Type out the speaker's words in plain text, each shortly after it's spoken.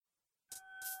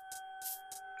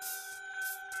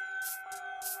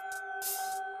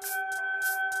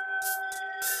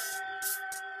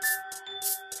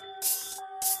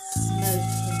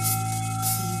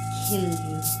kill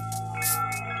you.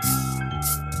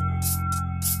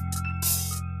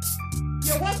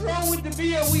 Yeah, what's wrong with the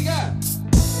bill we got?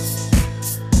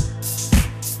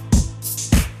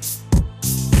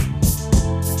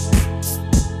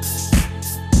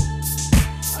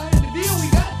 The deal we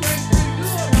got came pretty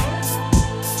good, huh?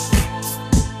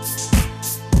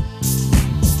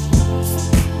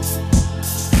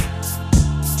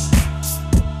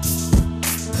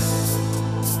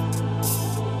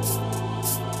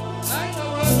 I ain't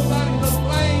gonna let nobody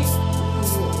complain.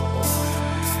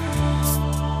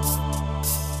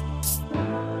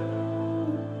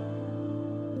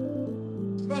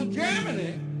 From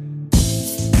Germany.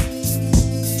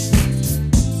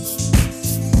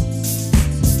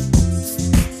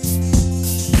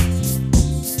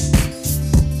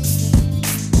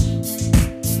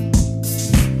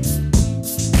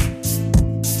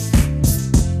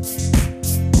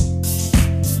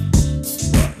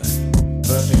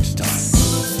 Perfect time.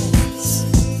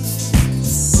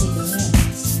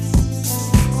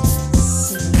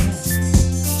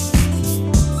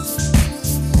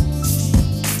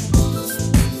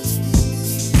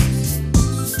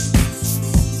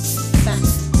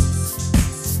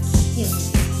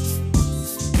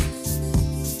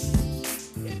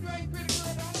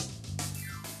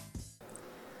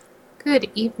 Good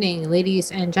evening,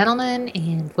 ladies and gentlemen,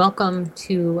 and welcome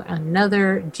to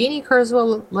another Jeannie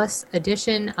Kurzweil-less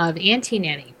edition of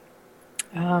Anti-Nanny.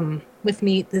 With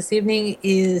me this evening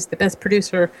is the best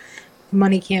producer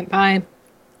money can't buy,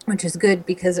 which is good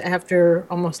because after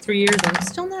almost 3 years, I'm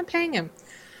still not paying him.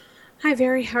 Hi,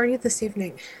 Very. How are you this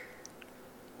evening?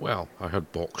 Well, I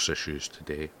had box issues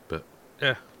today, but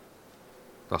yeah,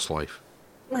 that's life.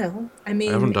 Well, I mean...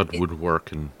 I haven't done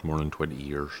woodwork in more than 20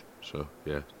 years, so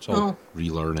yeah, it's all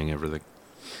relearning everything.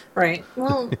 Right.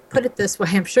 Well, put it this way.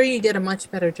 I'm sure you did a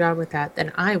much better job with that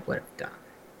than I would have done.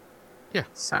 Yeah.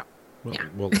 So, Well, yeah.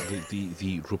 well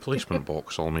the replacement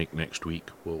box I'll make next week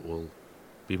will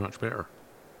be much better.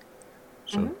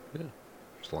 So, yeah,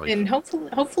 it's life. And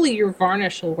hopefully your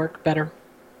varnish will work better.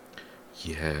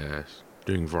 Yeah,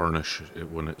 doing varnish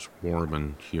when it's warm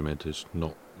and humid is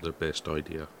not the best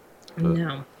idea. But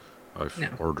No.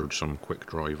 I've ordered some quick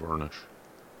dry varnish.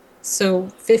 So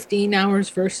 15 hours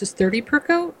versus 30 per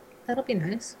coat? That'll be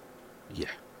nice.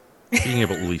 Yeah. Being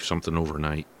able to leave something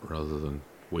overnight rather than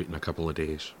waiting a couple of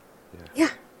days.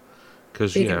 Yeah.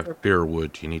 Because, bare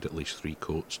wood, you need at least 3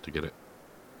 coats to get it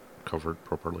covered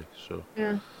properly. So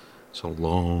Yeah. it's a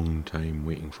long time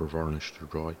waiting for varnish to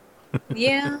dry.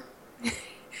 Yeah.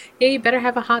 Yeah, you better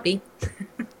have a hobby.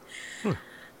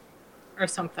 Or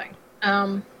something.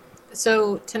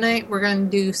 So tonight we're going to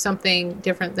do something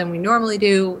different than we normally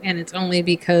do, and it's only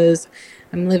because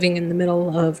I'm living in the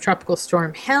middle of tropical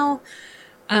storm hell.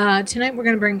 Tonight we're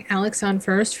going to bring Alex on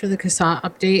first for the CASA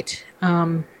update,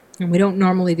 and we don't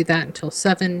normally do that until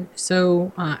 7.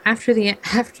 So after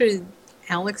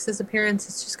Alex's appearance,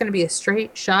 it's just going to be a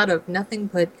straight shot of nothing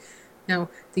but the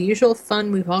usual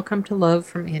fun we've all come to love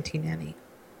from Anti-Nanny.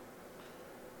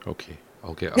 Okay,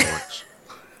 I'll get Alex.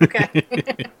 Okay.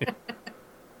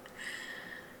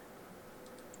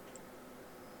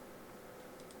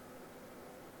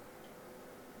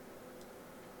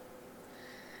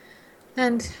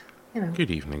 And,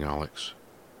 Good evening, Alex.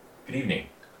 Good evening.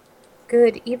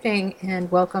 Good evening,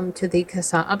 and welcome to the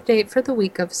CASA update for the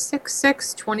week of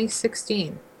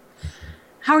 6/6/2016.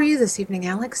 How are you this evening,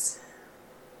 Alex?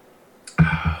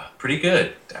 Pretty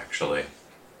good, actually.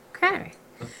 Okay.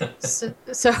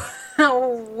 So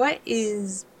what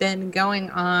is been going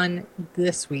on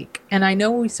this week? And I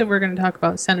know we said we were going to talk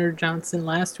about Senator Johnson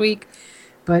last week,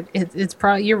 but it's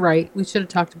probably, you're right. We should have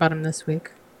talked about him this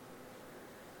week.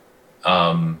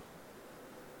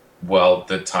 Well,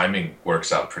 the timing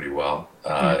works out pretty well.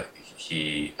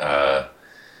 He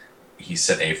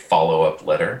sent a follow-up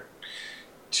letter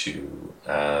to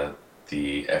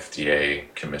the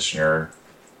FDA Commissioner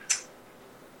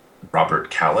Robert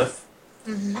Califf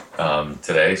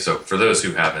today. So for those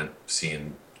who haven't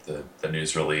seen the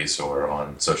news release or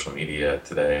on social media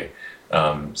today,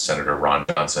 Senator Ron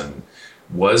Johnson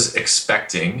was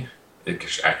expecting,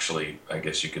 actually, I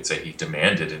guess you could say he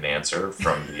demanded an answer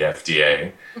from the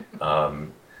FDA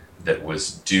that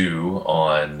was due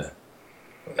on,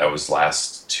 that was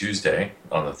last Tuesday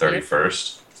on the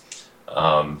 31st.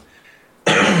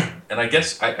 And I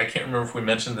guess, I can't remember if we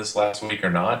mentioned this last week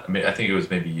or not. I mean, I think it was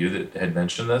maybe you that had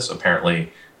mentioned this.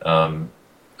 Apparently, the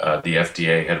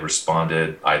FDA had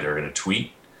responded either in a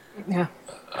tweet. Yeah.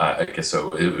 I guess so.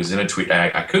 It was in a tweet.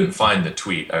 I couldn't find the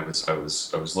tweet. I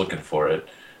was looking for it.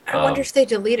 I wonder if they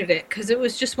deleted it, because it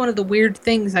was just one of the weird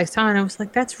things I saw, and I was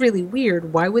like, that's really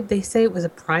weird. Why would they say it was a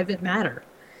private matter?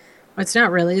 It's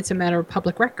not really. It's a matter of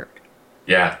public record.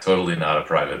 Yeah, totally not a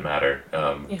private matter.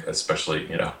 Especially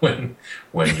when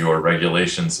your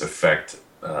regulations affect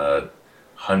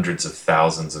hundreds of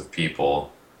thousands of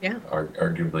people, Yeah.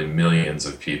 arguably millions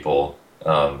of people.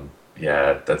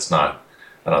 Yeah, that's not.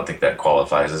 I don't think that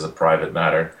qualifies as a private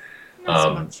matter. Not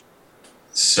so much.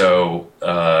 So,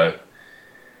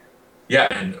 yeah,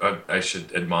 and I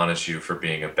should admonish you for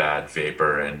being a bad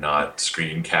vapor and not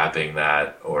screen capping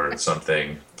that or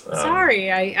something.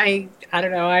 Sorry, I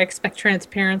don't know. I expect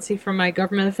transparency from my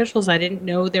government officials. I didn't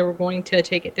know they were going to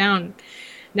take it down.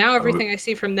 Now everything I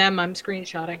see from them, I'm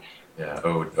screenshotting. Yeah.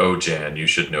 Oh, Jan, you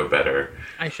should know better.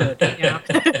 I should. Yeah.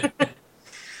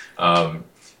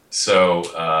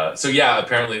 So yeah,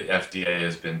 apparently the FDA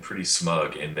has been pretty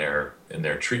smug in their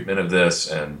treatment of this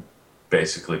and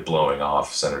basically blowing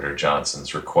off Senator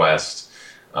Johnson's request.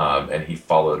 And he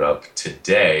followed up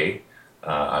today.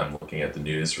 I'm looking at the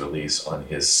news release on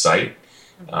his site,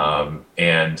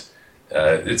 and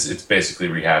it's basically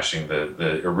rehashing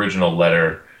the original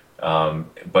letter.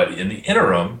 But in the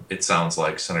interim, it sounds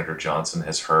like Senator Johnson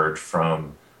has heard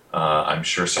from, I'm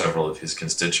sure, several of his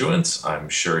constituents. I'm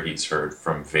sure he's heard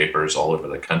from vapors all over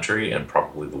the country and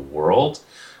probably the world,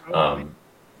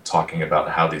 talking about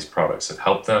how these products have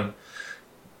helped them.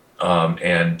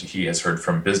 And he has heard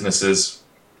from businesses,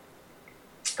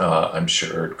 I'm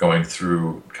sure, going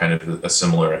through kind of a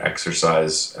similar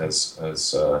exercise as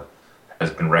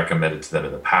has been recommended to them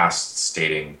in the past,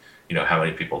 stating, how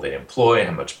many people they employ,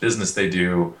 how much business they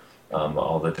do,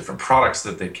 all the different products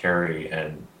that they carry,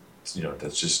 and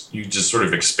that's just, you just sort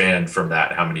of expand from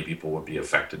that how many people would be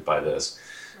affected by this.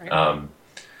 Right.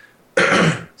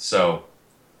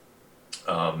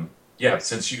 Yeah,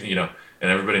 since and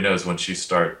everybody knows once you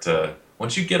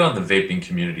get on the vaping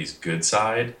community's good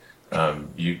side,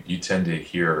 you tend to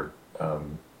hear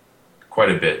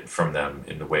quite a bit from them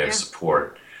in the way of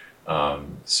support.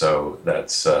 So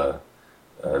that's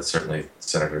certainly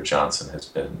Senator Johnson has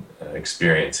been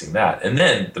experiencing that. And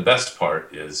then the best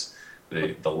part is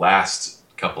the last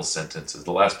couple sentences,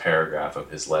 the last paragraph of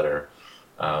his letter,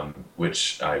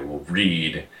 which I will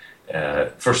read.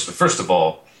 First of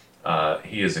all,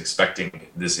 he is expecting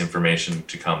this information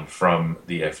to come from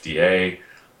the FDA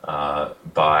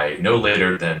by no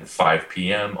later than 5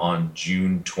 p.m. on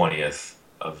June 20th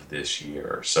of this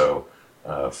year. So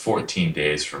 14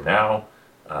 days from now,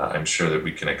 I'm sure that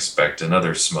we can expect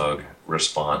another smug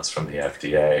response from the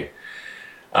FDA.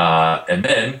 And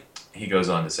then he goes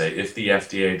on to say, if the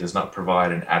FDA does not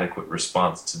provide an adequate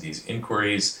response to these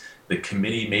inquiries, the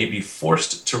committee may be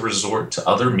forced to resort to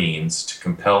other means to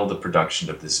compel the production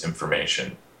of this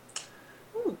information.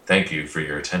 Thank you for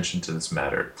your attention to this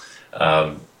matter.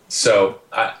 So,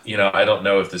 I don't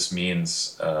know if this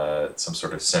means some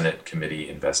sort of Senate committee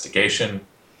investigation.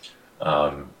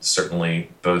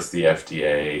 Certainly, both the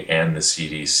FDA and the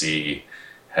CDC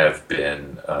have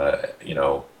been,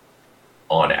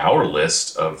 on our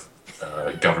list of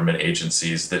government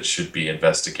agencies that should be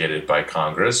investigated by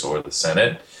Congress or the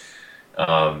Senate.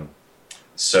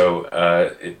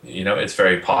 It's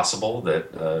very possible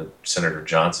that Senator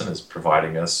Johnson is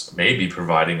maybe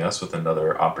providing us with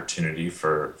another opportunity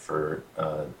for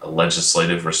a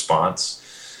legislative response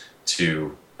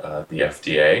to the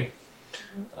FDA.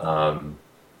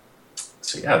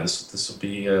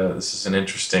 This is an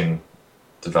interesting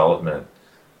development,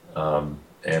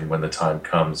 and when the time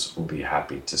comes, we'll be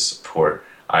happy to support.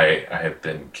 I have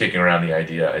been kicking around the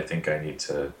idea. I think I need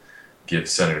to give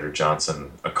Senator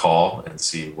Johnson a call and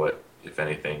see what, if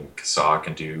anything, CASA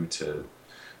can do to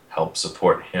help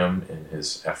support him in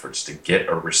his efforts to get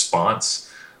a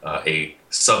response, a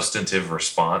substantive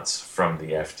response from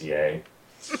the FDA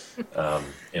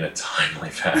in a timely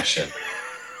fashion.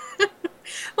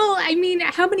 Well, I mean,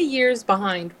 how many years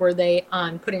behind were they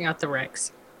on putting out the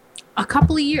regs? A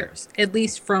couple of years, at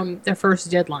least from their first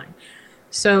deadline.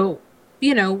 So,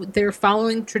 they're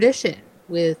following tradition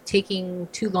with taking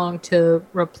too long to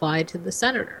reply to the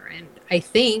senator. And I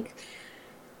think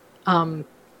the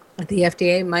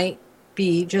FDA might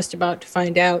be just about to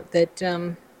find out that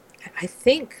I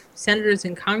think senators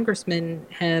and congressmen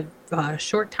have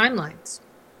short timelines.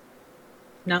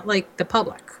 Not like the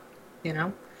public,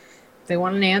 They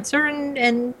want an answer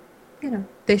and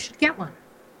they should get one.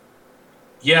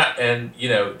 Yeah, and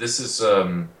this is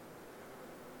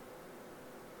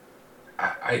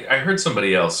I heard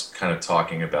somebody else kind of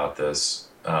talking about this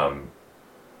the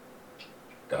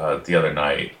other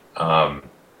night.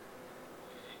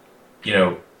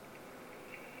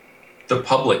 The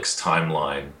public's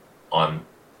timeline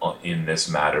in this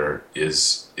matter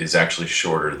is actually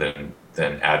shorter than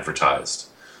advertised.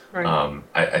 Right.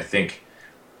 I think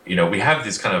we have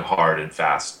these kind of hard and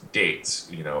fast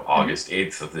dates. August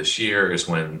 8th of this year is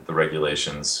when the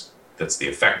regulations, that's the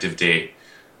effective date.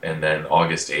 And then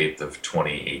August 8th of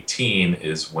 2018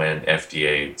 is when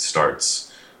FDA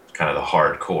starts kind of the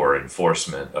hardcore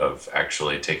enforcement of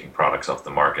actually taking products off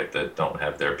the market that don't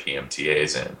have their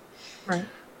PMTAs in. Right.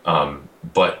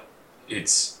 But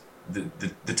it's the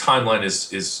timeline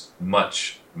is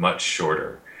much, much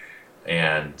shorter.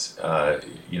 And,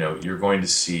 you're going to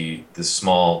see the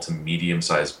small to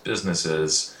medium-sized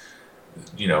businesses,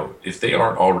 if they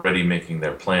aren't already making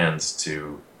their plans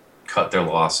to cut their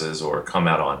losses or come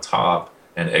out on top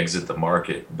and exit the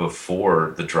market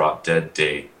before the drop dead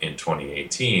date in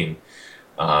 2018,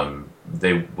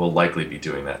 they will likely be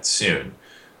doing that soon.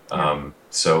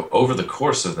 So over the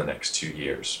course of the next 2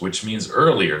 years, which means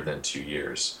earlier than 2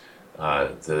 years,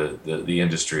 the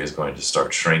industry is going to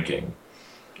start shrinking.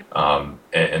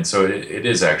 And so it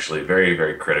is actually very,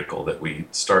 very critical that we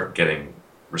start getting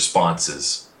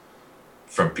responses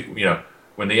from people.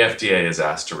 When the FDA is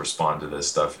asked to respond to this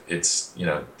stuff, it's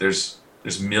there's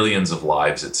millions of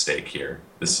lives at stake here.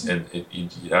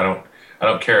 I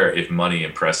don't care if money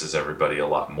impresses everybody a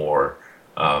lot more.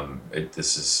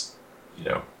 This is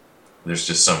there's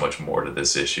just so much more to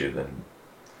this issue than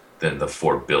the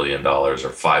 $4 billion or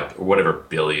 $5 or whatever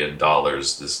billion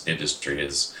dollars this industry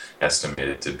is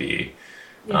estimated to be.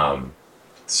 Yeah.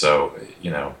 So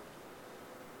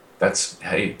that's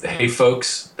hey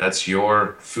folks, that's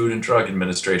your Food and Drug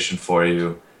Administration for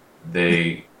you.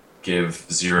 They give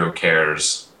zero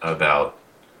cares about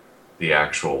the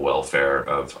actual welfare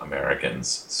of Americans.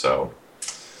 So,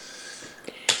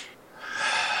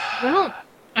 Well,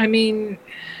 I mean,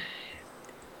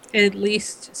 at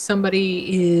least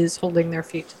somebody is holding their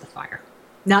feet to the fire.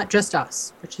 Not just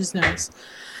us, which is nice.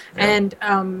 Yeah.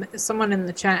 And someone in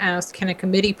the chat asked, can a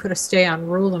committee put a stay on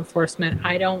rule enforcement?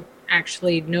 I don't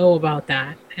actually know about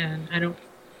that. And I don't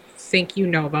think you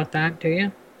know about that, do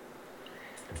you?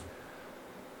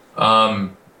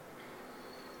 I'm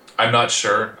not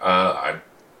sure. I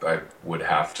would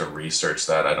have to research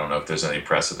that. I don't know if there's any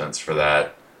precedence for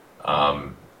that.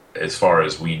 As far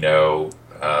as we know,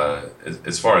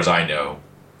 as far as I know,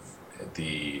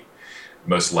 the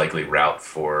most likely route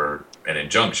for an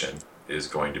injunction is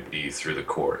going to be through the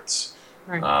courts.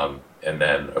 Right. And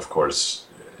then, of course,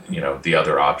 the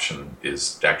other option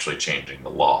is actually changing the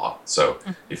law. So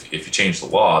if you change the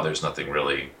law, there's nothing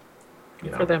really,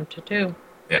 For them to do.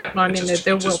 Yeah. Well, I mean,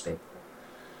 there will be.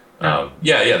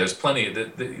 There's plenty.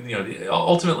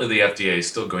 Ultimately, the FDA is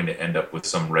still going to end up with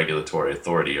some regulatory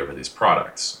authority over these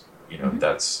products.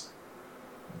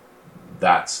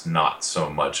 That's not so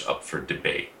much up for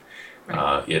debate.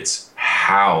 Right. It's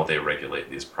how they regulate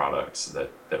these products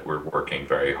that we're working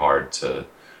very hard to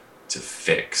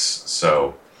fix.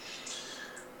 So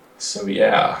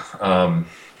yeah.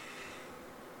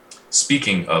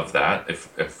 Speaking of that,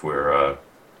 if we're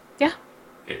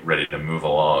ready to move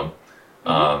along.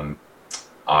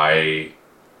 I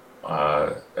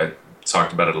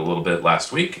talked about it a little bit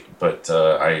last week, but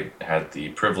I had the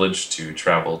privilege to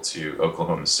travel to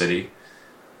Oklahoma City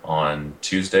on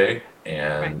Tuesday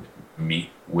and meet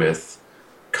with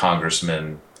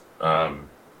Congressman. Sorry,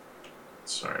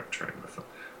 I'm turning my phone.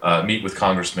 Meet with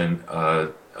Congressman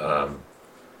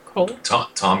Cole?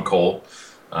 Tom Cole.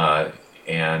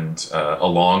 And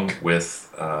along with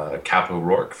Cap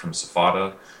O'Rourke from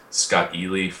SFATA, Scott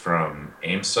Ely from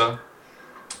AIMSA,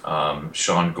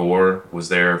 Sean Gore was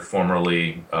there,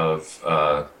 formerly of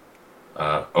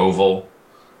OVAL,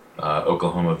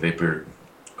 Oklahoma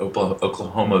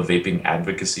Vaping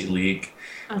Advocacy League,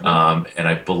 and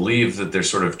I believe that they're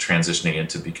sort of transitioning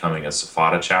into becoming a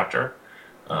SFATA chapter,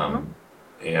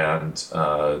 and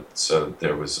so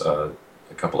there was a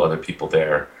couple other people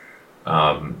there.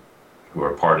 Who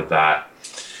are part of that,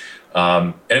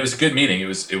 and it was a good meeting. It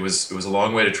was a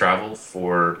long way to travel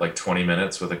for like 20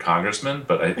 minutes with a congressman,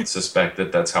 but I suspect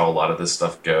that that's how a lot of this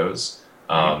stuff goes.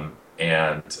 And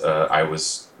I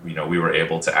was, we were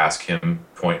able to ask him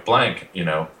point blank,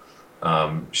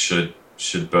 should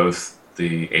both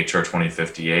the HR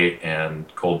 2058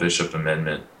 and Cole Bishop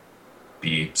amendment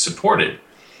be supported?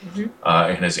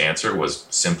 And his answer was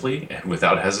simply and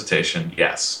without hesitation,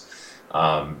 yes.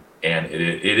 And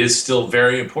it is still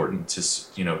very important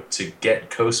to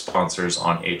get co-sponsors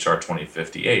on HR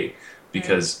 2058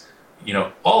 because,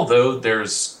 although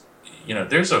there's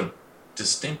a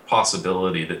distinct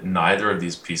possibility that neither of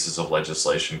these pieces of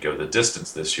legislation go the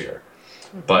distance this year,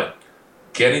 but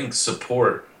getting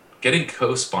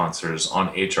co-sponsors on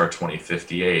HR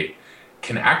 2058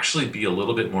 can actually be a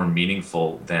little bit more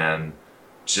meaningful than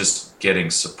just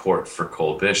getting support for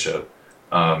Cole Bishop,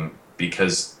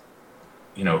 because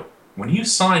when you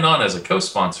sign on as a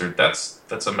co-sponsor,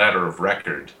 that's a matter of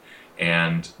record,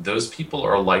 and those people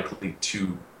are likely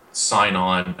to sign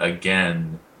on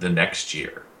again the next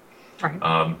year.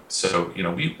 Right. So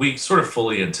we sort of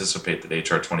fully anticipate that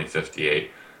HR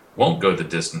 2058 won't go the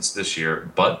distance this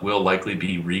year, but will likely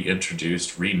be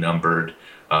reintroduced, renumbered,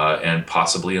 and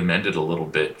possibly amended a little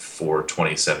bit for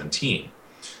 2017.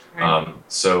 Right.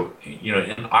 So,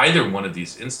 in either one of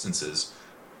these instances,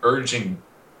 urging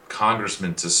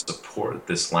congressmen to support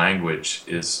this language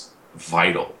is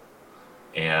vital.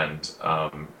 And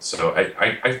so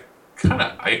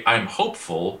I'm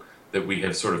hopeful that we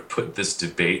have sort of put this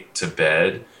debate to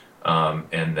bed,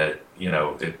 and that,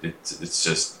 it's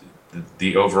just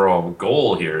the overall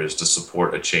goal here is to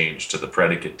support a change to the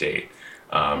predicate date.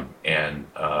 And,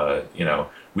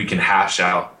 we can hash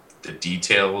out the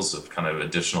details of kind of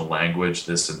additional language,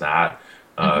 this and that,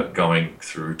 going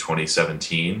through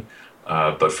 2017.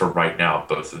 But for right now,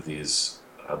 both of these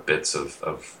bits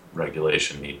of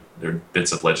regulation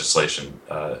bits of legislation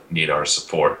need our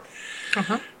support.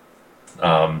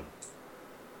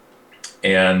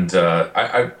 And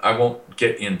I won't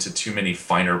get into too many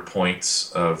finer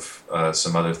points of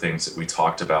some other things that we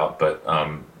talked about, but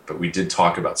we did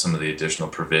talk about some of the additional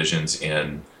provisions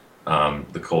in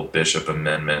the Cole Bishop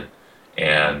Amendment,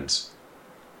 and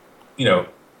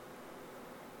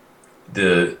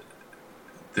the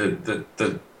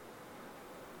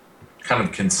kind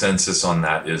of consensus on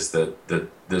that is that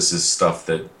this is stuff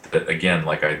that again,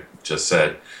 like I just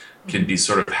said, can be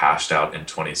sort of hashed out in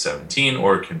 2017,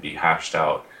 or it can be hashed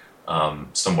out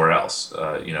somewhere else.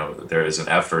 There is an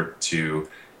effort to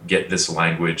get this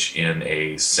language in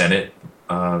a Senate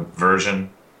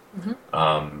version.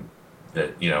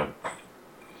 That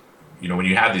when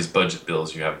you have these budget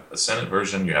bills, you have a Senate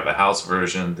version, you have a House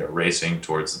version. They're racing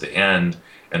towards the end,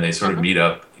 and they sort of meet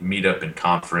up in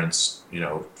conference,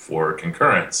 for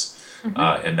concurrence,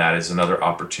 and that is another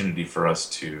opportunity for us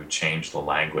to change the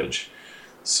language.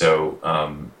 So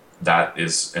that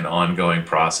is an ongoing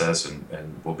process,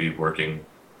 and we'll be working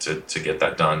to get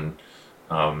that done,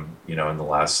 in the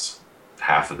last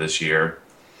half of this year.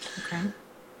 Okay.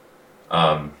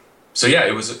 So yeah,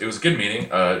 it was a good meeting.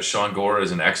 Sean Gore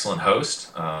is an excellent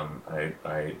host.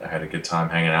 I had a good time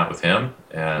hanging out with him,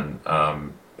 and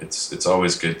it's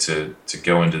always good to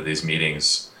go into these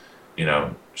meetings,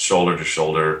 shoulder to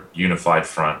shoulder, unified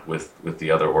front with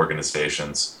the other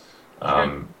organizations.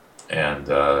 Sure. And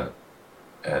yeah,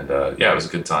 it was a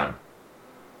good time.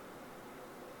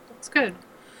 That's good.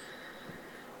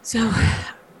 So,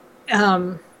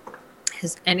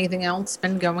 has anything else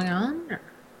been going on? Or?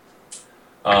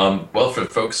 Well, for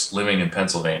folks living in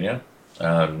Pennsylvania,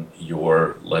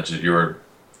 your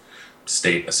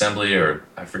state assembly, or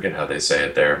I forget how they say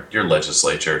it there, your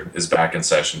legislature is back in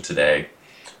session today,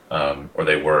 or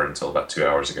they were until about 2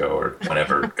 hours ago, or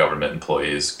whenever government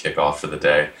employees kick off for the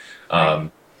day.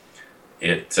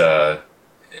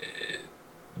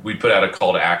 We put out a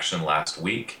call to action last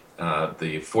week.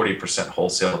 The 40%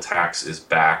 wholesale tax is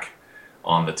back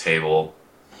on the table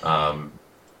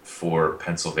for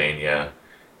Pennsylvania.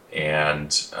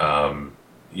 And,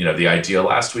 the idea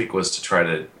last week was to try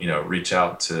to, reach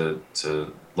out to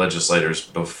legislators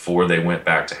before they went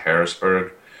back to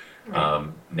Harrisburg.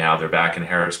 Now they're back in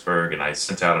Harrisburg, and I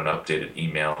sent out an updated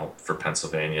email for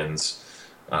Pennsylvanians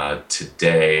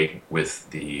today with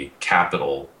the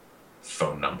capital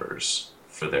phone numbers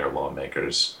for their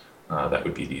lawmakers. That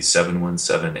would be the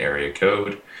 717 area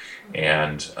code.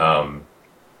 And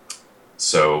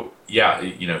so, yeah,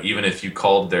 even if you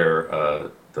called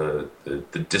their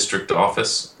the district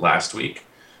office last week,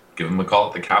 give them a call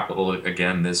at the Capitol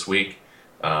again this week.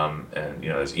 And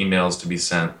there's emails to be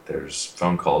sent, there's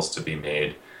phone calls to be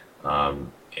made,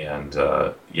 and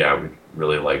yeah, we'd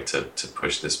really like to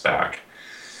push this back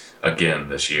again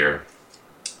this year.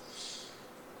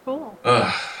 Cool.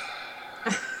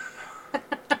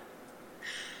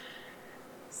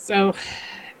 So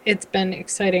it's been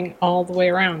exciting all the way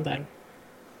around then.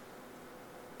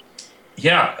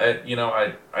 Yeah,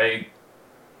 I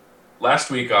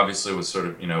last week obviously was sort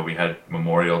of, we had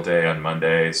Memorial Day on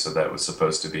Monday, so that was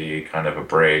supposed to be kind of a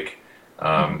break.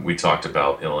 We talked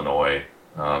about Illinois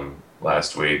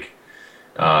last week,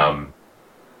 and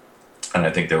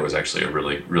I think there was actually a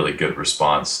really, really good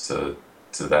response to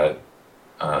that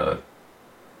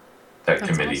That's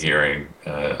committee awesome. hearing.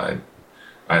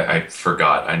 I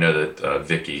forgot. I know that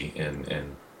Vicky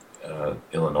in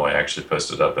Illinois actually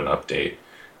posted up an update.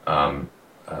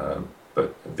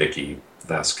 But Vicky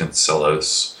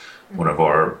Vasconcelos, one of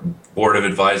our board of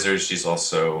advisors, she's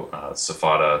also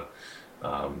SFATA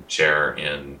chair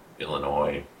in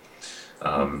Illinois.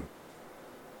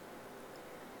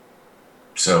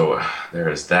 So there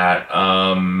is that.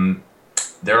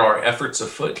 There are efforts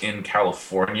afoot in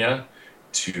California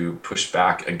to push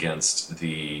back against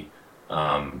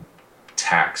um,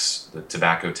 the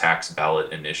tobacco tax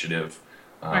ballot initiative.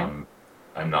 Right.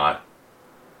 I'm not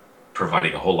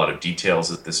providing a whole lot of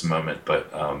details at this moment,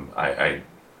 but I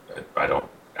don't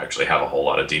actually have a whole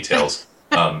lot of details.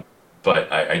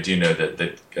 But I do know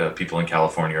that people in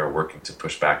California are working to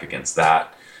push back against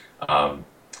that. Um,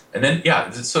 and then, yeah,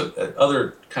 so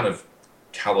other kind of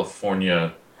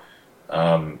California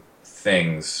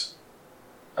things.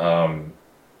 Um,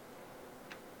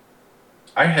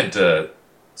 I had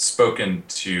spoken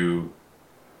to,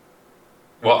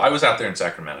 well, I was out there in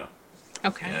Sacramento,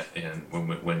 Okay. and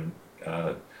when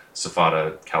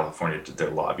Safada, California, did their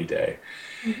lobby day,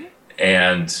 Hmm.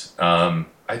 and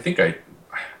I think I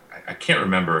can't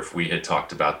remember if we had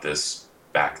talked about this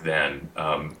back then,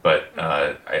 but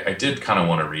I did kind of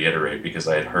want to reiterate because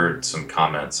I had heard some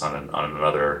comments on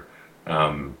another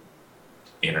um,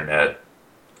 internet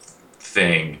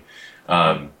thing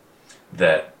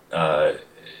that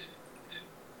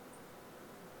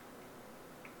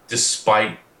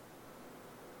despite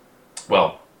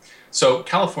well, so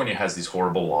California has these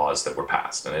horrible laws that were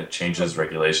passed, and it changes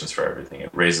regulations for everything. It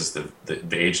raises the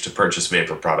age to purchase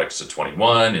vapor products to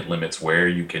 21. It limits where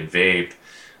you can vape,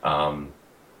 um,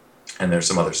 and there's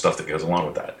some other stuff that goes along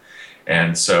with that.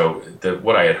 And so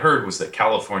what I had heard was that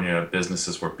California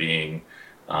businesses were being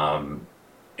um,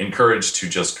 encouraged to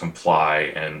just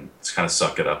comply and kind of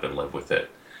suck it up and live with it.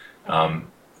 Um,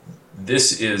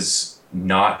 this is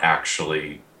not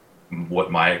actually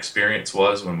what my experience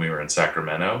was when we were in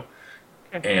Sacramento.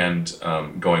 Okay. And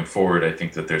going forward, I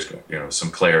think that there's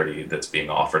some clarity that's being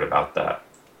offered about that.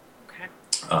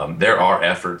 Okay. There are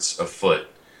efforts afoot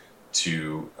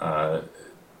to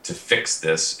fix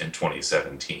this in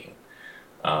 2017.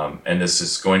 And this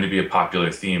is going to be a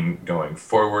popular theme going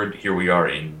forward. Here we are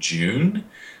in June.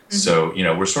 So,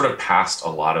 we're sort of past a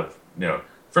lot of,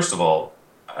 first of all,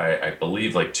 I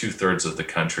believe like 2/3 of the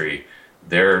country,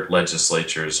 their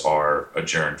legislatures are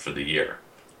adjourned for the year.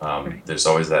 Right. There's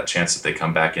always that chance that they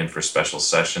come back in for special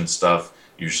session stuff.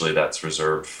 Usually that's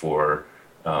reserved for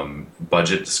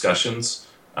budget discussions.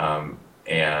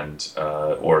 And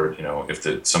or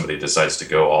if somebody decides to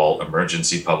go all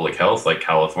emergency public health like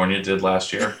California did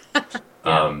last year.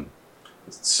 Yeah.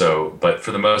 But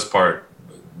for the most part,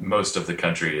 most of the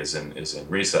country is in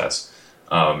recess.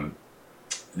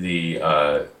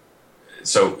 The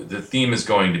So the theme is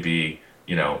going to be,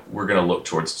 we're going to look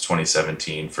towards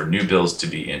 2017 for new bills to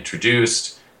be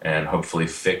introduced and hopefully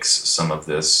fix some of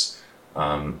this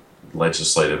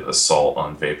legislative assault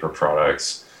on vapor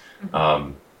products.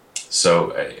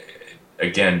 So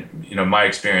again, my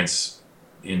experience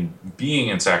in being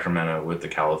in Sacramento with the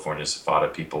California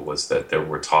Safada people was that there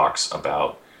were talks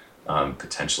about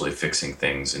potentially fixing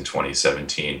things in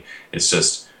 2017. It's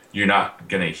just you're not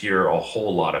going to hear a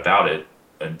whole lot about it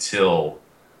until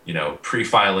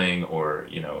pre-filing or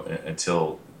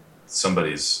until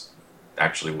somebody's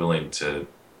actually willing to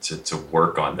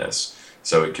work on this.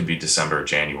 So it could be December,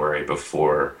 January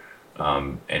before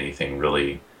anything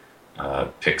really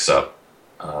picks up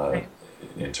Right.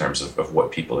 in terms of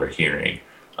what people are hearing.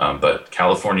 But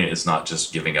California is not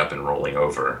just giving up and rolling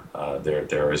over.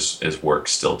 There is work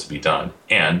still to be done.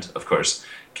 And, of course,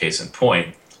 case in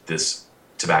point, this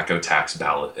tobacco tax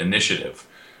ballot initiative,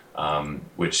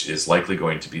 which is likely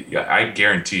going to be, I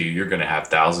guarantee you're going to have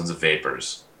thousands of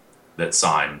vapors that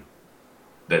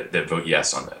vote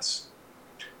yes on this.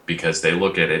 Because they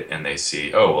look at it and they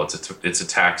see, oh, well, it's a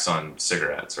tax on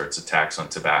cigarettes or it's a tax on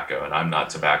tobacco, and I'm not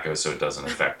tobacco, so it doesn't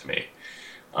affect me.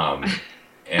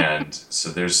 And so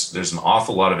there's an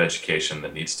awful lot of education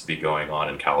that needs to be going on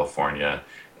in California.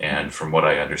 And from what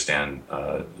I understand,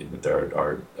 there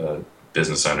are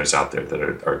business owners out there that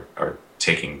are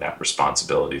taking that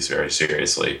responsibilities very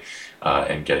seriously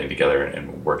and getting together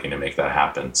and working to make that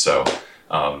happen. So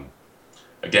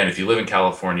again, if you live in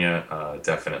California,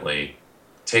 definitely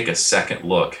take a second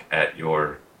look at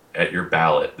your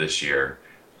ballot this year,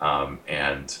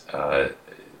 and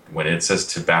when it says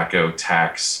tobacco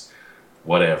tax,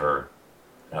 whatever,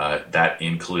 that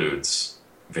includes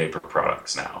vapor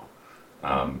products now.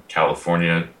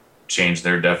 California changed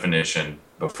their definition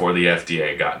before the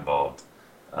FDA got involved,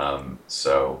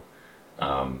 so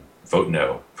vote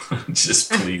no.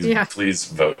 Just please, Yeah. please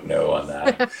vote no on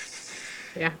that.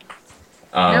 Yeah.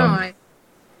 Um,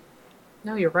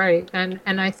 No, you're right. And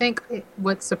I think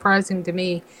what's surprising to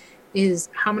me is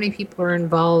how many people are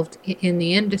involved in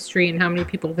the industry and how many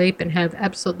people vape and have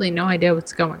absolutely no idea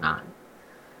what's going on.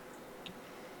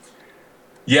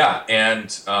 Yeah, and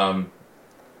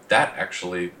that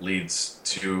actually leads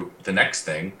to the next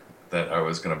thing that I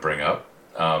was going to bring up.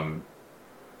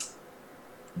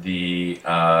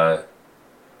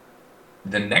 The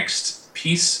next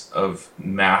piece of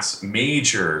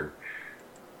major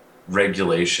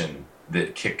regulation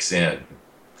that kicks in,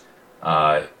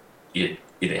 it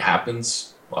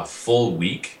happens a full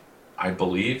week, I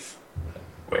believe.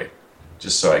 Wait,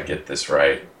 just so I get this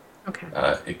right. Okay.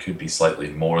 It could be slightly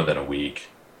more than a week.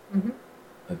 Mm-hmm.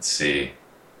 Let's see.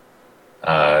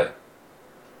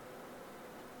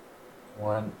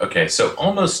 Okay, so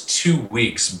almost 2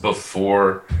 weeks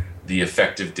before the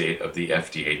effective date of the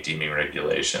FDA deeming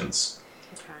regulations,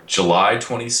 Okay. July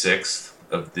 26th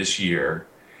of this year,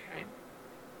 Right.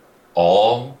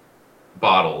 all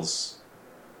bottles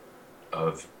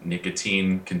of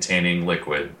nicotine-containing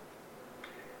liquid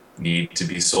need to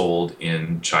be sold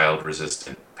in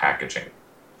child-resistant packaging.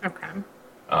 Okay.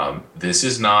 This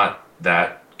is not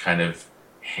that kind of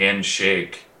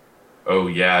handshake, oh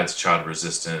yeah, it's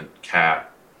child-resistant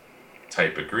cat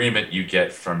type agreement you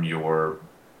get from your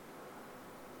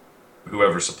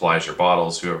whoever supplies your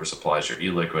bottles, whoever supplies your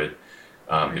e-liquid.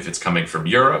 If it's coming from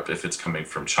Europe, if it's coming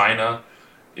from China,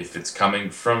 if it's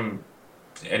coming from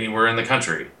anywhere in the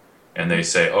country, and they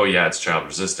say, oh yeah, it's child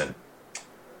resistant,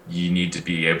 you need to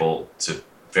be able to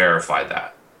verify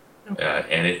that. Okay.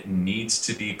 And it needs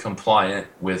to be compliant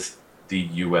with the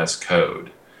US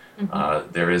code.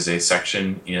 There is a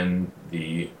section in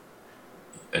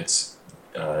it's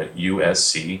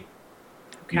USC,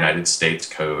 Okay. United States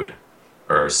Code,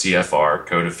 or CFR,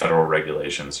 Code of Federal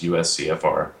Regulations, US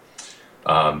CFR.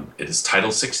 It is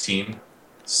Title 16,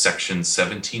 Section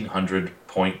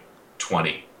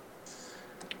 1700.20.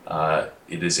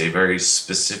 It is a very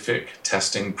specific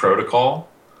testing protocol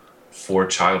for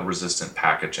child-resistant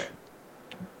packaging.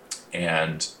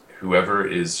 And whoever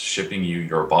is shipping you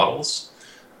your bottles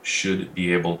should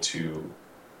be able to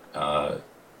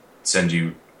send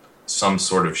you some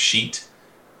sort of sheet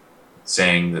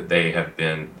saying that they have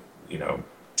been,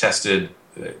 tested,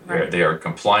 Right. they are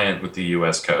compliant with the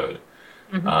U.S. code.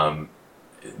 Mm-hmm.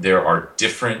 There are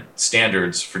different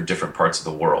standards for different parts of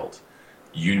the world.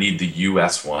 You need the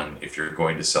U.S. one if you're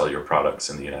going to sell your products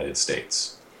in the United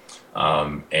States.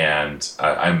 We're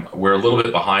a little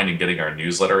bit behind in getting our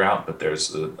newsletter out, but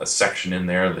there's a section in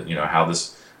there that, how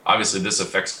this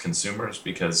affects consumers,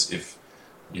 because if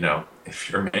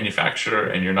you're a manufacturer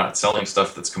and you're not selling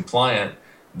stuff that's compliant,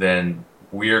 then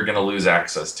we're going to lose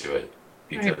access to it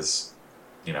because,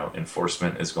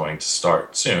 enforcement is going to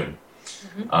start soon.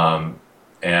 Mm-hmm.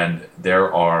 And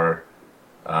there are,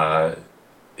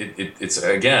 it's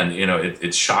again,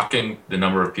 it's shocking the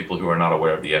number of people who are not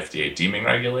aware of the FDA deeming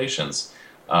regulations.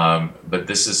 But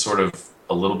this is sort of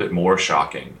a little bit more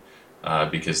shocking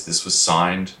because this was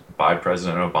signed by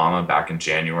President Obama back in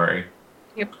January.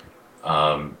 Yep.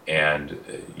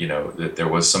 That there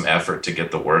was some effort to get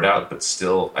the word out, but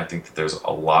still, I think that there's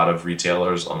a lot of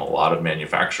retailers and a lot of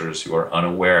manufacturers who are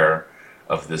unaware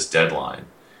of this deadline.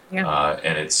 Yeah.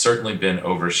 And it's certainly been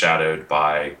overshadowed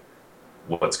by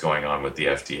what's going on with the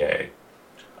FDA.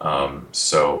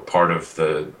 So part of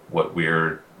what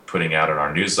we're putting out in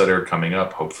our newsletter coming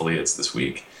up, hopefully it's this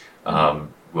week,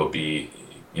 will be,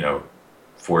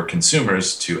 for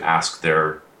consumers to ask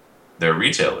their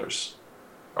retailers,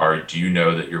 do you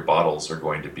know that your bottles are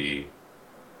going to be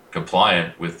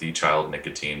compliant with the Child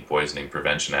Nicotine Poisoning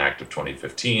Prevention Act of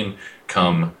 2015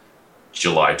 come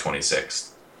July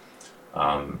 26th?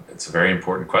 It's a very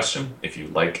important question. If you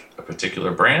like a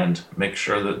particular brand, make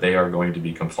sure that they are going to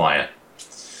be compliant.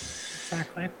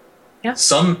 Exactly. Yeah.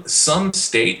 Some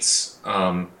states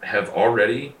have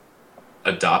already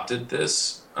adopted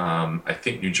this. I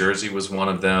think New Jersey was one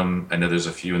of them. I know there's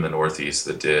a few in the Northeast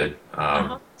that did.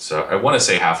 So I want to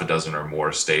say half a dozen or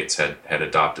more states had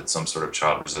adopted some sort of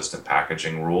child-resistant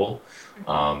packaging rule.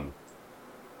 And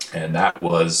that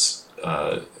was,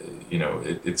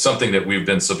 it's something that we've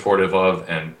been supportive of,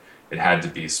 and it had to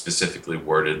be specifically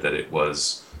worded that it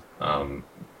was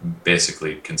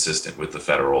basically consistent with the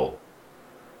federal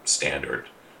standard,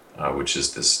 which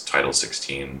is this Title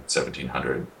 16,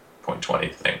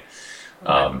 1700.20 thing.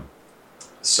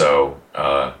 So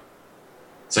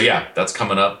yeah, that's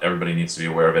coming up. Everybody needs to be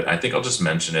aware of it. I think I'll just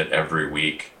mention it every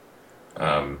week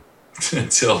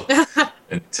until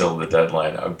the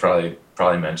deadline. I'd probably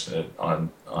mention it on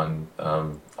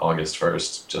August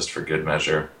 1st, just for good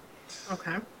measure.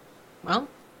 Okay. Well,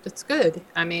 that's good.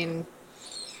 I mean,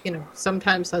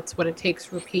 sometimes that's what it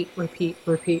takes. Repeat, repeat,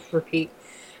 repeat, repeat.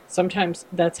 Sometimes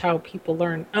that's how people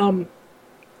learn.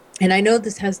 And I know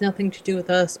this has nothing to do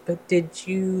with us, but did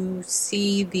you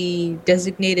see the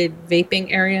designated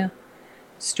vaping area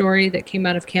story that came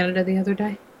out of Canada the other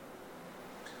day?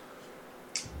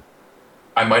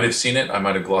 I might have seen it. I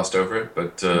might have glossed over it,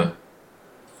 but feel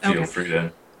Okay. free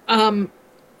to. Um,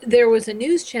 there was a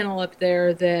news channel up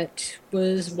there that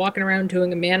was walking around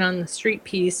doing a man on the street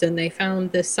piece, and they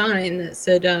found this sign that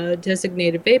said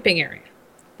designated vaping area.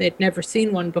 They'd never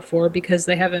seen one before because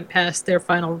they haven't passed their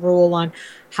final rule on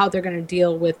how they're going to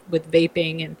deal with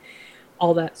vaping and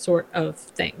all that sort of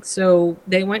thing. So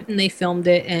they went and they filmed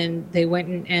it, and they went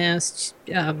and asked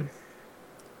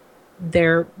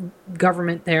their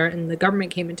government there, and the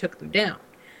government came and took them down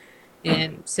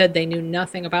and said they knew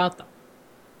nothing about them.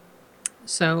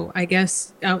 So I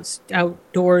guess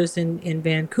outdoors in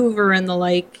Vancouver and the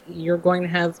like, you're going to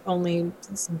have only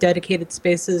dedicated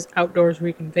spaces outdoors where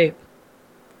you can vape,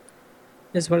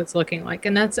 is what it's looking like.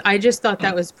 And that's, I just thought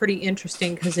that was pretty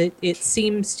interesting because it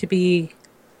seems to be,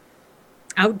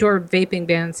 outdoor vaping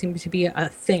bans seem to be a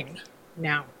thing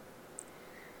now.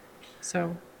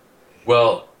 So.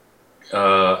 Well,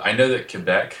 I know that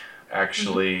Quebec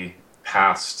actually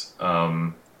passed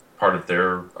part of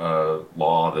their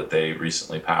law that they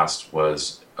recently passed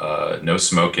was no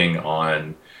smoking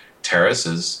on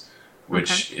terraces,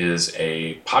 which is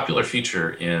a popular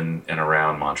feature in and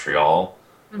around Montreal.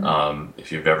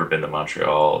 If you've ever been to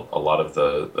Montreal, a lot of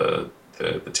the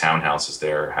townhouses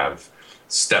there have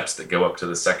steps that go up to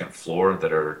the second floor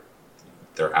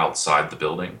they're outside the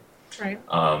building. Right.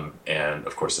 And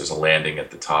of course, there's a landing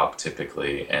at the top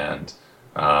typically, and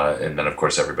then of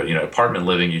course everybody, apartment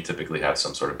living, you typically have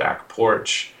some sort of back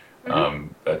porch.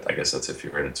 But I guess that's if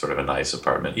you're in sort of a nice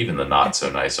apartment. Even the not so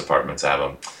nice apartments have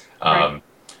them. Right.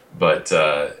 But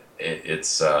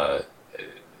it's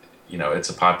it's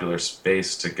a popular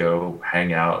space to go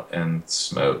hang out and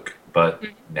smoke. But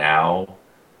now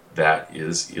that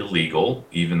is illegal,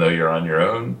 even though you're on your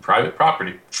own private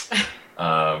property.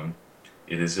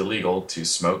 It is illegal to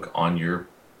smoke on your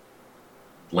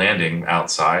landing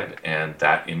outside, and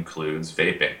that includes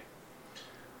vaping.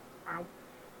 Wow.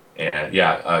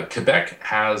 And Quebec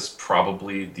has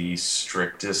probably the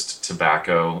strictest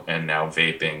tobacco and now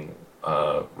vaping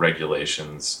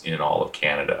regulations in all of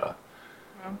Canada.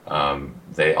 Wow.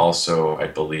 They also, I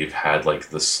believe, had like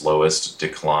the slowest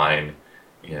decline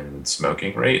in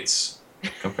smoking rates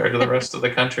compared to the rest of the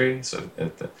country. So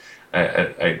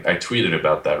I tweeted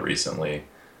about that recently.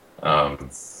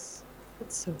 That's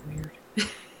so weird.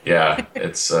 Yeah,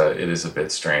 it is a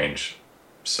bit strange.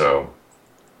 So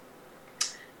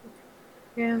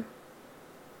yeah.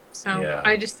 So Yeah.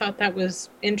 I just thought that was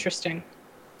interesting.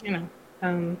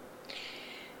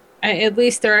 At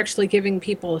least they're actually giving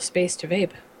people a space to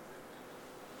vape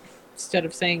instead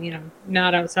of saying,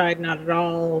 not outside, not at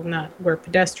all, not where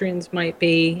pedestrians might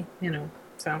be.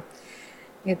 So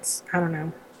I don't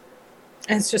know.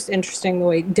 It's just interesting the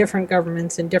way different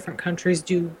governments in different countries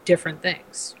do different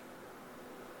things.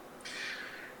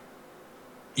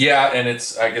 Yeah, and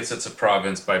I guess it's a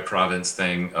province by province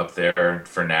thing up there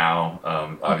for now.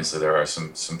 Obviously, there are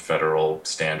some federal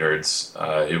standards.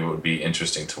 It would be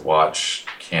interesting to watch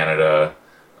Canada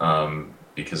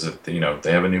because they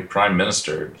have a new prime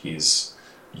minister. He's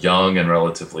young and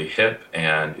relatively hip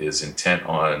and is intent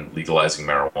on legalizing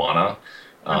marijuana.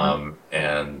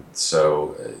 And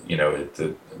so,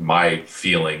 my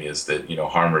feeling is that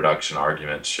harm reduction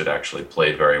arguments should actually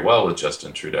play very well with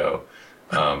Justin Trudeau.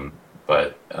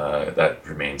 But that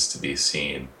remains to be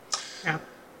seen. Yeah.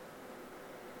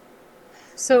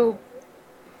 So,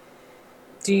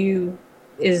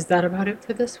 is that about it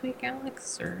for this week,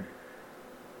 Alex? Or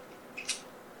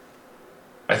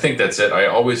I think that's it. I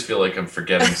always feel like I'm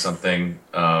forgetting something,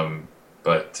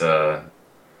 but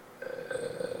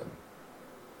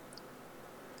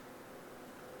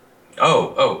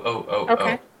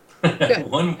okay, good.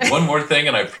 one more thing,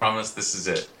 and I promise this is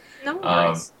it. No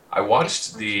worries. I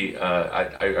watched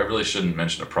I really shouldn't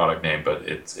mention a product name, but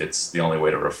it's the only way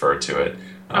to refer to it.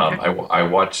 Okay. I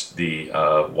watched the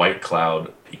White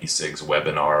Cloud e-cigs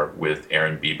webinar with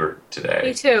Aaron Biebert today.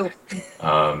 Me too.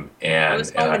 And I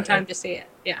was home in time to see it.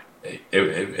 Yeah.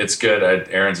 It's good.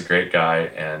 Aaron's a great guy,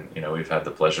 and we've had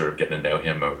the pleasure of getting to know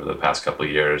him over the past couple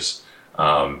of years.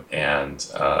 And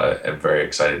I'm very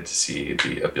excited to see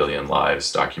the A Billion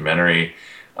Lives documentary.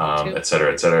 Et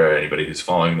cetera, et cetera. Anybody who's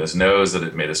following this knows that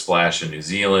it made a splash in New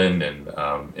Zealand and,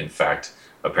 in fact,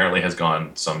 apparently has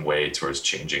gone some way towards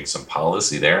changing some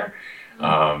policy there.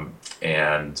 So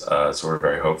we're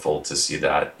very hopeful to see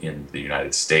that in the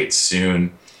United States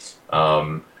soon.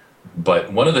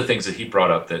 But one of the things that he brought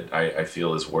up that I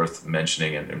feel is worth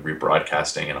mentioning and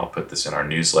rebroadcasting, and I'll put this in our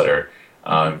newsletter,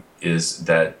 is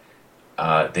that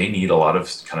they need a lot of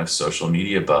kind of social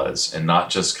media buzz, and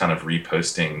not just kind of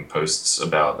reposting posts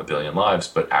about A Billion Lives,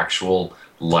 but actual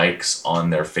likes on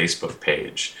their Facebook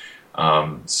page.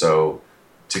 So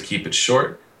to keep it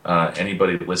short,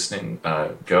 anybody listening,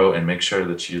 go and make sure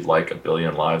that you like A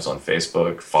Billion Lives on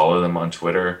Facebook, follow them on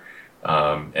Twitter,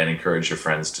 and encourage your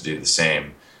friends to do the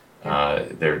same.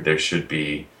 There should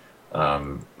be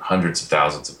hundreds of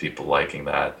thousands of people liking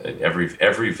that.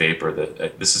 Every vapor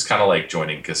that this is kind of like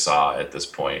joining CASA at this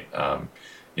point.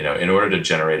 In order to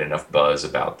generate enough buzz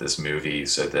about this movie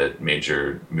so that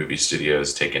major movie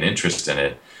studios take an interest in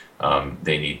it,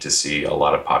 they need to see a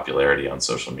lot of popularity on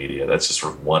social media. That's just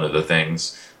one of the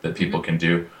things that people can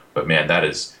do. But man, that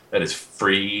is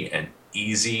free and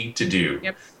easy to do.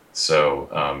 Yep.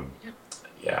 So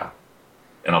yeah,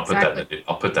 and I'll put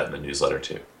that in the newsletter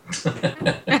too.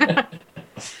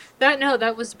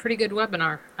 That was a pretty good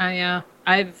webinar.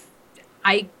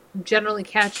 I generally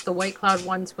catch the White Cloud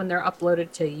ones when they're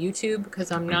uploaded to YouTube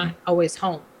because I'm not always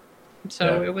home.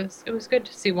 So it was good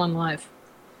to see one live.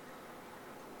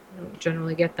 I don't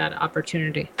generally get that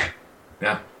opportunity.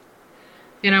 Yeah.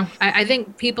 I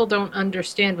think people don't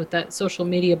understand what that social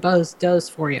media buzz does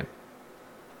for you.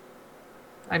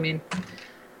 I mean,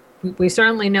 we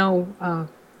certainly know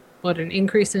what an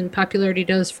increase in popularity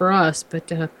does for us, but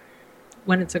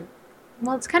when it's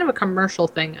kind of a commercial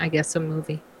thing, I guess, a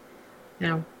movie.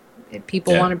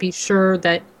 People want to be sure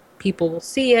that people will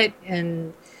see it,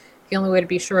 and the only way to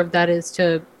be sure of that is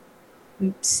to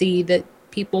see that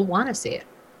people want to see it.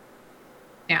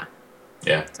 Yeah.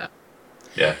 Yeah. So.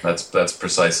 Yeah, that's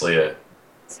precisely it.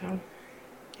 So,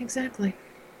 exactly.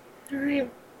 All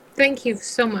right. Thank you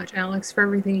so much, Alex, for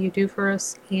everything you do for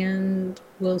us, and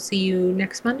we'll see you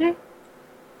next Monday.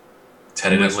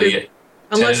 Tentatively.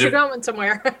 Unless you're going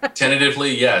somewhere.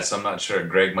 Tentatively, yes. I'm not sure.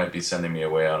 Greg might be sending me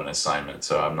away on an assignment,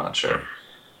 so I'm not sure.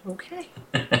 Okay.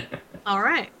 All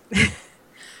right.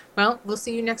 Well, we'll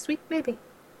see you next week, maybe.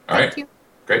 All right. Thank you.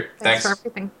 Great. Thanks. For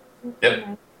everything. Yep.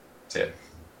 Bye. See ya.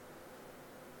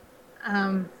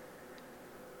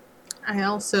 I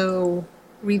also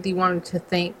really wanted to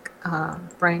thank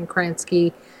Brian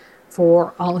Kransky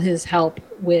for all his help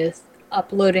with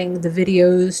uploading the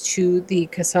videos to the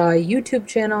CASA YouTube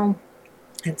channel.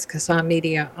 It's CASA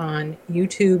Media on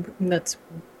YouTube. And that's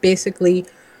basically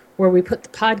where we put the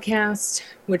podcast,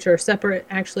 which are separate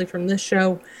actually from this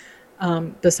show,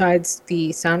 besides the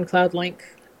SoundCloud link.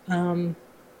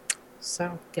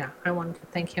 So, yeah, I wanted to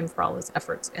thank him for all his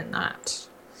efforts in that,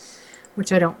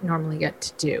 which I don't normally get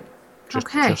to do.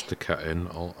 Just to cut in,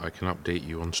 I can update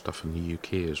you on stuff in the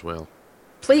UK as well.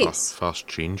 Please. Fast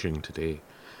changing today.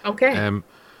 Okay.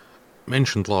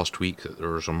 Mentioned last week that there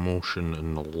was a motion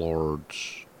in the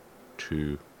Lords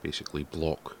to basically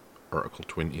block Article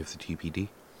 20 of the TPD.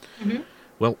 Mm-hmm.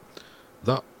 Well,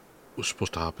 that was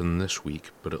supposed to happen this week,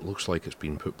 but it looks like it's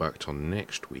been put back till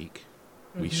next week.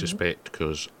 Mm-hmm. We suspect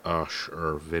because Ash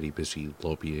are very busy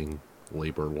lobbying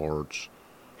Labour Lords.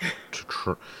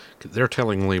 They're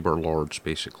telling Labour Lords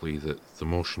basically that the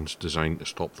motion's designed to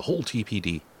stop the whole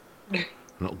TPD.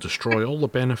 And it'll destroy all the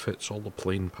benefits, all the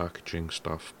plain packaging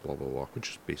stuff, blah, blah, blah, which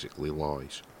is basically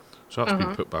lies. So that's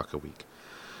been put back a week.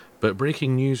 But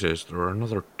breaking news is there are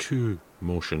another 2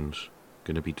 motions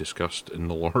going to be discussed in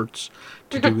the Lords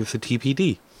to do with the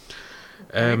TPD.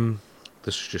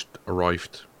 This has just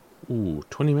arrived,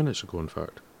 20 minutes ago, in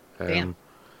fact. Damn.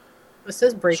 This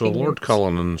is breaking news. So Lord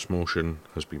Cullinan's motion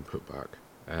has been put back.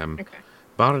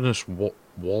 Baroness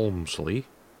Walmsley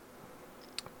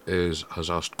has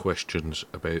asked questions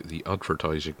about the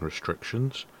advertising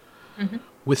restrictions,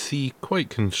 with the quite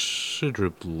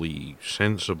considerably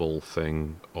sensible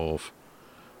thing of,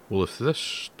 well, if this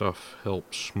stuff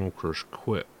helps smokers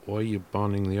quit, why are you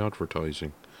banning the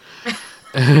advertising?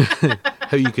 How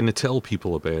are you going to tell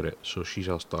people about it? So she's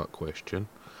asked that question.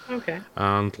 Okay.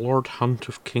 And Lord Hunt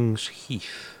of King's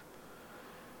Heath,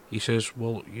 he says,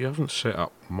 well, you haven't set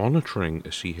up monitoring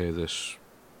to see how this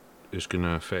is going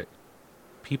to affect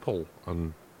people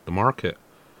and the market,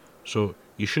 so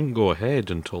you shouldn't go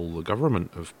ahead until the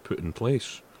government have put in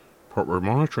place proper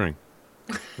monitoring.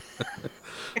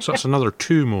 So that's another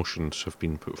 2 motions have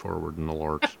been put forward in the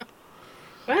Lords.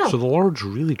 Wow. So the Lords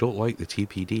really don't like the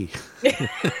TPD.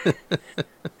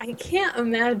 I can't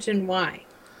imagine why.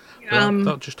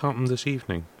 That just happened this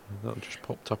evening. That just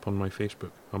popped up on my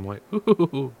Facebook. I'm like,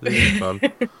 ooh, this is fun.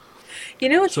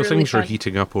 It's so really things fun. are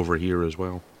heating up over here as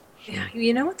well. So.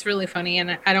 Yeah, what's really funny,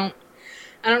 and I don't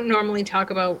normally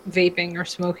talk about vaping or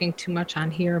smoking too much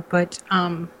on here, but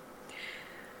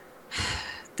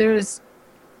there's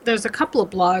a couple of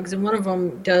blogs, and one of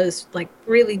them does like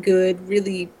really good,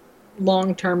 really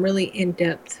long-term, really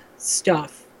in-depth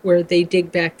stuff where they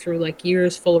dig back through like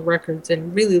years full of records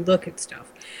and really look at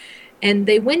stuff. And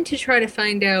they went to try to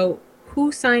find out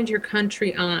who signed your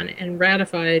country on and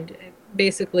ratified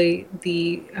basically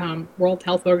the World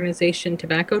Health Organization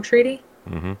tobacco treaty.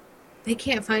 Mm-hmm. They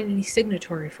can't find any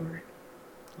signatory for it.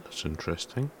 That's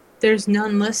interesting. There's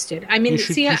none listed. I mean,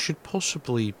 You should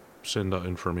possibly send that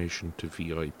information to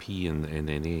VIP and the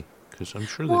NNA, because I'm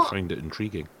sure they'd find it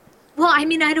intriguing. Well, I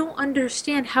mean, I don't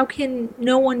understand. How can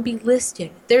no one be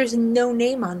listed? There's no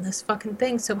name on this fucking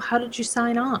thing, so how did you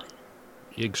sign on?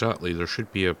 Exactly. There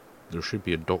should be a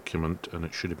document, and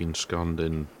it should have been scanned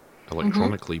in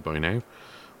electronically by now,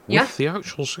 with the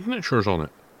actual signatures on it,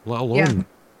 let alone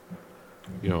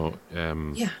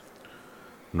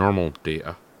normal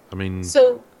data. I mean,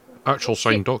 actual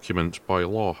signed documents by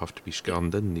law have to be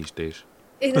scanned in these days.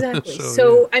 Exactly.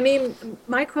 So I mean,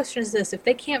 my question is this: if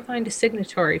they can't find a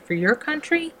signatory for your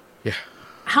country,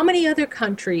 how many other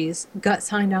countries got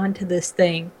signed on to this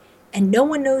thing, and no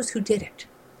one knows who did it?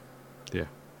 Yeah,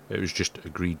 it was just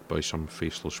agreed by some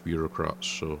faceless bureaucrats.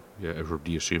 So yeah,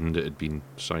 everybody assumed it had been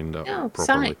signed up properly.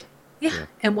 Signed. Yeah.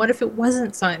 And what if it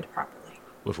wasn't signed properly?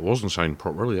 Well, if it wasn't signed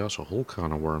properly, that's a whole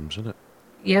can of worms, isn't it?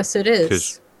 Yes, it is.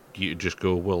 Because you just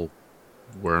go, well,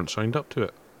 we aren't signed up to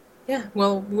it. Yeah,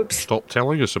 well, whoops. Stop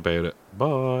telling us about it.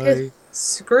 Bye.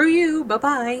 Screw you.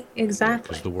 Bye-bye. Exactly.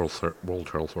 Because the World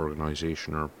Health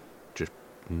Organization are just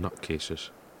nutcases.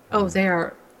 Oh, they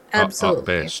are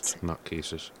absolutely at best,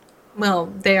 nutcases. Well,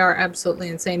 they are absolutely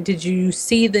insane. Did you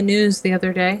see the news the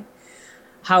other day?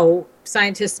 How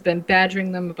scientists have been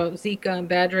badgering them about Zika and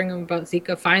badgering them about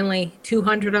Zika. Finally,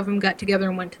 200 of them got together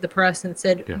and went to the press and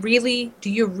said, really? Do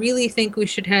you really think we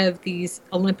should have these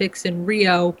Olympics in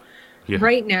Rio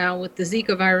right now with the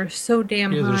Zika virus so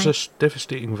damn high? Yeah, there's this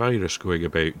devastating virus going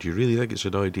about. Do you really think it's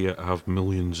an idea to have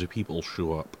millions of people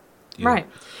show up? Right.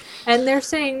 And they're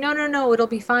saying, no, it'll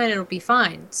be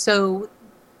fine. So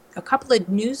a couple of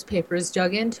newspapers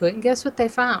dug into it, and guess what they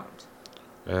found?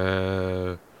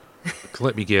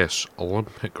 Let me guess.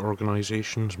 Olympic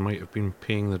organisations might have been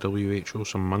paying the WHO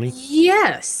some money?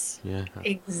 Yes. Yeah.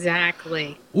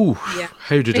 Exactly. Ooh,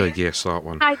 how did I guess that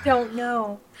one? I don't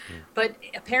know. But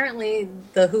apparently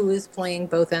the WHO is playing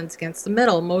both ends against the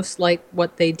middle, most like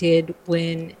what they did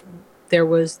when there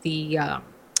was the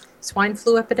swine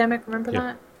flu epidemic. Remember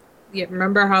that? Yeah,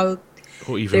 remember how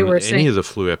they were saying, of the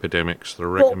flu epidemics, they're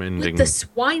recommending the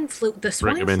swine flu.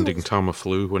 Recommending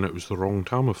Tamiflu when it was the wrong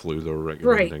Tamiflu they were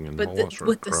recommending, and all that sort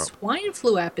of crap. The swine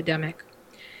flu epidemic,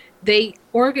 they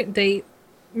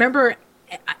remember.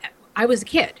 I was a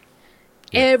kid.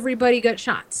 Yeah. Everybody got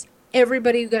shots.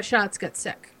 Everybody who got shots got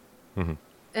sick. Mm-hmm.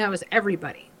 That was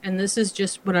everybody. And this is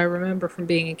just what I remember from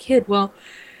being a kid. Well,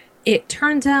 it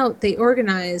turns out they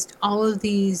organized all of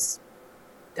these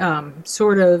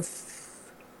sort of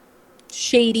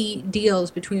shady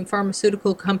deals between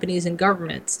pharmaceutical companies and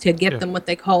governments to get them what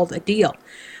they called a deal.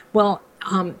 Well,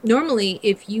 normally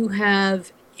if you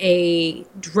have a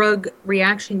drug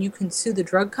reaction, you can sue the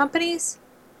drug companies.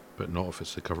 But not if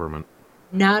it's the government.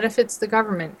 Not if it's the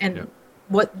government. And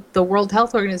what the World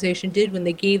Health Organization did when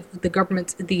they gave the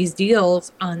governments these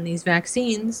deals on these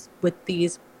vaccines with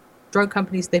these drug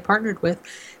companies they partnered with,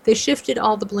 they shifted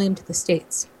all the blame to the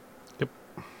states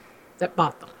that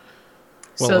bought them.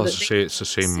 Well, so as I say, it's the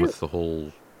same with the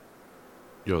whole,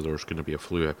 there's going to be a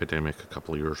flu epidemic a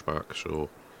couple of years back, so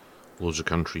loads of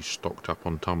countries stocked up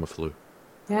on Tamiflu.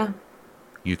 Yeah.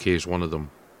 UK is one of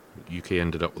them. UK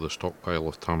ended up with a stockpile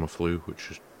of Tamiflu, which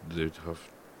is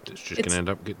it's just going to end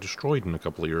up get destroyed in a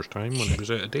couple of years' time when it was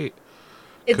out of date.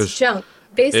 It's junk.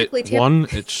 Basically,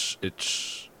 it's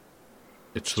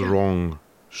the wrong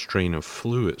strain of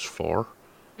flu it's for,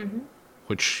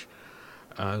 which.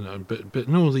 But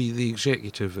no, the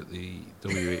executive at the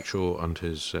WHO and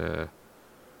his the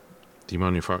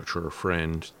manufacturer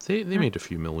friend, they made a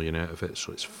few million out of it,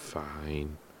 so it's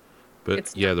fine.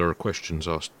 But there are questions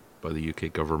asked by the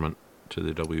UK government to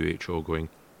the WHO going,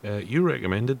 you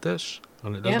recommended this,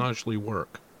 and it doesn't actually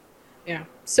work. Yeah.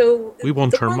 So we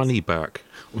want our money back.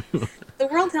 The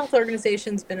World Health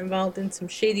Organization's been involved in some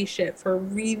shady shit for a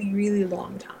really, really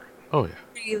long time. Oh, yeah.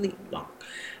 Really long.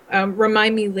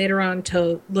 Remind me later on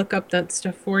to look up that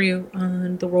stuff for you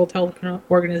on the World Health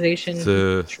Organization.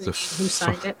 Who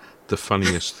signed it? The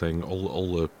funniest thing,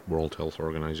 all the World Health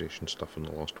Organization stuff in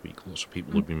the last week, lots of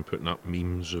people have been putting up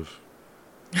memes of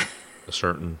a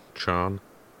certain Chan.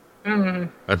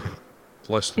 And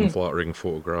less than flattering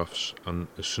photographs. And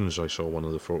as soon as I saw one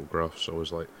of the photographs, I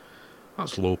was like,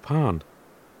 that's Lo Pan.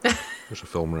 There's a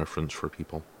film reference for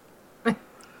people.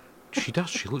 She does.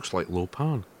 She looks like Lo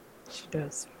Pan. She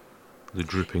does. The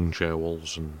drooping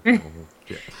jowls and all,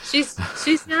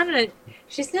 She's not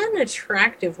an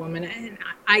attractive woman, and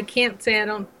I can't say I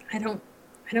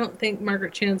don't think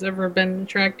Margaret Chan's ever been an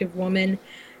attractive woman,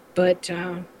 but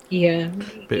Yeah,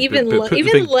 But, even but put the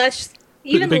even big, less put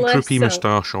the big less droopy so.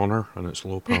 moustache on her, and it's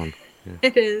low pan. Yeah.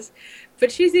 It is,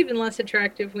 but she's even less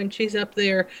attractive when she's up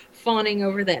there fawning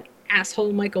over that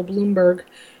asshole Michael Bloomberg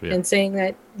Yeah. and saying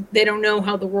that they don't know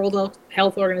how the World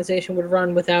Health Organization would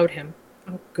run without him.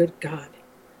 Oh, good God.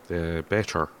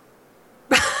 Better.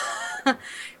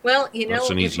 Well, That's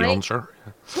an easy answer.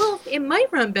 Well, it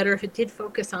might run better if it did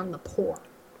focus on the poor.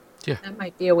 Yeah. That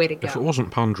might be a way to go. If it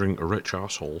wasn't pandering to rich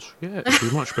assholes, yeah, it'd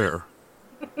be much better.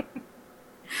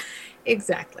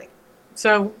 Exactly.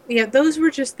 So, yeah, those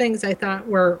were just things I thought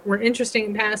were interesting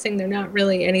in passing. They're not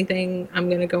really anything I'm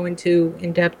going to go into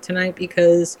in depth tonight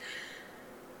because,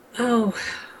 oh,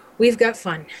 we've got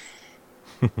fun.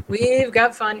 We've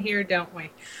got fun here, don't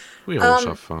we? We always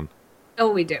have fun.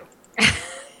 Oh, we do.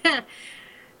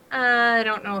 I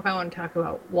don't know if I want to talk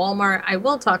about Walmart. I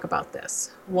will talk about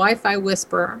this. Wi-Fi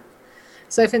Whisperer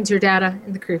siphons your data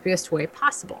in the creepiest way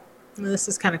possible. Now, this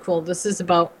is kind of cool. This is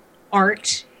about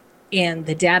art and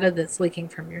the data that's leaking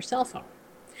from your cell phone.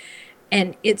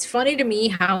 And it's funny to me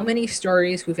how many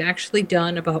stories we've actually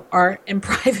done about art and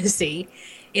privacy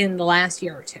in the last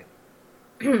year or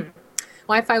two.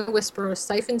 Wi-Fi Whisperer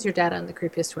siphons your data in the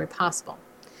creepiest way possible.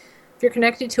 If you're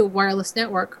connected to a wireless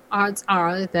network, odds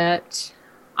are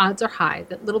high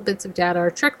that little bits of data are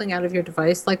trickling out of your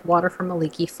device like water from a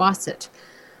leaky faucet.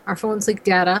 Our phones leak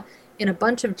data in a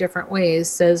bunch of different ways,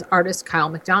 says artist Kyle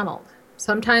McDonald.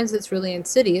 Sometimes it's really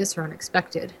insidious or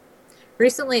unexpected.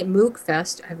 Recently at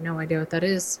MoogFest, I have no idea what that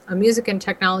is, a music and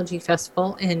technology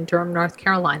festival in Durham, North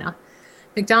Carolina,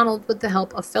 McDonald, with the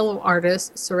help of fellow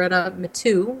artist Soretta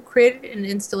Matu, created an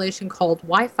installation called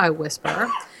Wi-Fi Whisperer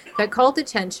that called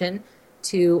attention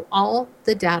to all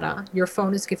the data your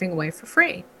phone is giving away for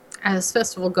free. As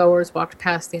festival goers walked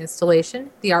past the installation,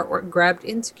 the artwork grabbed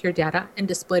insecure data and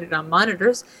displayed it on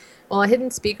monitors, while a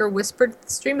hidden speaker whispered the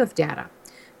stream of data.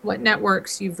 What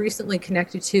networks you've recently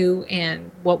connected to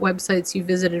and what websites you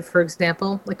visited, for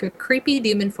example, like a creepy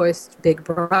demon-voiced Big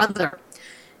Brother.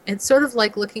 It's sort of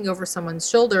like looking over someone's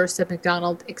shoulder, said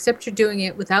McDonald, except you're doing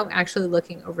it without actually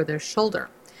looking over their shoulder.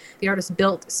 The artist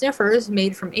built sniffers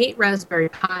made from 8 Raspberry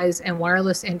Pis and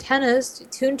wireless antennas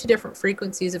tuned to different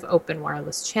frequencies of open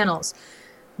wireless channels.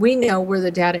 We know where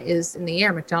the data is in the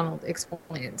air, McDonald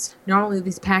explains. Normally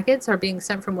these packets are being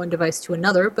sent from one device to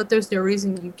another, but there's no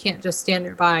reason you can't just stand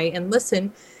nearby and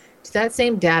listen to that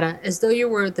same data as though you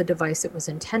were the device it was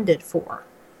intended for.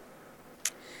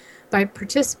 By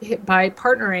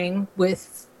partnering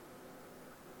with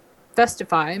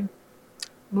Festify,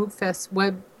 MoogFest's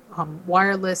web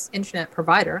wireless internet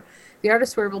provider, the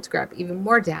artists were able to grab even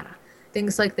more data.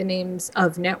 Things like the names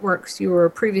of networks you were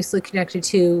previously connected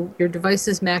to, your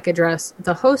device's MAC address,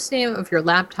 the host name of your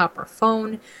laptop or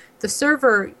phone, the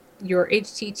server your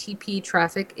HTTP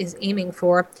traffic is aiming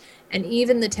for, and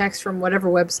even the text from whatever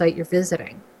website you're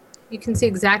visiting. You can see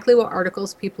exactly what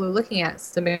articles people are looking at,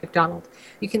 said McDonald.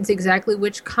 You can see exactly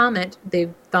which comment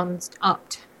they've thumbs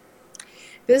upped.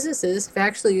 Businesses have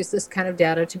actually used this kind of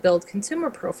data to build consumer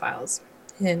profiles.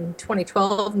 In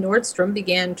 2012, Nordstrom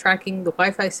began tracking the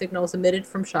Wi-Fi signals emitted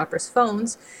from shoppers'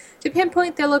 phones to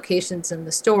pinpoint their locations in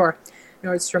the store.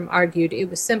 Nordstrom argued it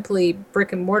was simply a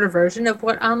brick-and-mortar version of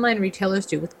what online retailers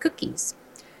do with cookies.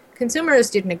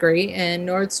 Consumers didn't agree, and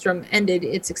Nordstrom ended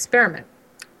its experiment.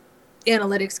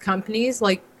 Analytics companies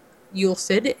like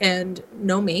Ulsid and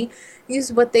Nomi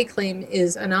use what they claim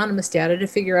is anonymous data to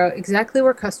figure out exactly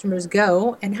where customers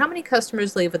go and how many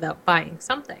customers leave without buying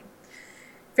something.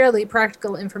 Fairly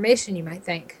practical information, you might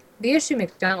think. The issue,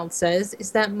 McDonald says,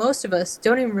 is that most of us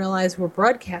don't even realize we're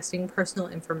broadcasting personal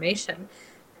information.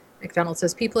 McDonald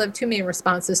says people have two main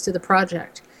responses to the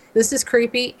project. This is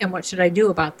creepy, and what should I do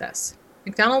about this?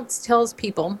 McDonald tells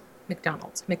people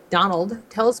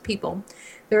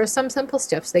there are some simple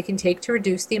steps they can take to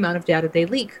reduce the amount of data they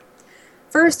leak.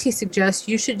 First, he suggests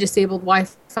you should disable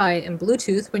Wi-Fi and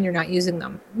Bluetooth when you're not using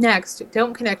them. Next,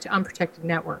 don't connect to unprotected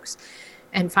networks.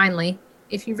 And finally,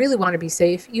 if you really want to be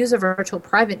safe, use a virtual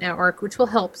private network, which will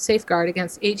help safeguard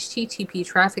against HTTP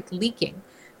traffic leaking,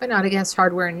 but not against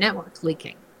hardware and network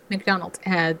leaking. McDonald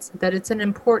adds that it's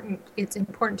important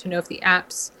to know if the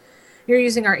apps you're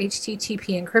using are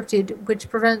HTTP encrypted, which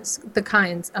prevents the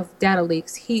kinds of data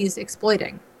leaks he's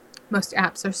exploiting. Most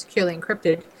apps are securely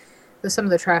encrypted, though some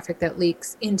of the traffic that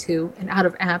leaks into and out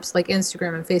of apps like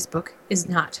Instagram and Facebook is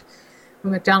not.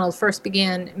 When McDonald first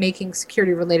began making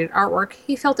security-related artwork,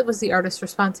 he felt it was the artist's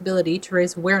responsibility to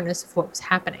raise awareness of what was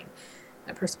happening.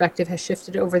 That perspective has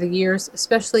shifted over the years,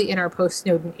 especially in our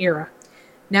post-Snowden era.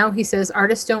 Now he says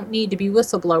artists don't need to be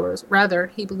whistleblowers. Rather,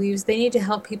 he believes they need to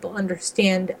help people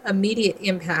understand immediate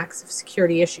impacts of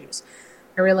security issues.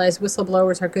 I realize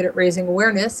whistleblowers are good at raising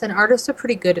awareness, and artists are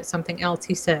pretty good at something else,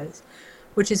 he says,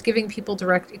 which is giving people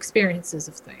direct experiences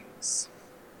of things.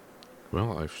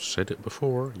 Well, I've said it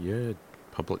before. Yeah,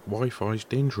 public Wi-Fi is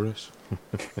dangerous.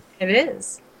 It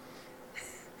is.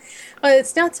 Well,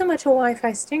 it's not so much a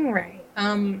Wi-Fi stingray.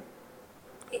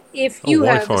 If you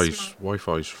have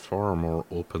Wi-Fi's far more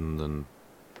open than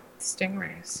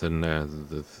stingrays,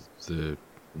 the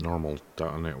normal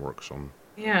data networks on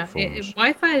phones.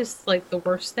 Wi-Fi is like the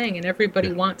worst thing, and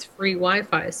everybody wants free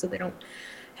Wi-Fi so they don't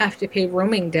have to pay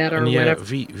roaming data or whatever.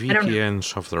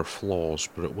 VPNs have their flaws,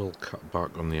 but it will cut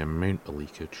back on the amount of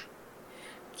leakage.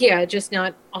 Yeah, just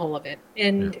not all of it.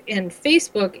 And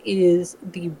Facebook is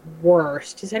the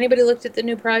worst. Has anybody looked at the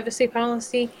new privacy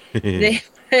policy?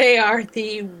 They are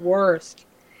the worst.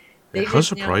 It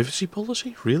has a privacy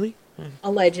policy? Really?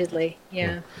 Allegedly,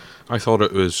 yeah. I thought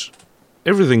it was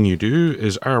everything you do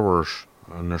is ours,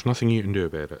 and there's nothing you can do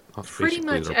about it. That's pretty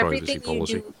much their privacy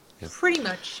policy. Pretty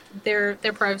much their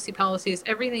privacy policy is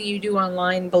everything you do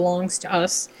online belongs to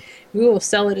us. We will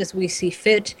sell it as we see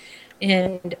fit.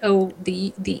 And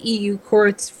the EU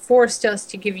courts forced us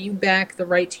to give you back the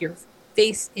right to your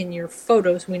face in your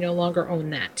photos. We no longer own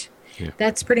that. Yeah.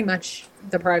 That's pretty much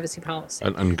the privacy policy.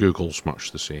 And Google's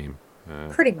much the same.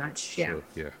 Pretty much, yeah. So,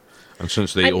 yeah. And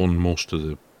since they own most of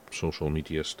the social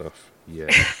media stuff, yeah.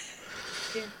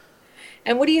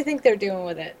 And what do you think they're doing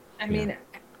with it? I mean,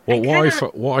 well,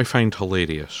 what I find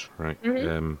hilarious, right?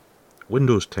 Mm-hmm.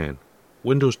 Windows 10.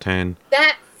 Windows 10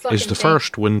 is the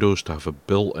first Windows to have a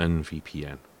built-in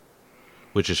VPN,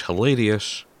 which is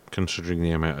hilarious considering the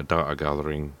amount of data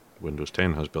gathering Windows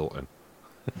 10 has built in.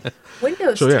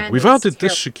 Windows so 10 we've added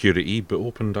this security, but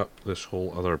opened up this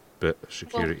whole other bit of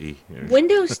security. Well,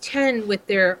 Windows 10 with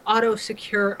their auto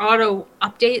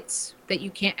updates that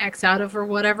you can't X out of or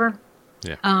whatever.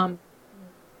 Yeah.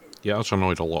 Yeah, that's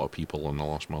annoyed a lot of people in the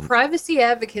last month. Privacy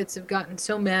advocates have gotten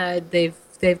so mad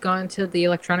they've gone to the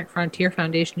Electronic Frontier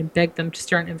Foundation and begged them to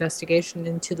start an investigation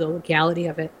into the legality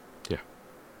of it. Yeah.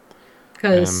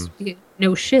 Because,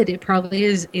 no shit, it probably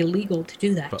is illegal to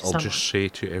do that. But I'll just say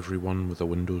to everyone with a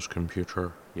Windows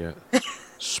computer,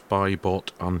 Spybot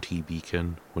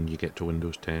anti-beacon when you get to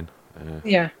Windows 10.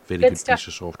 Very good piece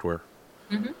of software.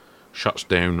 Mm-hmm. Shuts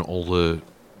down all the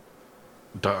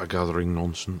data gathering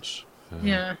nonsense.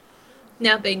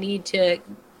 Now they need to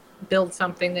build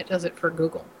something that does it for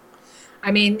Google.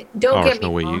 I mean, don't get me wrong. There's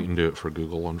no way you can do it for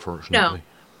Google, unfortunately. No.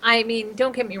 I mean,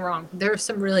 don't get me wrong. There's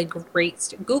some really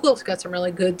great Google's got some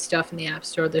really good stuff in the App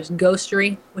Store. There's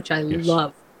Ghostery, which I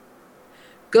love.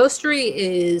 Ghostery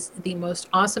is the most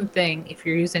awesome thing if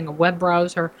you're using a web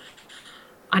browser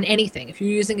on anything. If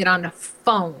you're using it on a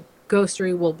phone,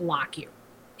 Ghostery will block you.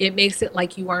 It makes it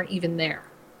like you aren't even there.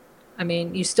 I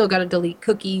mean, you still got to delete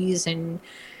cookies and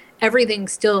everything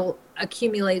still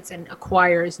accumulates and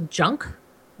acquires junk,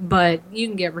 but you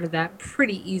can get rid of that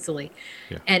pretty easily.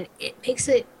 Yeah. And it makes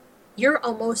it, you're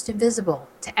almost invisible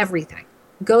to everything.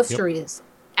 Ghostery is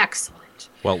excellent.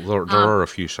 Well, there are a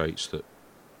few sites that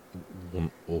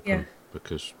won't open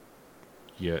because,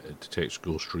 it detects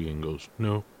Ghostery and goes,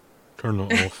 no, turn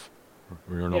that off.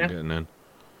 We're not getting in.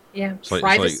 Yeah. It's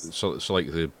like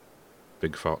the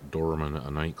big fat doorman at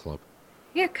a nightclub.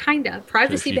 Yeah, kind of.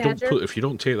 Privacy Badger. If you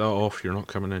don't take that off, you're not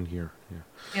coming in here.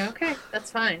 Yeah, okay. That's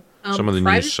fine. Some of the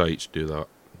news sites do that.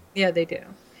 Yeah, they do.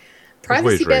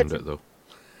 Privacy Badger. It, though.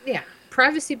 Yeah.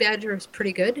 Privacy Badger is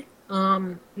pretty good.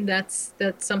 That's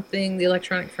something the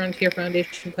Electronic Frontier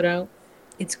Foundation put out.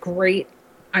 It's great.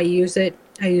 I use it.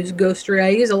 I use Ghostery. I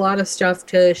use a lot of stuff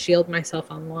to shield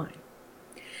myself online.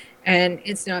 And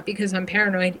it's not because I'm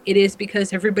paranoid. It is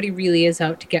because everybody really is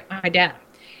out to get my data.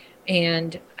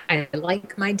 And I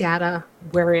like my data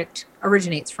where it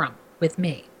originates from, with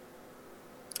me.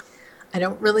 I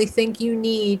don't really think you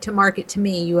need to market to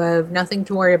me. You have nothing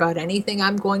to worry about. Anything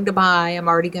I'm going to buy, I'm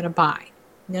already going to buy.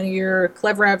 None of your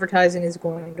clever advertising is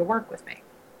going to work with me.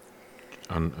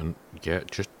 And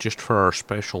just for our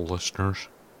special listeners,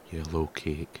 yellow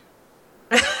cake.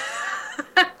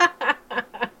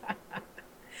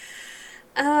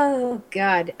 Oh,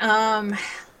 God.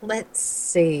 Let's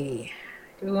see.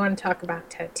 Do we want to talk about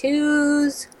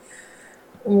tattoos?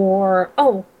 Or,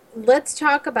 let's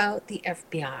talk about the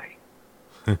FBI.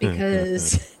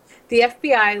 Because the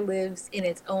FBI lives in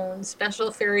its own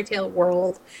special fairy tale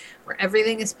world where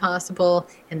everything is possible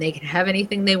and they can have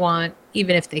anything they want,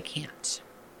 even if they can't.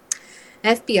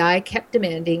 FBI kept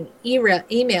demanding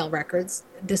email records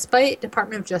despite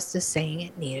Department of Justice saying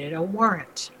it needed a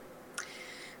warrant.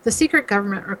 The secret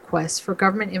government request for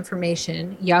government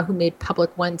information Yahoo made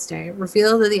public Wednesday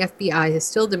revealed that the FBI is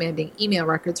still demanding email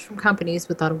records from companies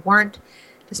without a warrant,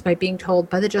 despite being told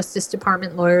by the Justice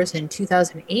Department lawyers in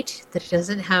 2008 that it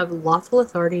doesn't have lawful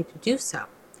authority to do so.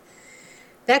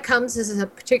 That comes as a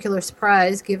particular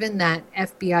surprise given that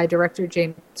FBI Director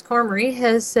James Comey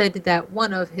has said that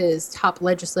one of his top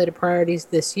legislative priorities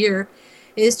this year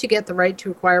is to get the right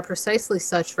to acquire precisely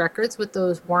such records with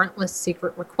those warrantless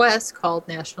secret requests called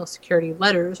National Security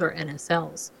Letters, or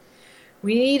NSLs.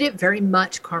 We need it very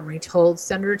much, Comey told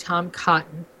Senator Tom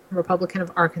Cotton, Republican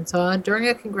of Arkansas, during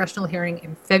a congressional hearing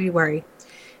in February.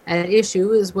 At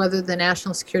issue is whether the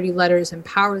National Security Letters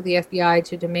empower the FBI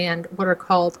to demand what are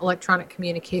called Electronic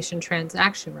Communication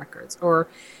Transaction Records, or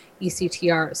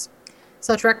ECTRs.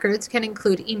 Such records can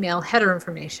include email header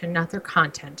information, not their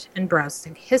content, and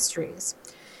browsing histories.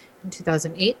 In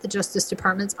 2008, the Justice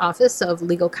Department's Office of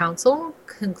Legal Counsel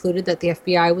concluded that the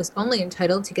FBI was only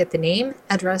entitled to get the name,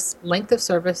 address, length of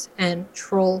service, and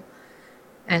toll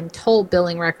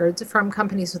billing records from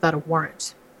companies without a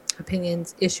warrant.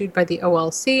 Opinions issued by the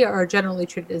OLC are generally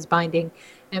treated as binding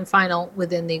and final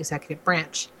within the executive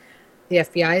branch. The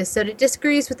FBI has said it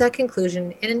disagrees with that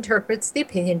conclusion and interprets the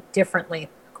opinion differently,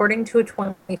 according to a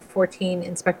 2014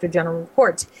 Inspector General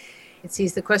report. It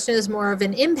sees the question as more of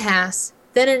an impasse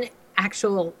than an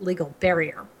actual legal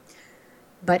barrier.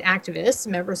 But activists,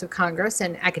 members of Congress,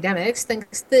 and academics think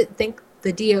the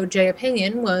DOJ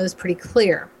opinion was pretty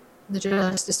clear. The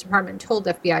Justice Department told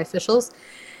FBI officials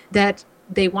that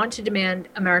they want to demand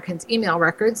Americans' email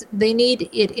records. They need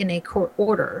it in a court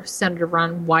order, Senator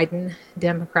Ron Wyden,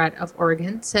 Democrat of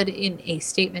Oregon, said in a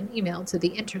statement emailed to The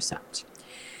Intercept.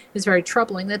 It is very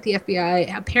troubling that the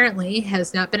FBI apparently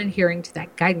has not been adhering to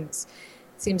that guidance.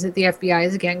 It seems that the FBI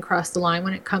has again crossed the line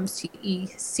when it comes to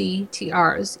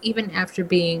ECTRs, even after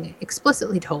being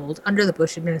explicitly told, under the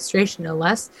Bush administration no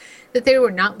less, that they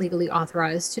were not legally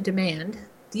authorized to demand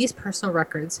these personal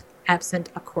records absent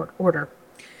a court order.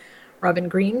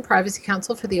 Ravengrim, privacy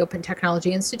counsel for the Open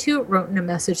Technology Institute, wrote in a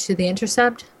message to The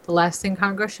Intercept, "The last thing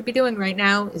Congress should be doing right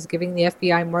now is giving the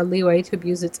FBI more leeway to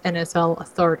abuse its NSL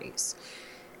authorities."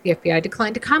 The FBI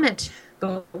declined to comment,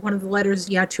 but one of the letters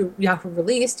Yahoo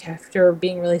released after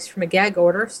being released from a gag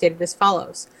order stated as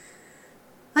follows.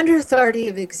 Under authority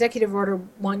of Executive Order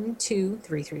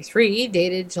 12333,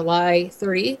 dated July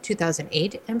 30,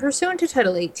 2008, and pursuant to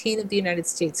Title 18 of the United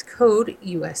States Code,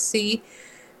 USC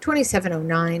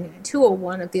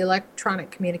 2709-201 of the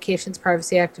Electronic Communications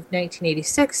Privacy Act of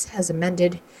 1986, as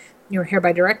amended, you are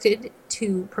hereby directed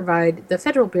to provide the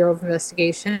Federal Bureau of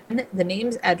Investigation the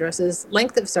names, addresses,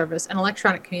 length of service, and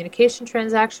electronic communication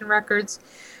transaction records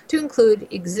to include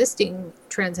existing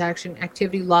transaction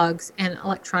activity logs and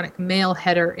electronic mail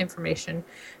header information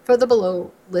for the below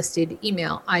listed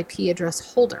email IP address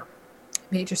holder.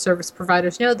 Major service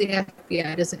providers know the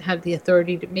FBI doesn't have the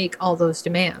authority to make all those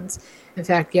demands. In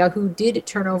fact, Yahoo did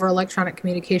turn over electronic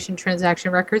communication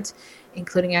transaction records,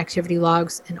 including activity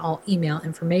logs and all email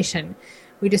information.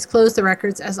 We disclose the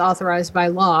records as authorized by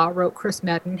law, wrote Chris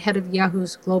Madden, head of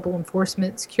Yahoo's Global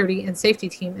Enforcement, Security, and Safety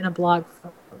team in a blog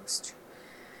post.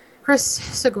 Chris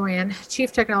Sagoyan,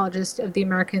 chief technologist of the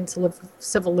American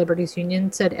Civil Liberties Union,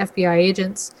 said FBI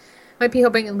agents might be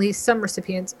hoping at least some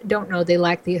recipients don't know they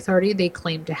lack the authority they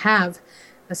claim to have.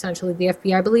 Essentially, the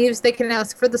FBI believes they can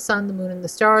ask for the sun, the moon, and the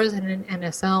stars in an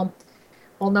NSL,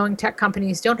 while knowing tech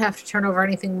companies don't have to turn over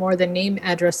anything more than name,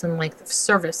 address, and length of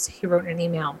service, he wrote in an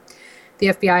email. The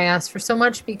FBI asked for so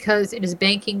much because it is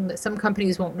banking that some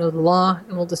companies won't know the law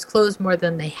and will disclose more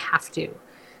than they have to.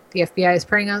 The FBI is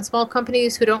preying on small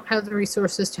companies who don't have the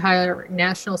resources to hire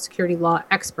national security law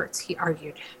experts, he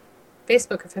argued.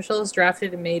 Facebook officials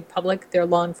drafted and made public their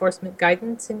law enforcement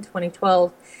guidance in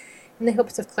 2012 in the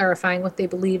hopes of clarifying what they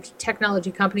believed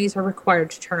technology companies are required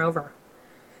to turn over.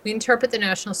 We interpret the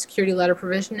National Security Letter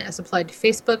provision as applied to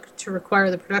Facebook to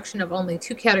require the production of only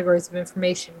two categories of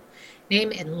information,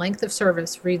 name and length of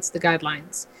service, reads the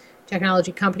guidelines.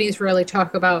 Technology companies rarely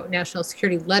talk about national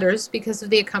security letters because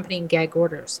of the accompanying gag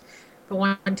orders. But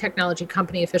one technology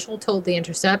company official told The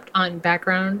Intercept on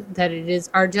background that it is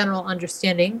our general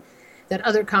understanding that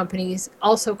other companies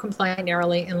also comply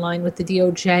narrowly in line with the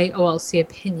DOJ OLC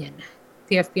opinion.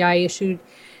 The FBI issued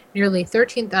nearly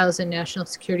 13,000 national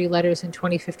security letters in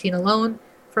 2015 alone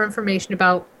for information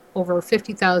about over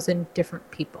 50,000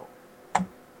 different people.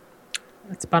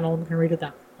 That's about all I'm going to read of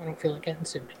that. I don't feel like getting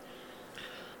sued.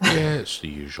 Yeah, it's the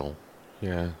usual.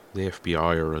 Yeah, the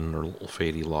FBI are in their little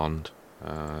fairyland,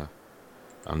 and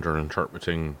are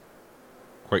interpreting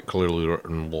quite clearly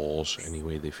written laws any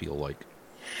way they feel like.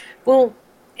 Well,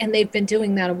 and they've been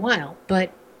doing that a while,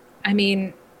 but I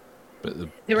mean,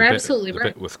 they're absolutely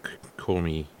right. The bit with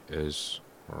Comey is,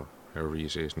 or however you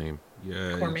say his name,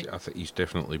 yeah, Comey. I think he's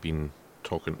definitely been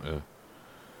talking to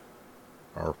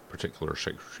our particular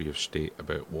Secretary of State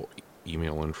about what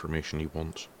email information he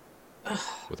wants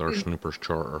with our Snoopers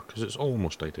Charter, because it's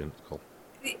almost identical.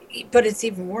 But it's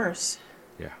even worse.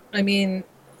 Yeah. I mean,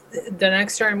 the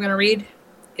next story I'm going to read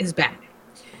is bad.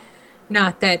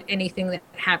 Not that anything that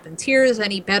happens here is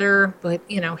any better, but,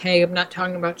 hey, I'm not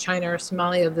talking about China or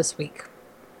Somalia this week.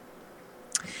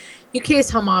 UK's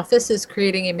Home Office is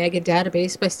creating a mega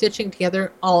database by stitching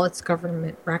together all its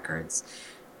government records.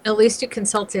 At least it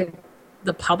consulted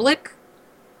the public,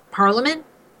 Parliament,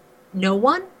 no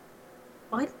one?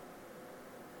 What?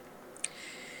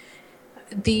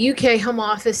 The UK Home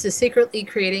Office is secretly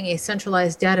creating a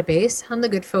centralized database on the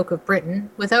good folk of Britain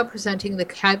without presenting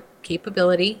the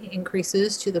capability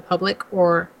increases to the public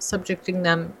or subjecting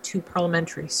them to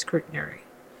parliamentary scrutiny.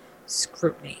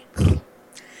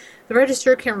 The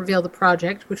Register can reveal the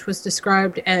project, which was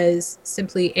described as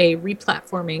simply a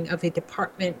replatforming of a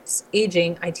department's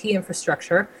aging IT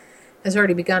infrastructure, has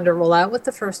already begun to roll out, with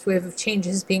the first wave of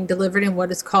changes being delivered in what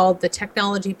is called the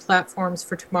Technology Platforms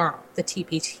for Tomorrow, the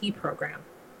TPT program.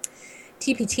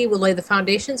 TPT will lay the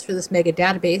foundations for this mega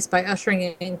database by ushering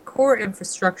in core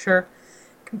infrastructure,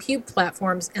 compute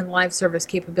platforms, and live service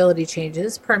capability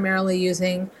changes, primarily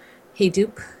using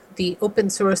Hadoop, the open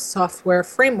source software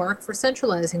framework for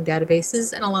centralizing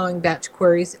databases and allowing batch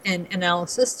queries and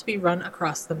analysis to be run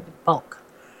across them in bulk.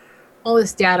 All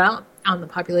this data on the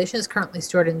population is currently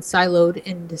stored in siloed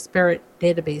and disparate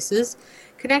databases.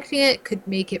 Connecting it could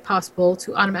make it possible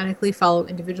to automatically follow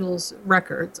individuals'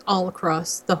 records all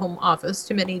across the Home Office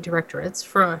to many directorates,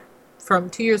 from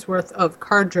 2 years' worth of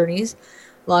card journeys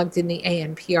logged in the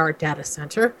ANPR data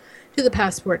center to the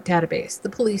passport database, the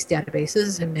police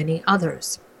databases, and many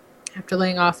others. After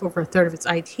laying off over a third of its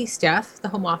IT staff, the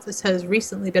Home Office has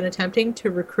recently been attempting to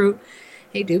recruit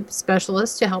Hadoop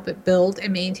specialists to help it build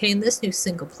and maintain this new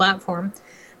single platform,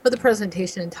 with the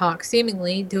presentation and talk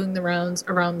seemingly doing the rounds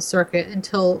around the circuit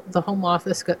until the Home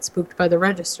Office got spooked by the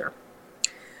Register.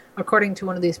 According to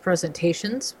one of these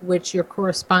presentations, which your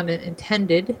correspondent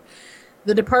attended,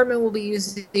 the department will be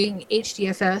using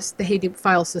HDFS, the Hadoop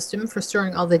file system, for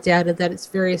storing all the data that its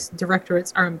various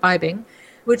directorates are imbibing,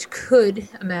 which could,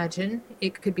 imagine,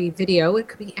 it could be video, it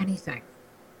could be anything.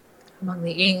 Among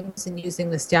the aims in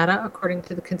using this data, according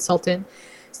to the consultant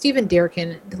Stephen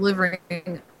Derkin, delivering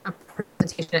a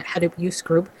presentation at Hadoop Use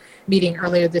Group meeting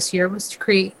earlier this year, was to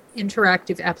create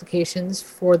interactive applications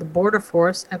for the border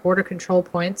force at border control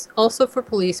points, also for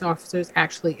police officers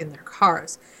actually in their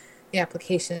cars. The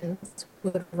applications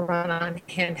would run on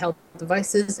handheld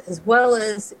devices as well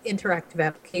as interactive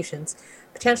applications,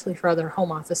 potentially for other Home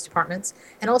Office departments,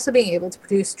 and also being able to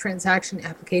produce transaction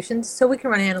applications so we can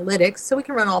run analytics, so we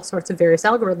can run all sorts of various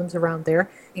algorithms around there,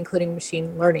 including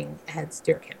machine learning, adds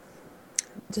Dirkin.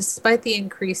 Despite the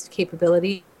increased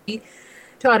capability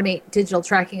to automate digital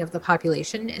tracking of the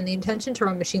population and the intention to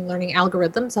run machine learning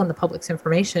algorithms on the public's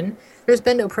information, there's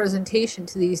been no presentation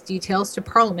to these details to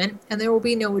Parliament, and there will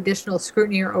be no additional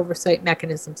scrutiny or oversight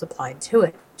mechanisms applied to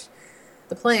it.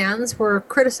 The plans were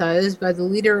criticized by the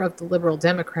leader of the Liberal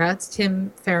Democrats,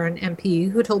 Tim Farron MP,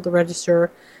 who told the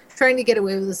Register trying to get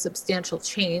away with a substantial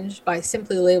change by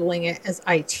simply labeling it as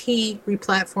IT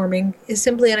replatforming is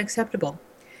simply unacceptable.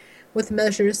 With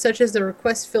measures such as the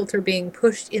request filter being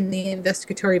pushed in the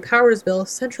investigatory powers bill,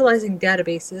 centralizing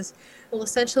databases will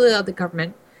essentially allow the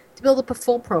government to build up a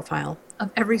full profile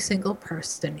of every single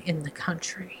person in the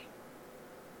country.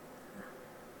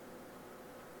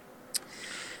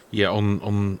 Yeah,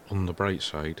 on the bright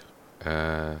side,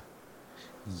 yeah,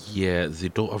 they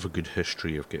don't have a good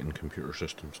history of getting computer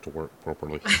systems to work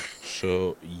properly.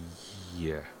 So,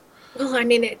 yeah. Well, I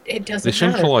mean, it doesn't They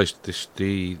matter. centralised this.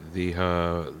 They've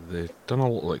done a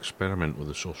little experiment with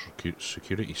the social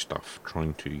security stuff,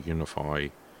 trying to unify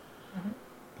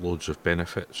loads of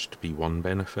benefits to be one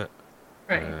benefit.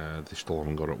 Right. They still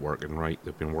haven't got it working right.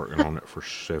 They've been working on it for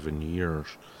 7 years.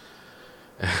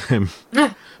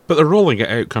 But they're rolling it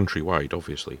out countrywide,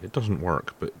 obviously. It doesn't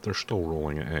work, but they're still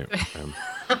rolling it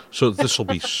out. So this will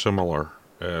be similar.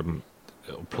 It'll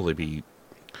probably be...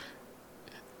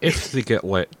 If they get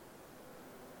let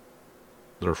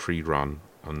their free run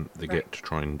and they get to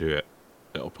try and do it,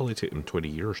 it'll probably take them 20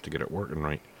 years to get it working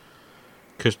right.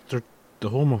 Because the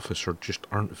Home Office just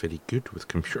aren't very good with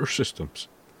computer systems.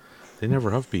 They never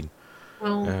have been.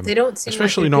 Well, they don't seem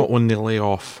especially like not when they lay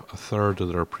off a third of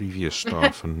their previous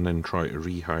staff and then try to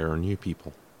rehire new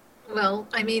people. Well,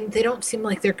 I mean, they don't seem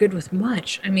like they're good with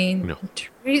much. I mean, No.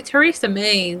 Theresa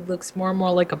May looks more and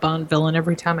more like a Bond villain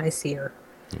every time I see her.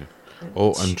 Yeah.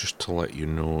 Oh, and just to let you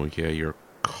know, yeah, your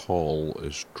call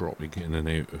is dropping in and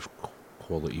out of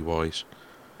quality-wise.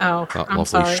 Oh, That I'm lovely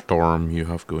sorry. storm you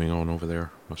have going on over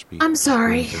there must be I'm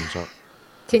sorry. screwing things up.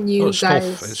 Can you it's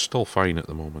guys... still fine at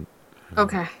the moment.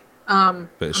 Okay. But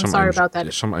I'm sorry about that.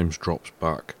 it sometimes drops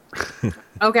back.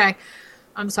 Okay.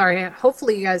 I'm sorry.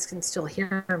 Hopefully you guys can still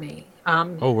hear me.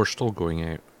 Oh, we're still going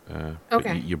out. But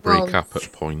Okay. you break up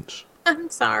at points. I'm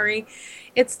sorry.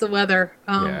 It's the weather.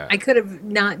 Yeah. I could have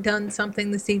not done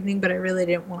something this evening, but I really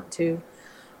didn't want to.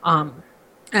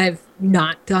 I've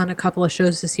not done a couple of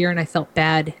shows this year, and I felt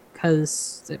bad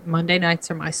because Monday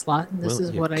nights are my slot, and this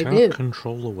is what I do. You can't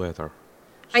control the weather.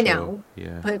 I know,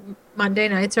 yeah. but Monday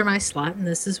nights are my slot, and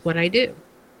this is what I do.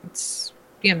 It's,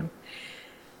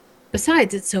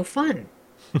 besides, it's so fun.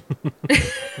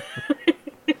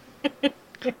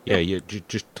 Yeah,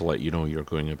 just to let you know, you're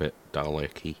going a bit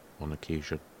Dalek-y on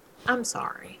occasion. I'm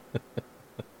sorry.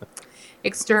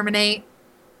 Exterminate.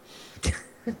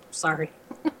 Sorry.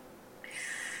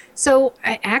 So,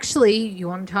 you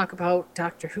want to talk about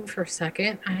Doctor Who for a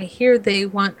second? I hear they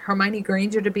want Hermione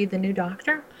Granger to be the new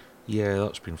Doctor. Yeah,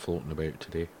 that's been floating about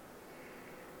today.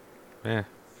 Yeah.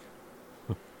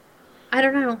 I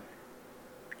don't know.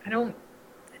 I don't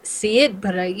see it,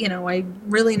 but I'm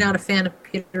really not a fan of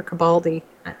Peter Capaldi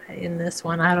in this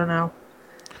one. I don't know.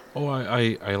 Oh,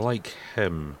 I like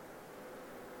him.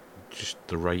 Just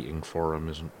the writing for him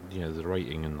isn't... Yeah, the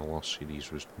writing in the last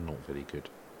series was not very good.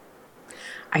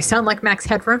 I sound like Max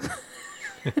Headroom.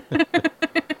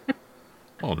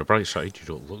 Oh, on the bright side, you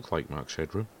don't look like Max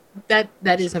Headroom. That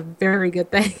is a very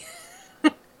good thing.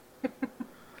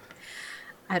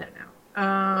 I don't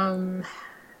know.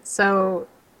 So,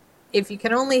 if you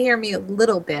can only hear me a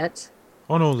little bit...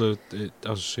 Oh no, as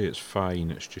I say, it's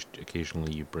fine. It's just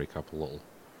occasionally you break up a little.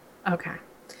 Okay.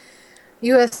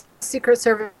 U.S. Secret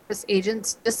Service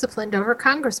agents disciplined over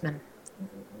congressman.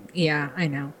 Yeah, I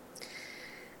know.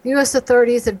 U.S.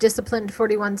 authorities have disciplined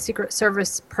 41 Secret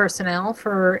Service personnel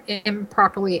for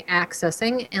improperly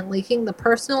accessing and leaking the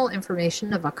personal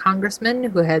information of a congressman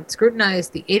who had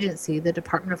scrutinized the agency, the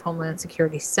Department of Homeland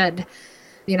Security said.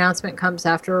 The announcement comes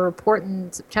after a report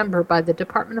in September by the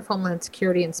Department of Homeland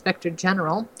Security Inspector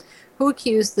General, who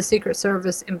accused the Secret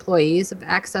Service employees of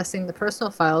accessing the personal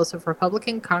files of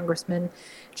Republican Congressman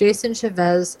Jason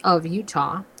Chavez of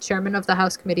Utah, chairman of the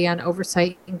House Committee on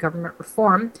Oversight and Government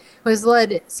Reform, who has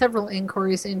led several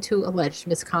inquiries into alleged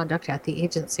misconduct at the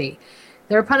agency.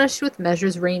 They are punished with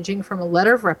measures ranging from a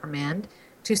letter of reprimand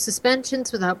to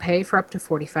suspensions without pay for up to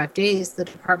 45 days, the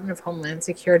Department of Homeland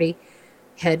Security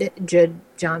head Judd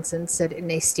Johnson said in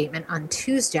a statement on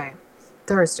Thursday.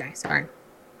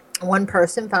 One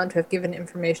person found to have given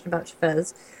information about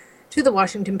Chavez to the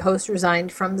Washington Post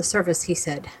resigned from the service, he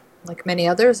said. Like many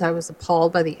others, I was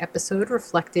appalled by the episode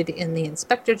reflected in the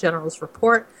Inspector General's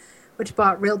report, which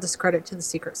brought real discredit to the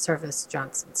Secret Service,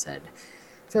 Johnson said.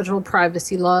 Federal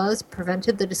privacy laws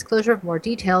prevented the disclosure of more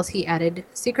details, he added.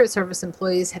 Secret Service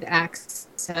employees had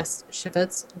accessed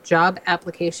Chavez's job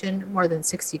application more than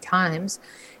 60 times,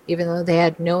 even though they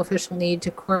had no official need to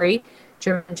query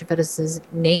Chairman Chavez's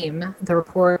name, the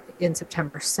report in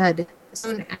September said.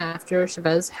 Soon after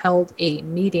Chavez held a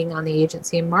meeting on the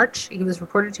agency in March, he was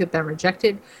reported to have been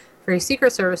rejected for a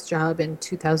Secret Service job in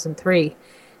 2003.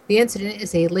 The incident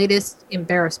is a latest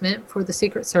embarrassment for the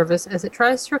Secret Service as it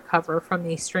tries to recover from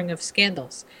the string of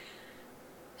scandals.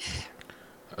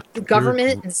 The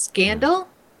government and scandal?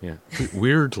 Yeah.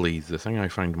 Weirdly, the thing I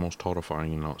find most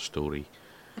horrifying in that story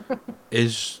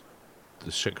is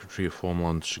the Secretary of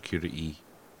Homeland Security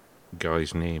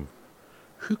guy's name.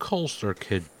 Who calls their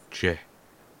kid Jeh?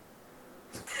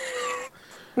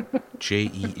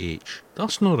 Jeh.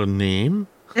 That's not a name.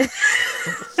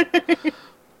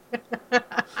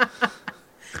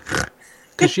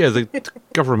 Because, yeah, the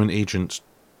government agents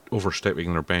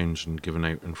overstepping their bounds and giving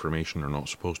out information they're not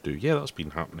supposed to. Yeah, that's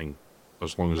been happening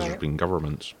as long as there's been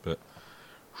governments. But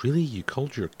really, you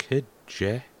called your kid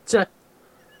Jeh?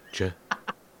 Jeh.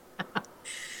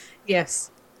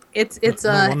 Yes. It's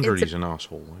no wonder he's an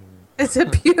asshole. It's a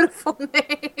beautiful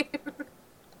name.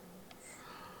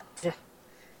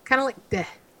 Kind of like Deh.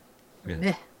 Yeah.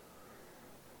 Meh.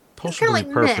 Possibly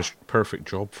like perfect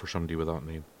job for somebody with that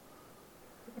name.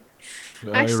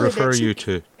 Actually, I refer you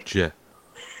to Jeh.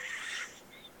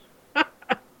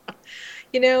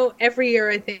 Every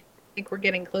year I think we're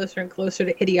getting closer and closer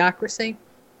to idiocracy.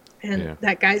 And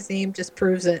that guy's name just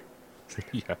proves it.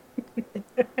 Yeah.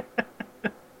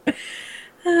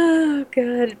 Oh,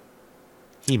 God.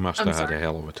 He must have had a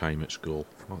hell of a time at school.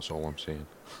 That's all I'm saying.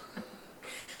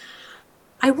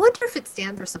 I wonder if it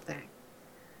stands for something.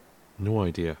 No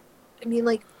idea. I mean,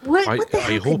 like, what the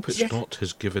heck? I hope it's not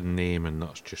his given name and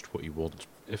that's just what he wants.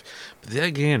 But then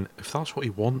again, if that's what he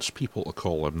wants people to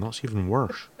call him, that's even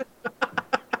worse.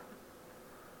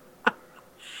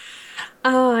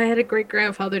 Oh, I had a great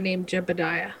grandfather named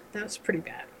Jebediah. That was pretty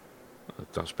bad.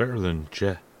 That's better than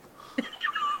J.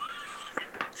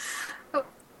 Oh,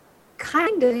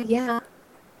 kinda, yeah.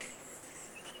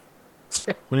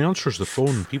 When he answers the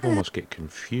phone, people must get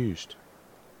confused.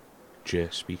 J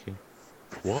speaking.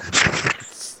 What?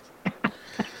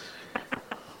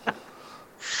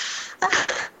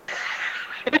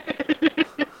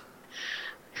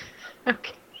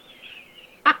 Okay.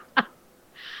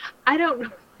 I don't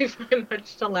really find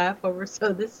much to laugh over,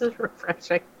 so this is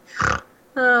refreshing.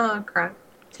 Oh, crap.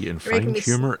 You can You're making find me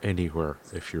humour anywhere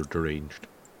if you're deranged,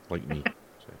 like me.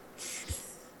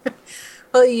 So.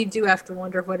 Well, you do have to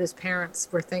wonder what his parents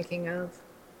were thinking of.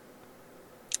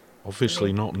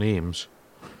 Obviously not names.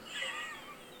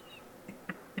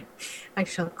 I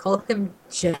shall call him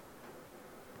Jet.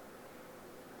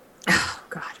 Oh,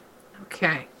 God.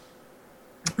 Okay.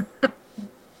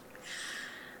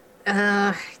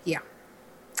 Yeah.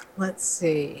 Let's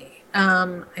see.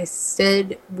 I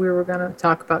said we were going to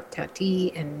talk about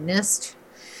Tati and NIST.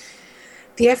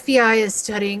 The FBI is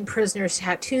studying prisoners'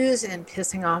 tattoos and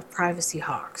pissing off privacy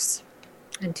hawks.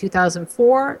 In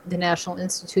 2004, the National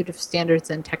Institute of Standards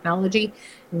and Technology,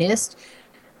 NIST,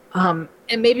 and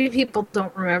maybe people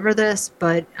don't remember this,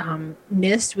 but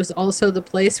NIST was also the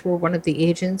place where one of the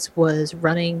agents was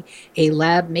running a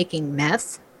lab making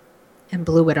meth and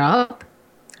blew it up.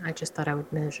 I just thought I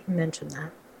would mention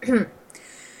that.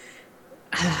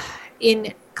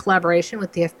 In collaboration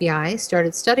with the FBI,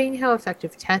 started studying how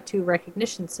effective tattoo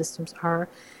recognition systems are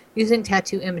using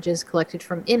tattoo images collected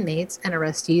from inmates and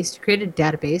arrestees to create a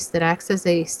database that acts as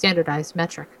a standardized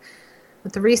metric.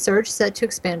 With the research set to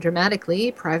expand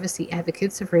dramatically, privacy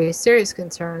advocates have raised serious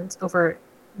concerns over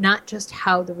not just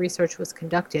how the research was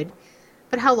conducted,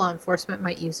 but how law enforcement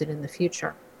might use it in the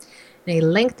future. In a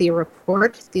lengthy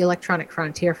report, the Electronic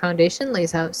Frontier Foundation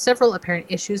lays out several apparent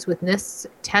issues with NIST's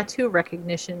tattoo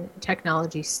recognition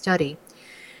technology study.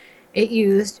 It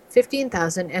used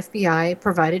 15,000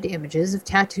 FBI-provided images of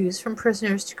tattoos from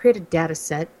prisoners to create a data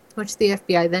set, which the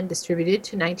FBI then distributed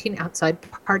to 19 outside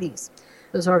parties.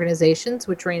 Those organizations,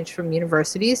 which range from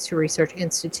universities to research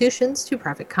institutions to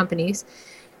private companies,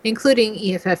 including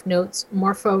EFF Note's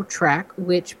MorphoTrack,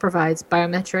 which provides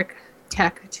biometric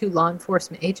tech to law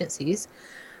enforcement agencies,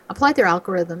 applied their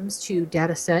algorithms to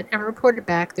dataset and reported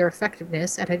back their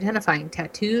effectiveness at identifying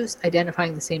tattoos,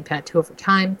 identifying the same tattoo over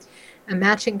time, and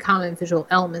matching common visual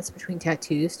elements between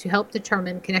tattoos to help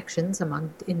determine connections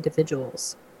among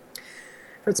individuals.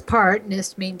 For its part,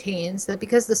 NIST maintains that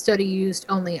because the study used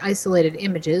only isolated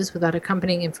images without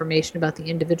accompanying information about the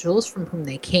individuals from whom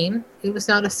they came, it was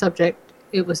not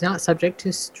subject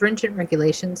to stringent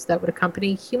regulations that would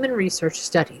accompany human research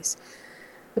studies.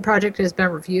 The project has been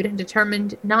reviewed and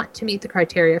determined not to meet the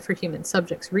criteria for human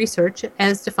subjects research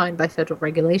as defined by federal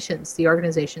regulations, the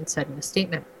organization said in a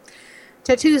statement.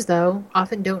 Tattoos, though,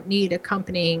 often don't need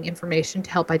accompanying information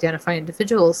to help identify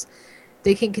individuals.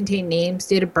 They can contain names,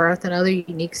 date of birth, and other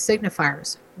unique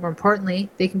signifiers. More importantly,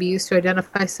 they can be used to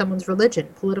identify someone's religion,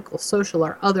 political, social,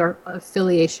 or other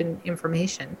affiliation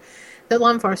information that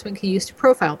law enforcement can use to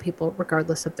profile people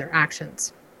regardless of their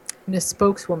actions. NIST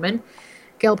spokeswoman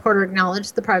Gail Porter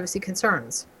acknowledged the privacy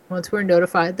concerns. Once we were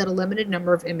notified that a limited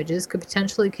number of images could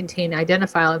potentially contain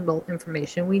identifiable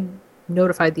information, we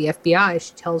notified the FBI,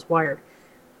 she tells Wired.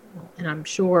 And I'm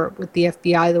sure with the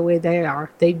FBI the way they are,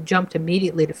 they jumped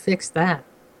immediately to fix that.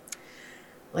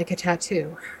 Like a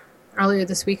tattoo. Earlier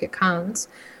this week at Cannes,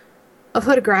 a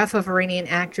photograph of Iranian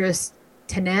actress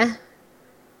Taneh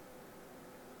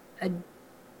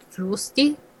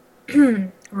Adrusti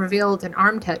revealed an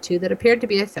arm tattoo that appeared to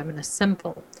be a feminist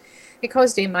symbol. It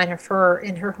caused a minor furor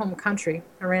in her home country.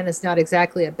 Iran is not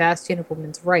exactly a bastion of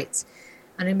women's rights.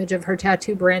 An image of her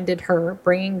tattoo branded her,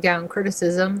 bringing down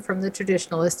criticism from the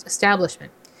traditionalist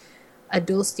establishment.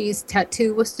 Adulsti's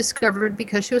tattoo was discovered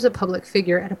because she was a public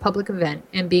figure at a public event,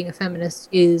 and being a feminist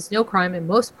is no crime in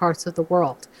most parts of the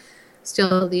world.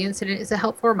 Still, the incident is a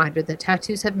helpful reminder that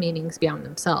tattoos have meanings beyond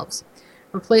themselves.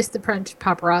 Replace the French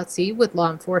paparazzi with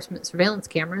law enforcement surveillance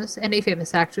cameras and a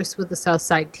famous actress with a South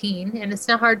Side teen, and it's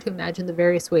not hard to imagine the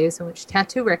various ways in which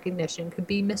tattoo recognition could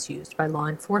be misused by law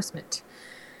enforcement.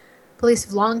 Police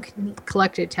have long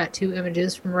collected tattoo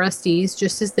images from arrestees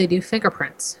just as they do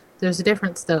fingerprints. There's a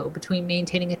difference, though, between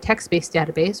maintaining a text-based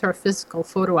database or physical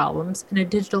photo albums and a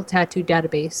digital tattoo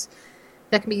database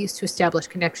that can be used to establish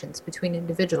connections between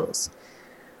individuals.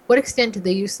 What extent did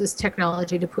they use this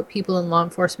technology to put people in law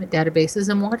enforcement databases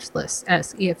and watch lists?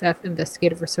 Asked EFF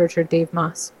investigative researcher Dave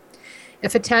Moss.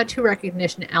 If a tattoo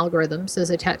recognition algorithm says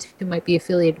a tattoo might be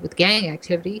affiliated with gang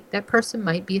activity, that person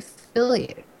might be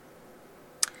affiliated.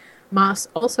 Moss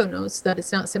also notes that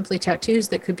it's not simply tattoos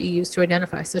that could be used to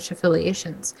identify such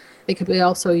affiliations. They could be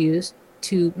also used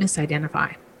to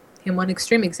misidentify. In one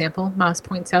extreme example, Moss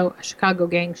points out a Chicago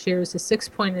gang shares a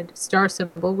six-pointed star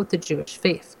symbol with the Jewish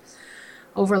faith.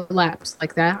 Overlaps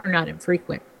like that are not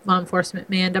infrequent. Law enforcement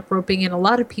may end up roping in a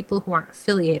lot of people who aren't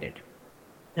affiliated.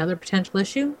 Another potential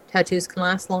issue, tattoos can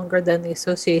last longer than the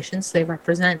associations they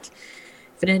represent.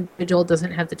 If an individual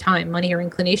doesn't have the time, money, or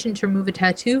inclination to remove a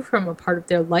tattoo from a part of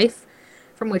their life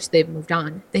from which they've moved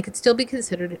on, they could still be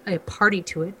considered a party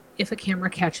to it if a camera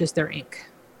catches their ink.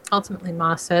 Ultimately,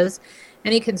 Moss says,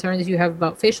 any concerns you have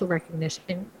about facial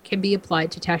recognition can be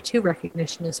applied to tattoo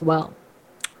recognition as well.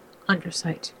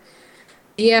 Undersight.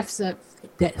 The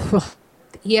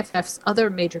EFF's other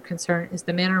major concern is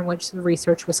the manner in which the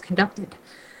research was conducted.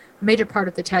 A major part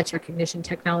of the Tattoo Recognition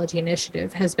Technology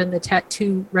Initiative has been the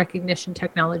Tattoo Recognition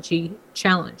Technology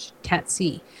Challenge,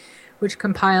 TAT-C, which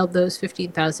compiled those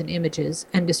 15,000 images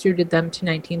and distributed them to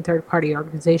 19 third-party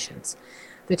organizations.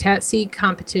 The TAT-C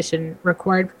competition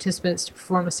required participants to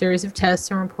perform a series of tests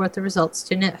and report the results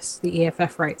to NIST, the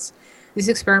EFF writes. These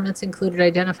experiments included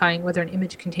identifying whether an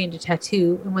image contained a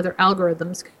tattoo and whether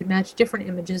algorithms could match different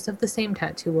images of the same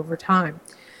tattoo over time.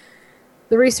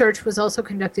 The research was also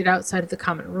conducted outside of the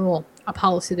common rule, a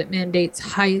policy that mandates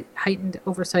heightened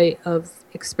oversight of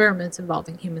experiments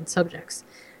involving human subjects.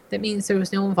 That means there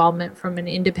was no involvement from an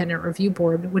independent review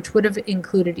board, which would have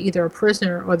included either a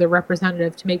prisoner or their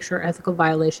representative to make sure ethical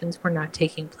violations were not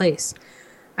taking place.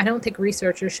 I don't think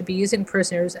researchers should be using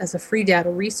prisoners as a free data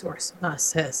resource, Moss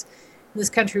says. In this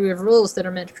country, we have rules that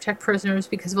are meant to protect prisoners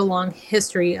because of a long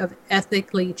history of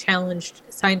ethically challenged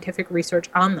scientific research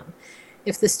on them.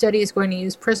 If the study is going to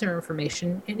use prisoner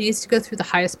information, it needs to go through the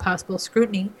highest possible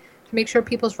scrutiny to make sure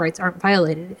people's rights aren't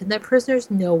violated and that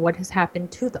prisoners know what has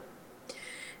happened to them.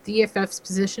 The EFF's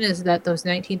position is that those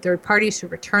 19 third parties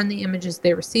should return the images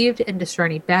they received and destroy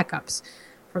any backups.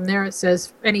 From there, it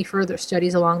says any further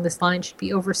studies along this line should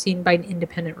be overseen by an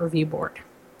independent review board.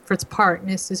 For its part,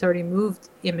 NIST has already moved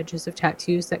images of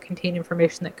tattoos that contain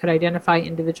information that could identify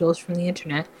individuals from the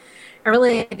internet and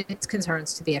relayed its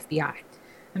concerns to the FBI.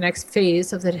 The next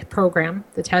phase of the program,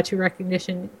 the Tattoo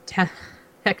Recognition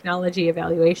Technology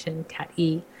Evaluation,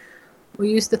 TAT-E, will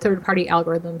use the third-party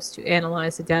algorithms to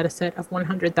analyze a data set of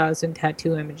 100,000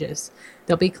 tattoo images.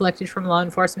 They'll be collected from law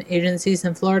enforcement agencies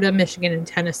in Florida, Michigan, and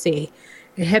Tennessee.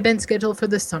 It had been scheduled for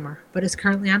this summer, but is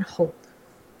currently on hold.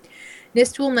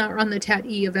 NIST will not run the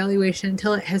TAT-E evaluation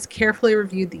until it has carefully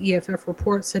reviewed the EFF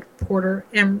report, said Porter,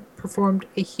 and performed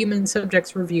a human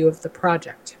subjects review of the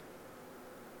project.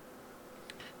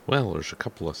 Well, there's a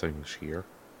couple of things here.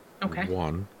 Okay.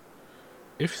 One,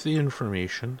 if the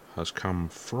information has come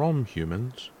from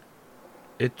humans,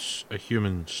 it's a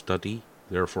human study,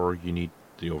 therefore you need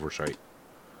the oversight.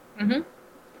 Mm-hmm.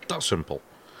 That's simple.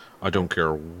 I don't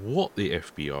care what the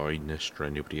FBI, NIST, or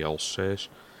anybody else says.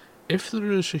 If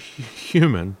there is a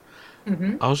human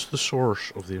as the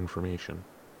source of the information,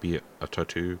 be it a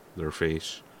tattoo, their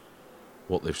face,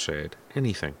 what they've said,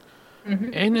 anything,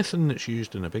 anything that's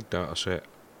used in a big data set,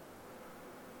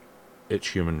 it's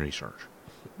human research.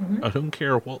 I don't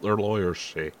care what their lawyers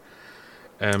say.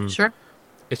 Sure.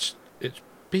 It's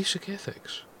basic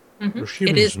ethics. There's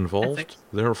humans involved, ethics.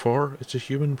 Therefore it's a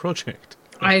human project.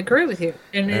 I agree with you.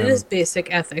 And it is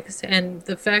basic ethics. And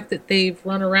the fact that they've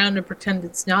run around and pretend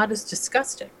it's not is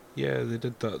disgusting. Yeah, they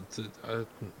did that.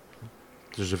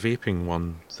 There's a vaping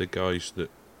one, the guys that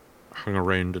hung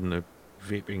around in the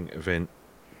vaping event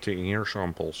taking air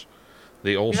samples.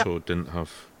 They also didn't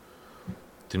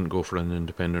go for an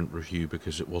independent review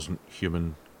because it wasn't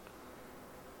human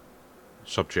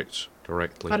subjects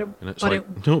directly. But it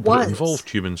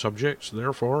involved human subjects,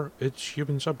 therefore it's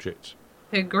human subjects.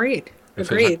 Agreed. If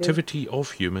it's activity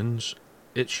of humans,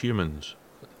 it's humans.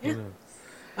 Yeah. You know.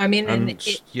 I mean,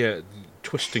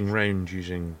 Twisting round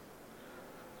using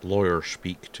lawyer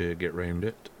speak to get round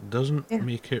it doesn't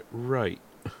make it right.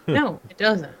 No, it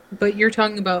doesn't. But you're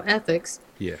talking about ethics.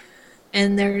 Yeah.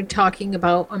 And they're talking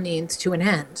about a means to an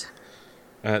end.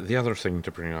 The other thing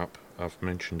to bring up, I've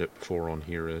mentioned it before on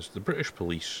here, is the British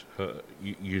police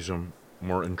use a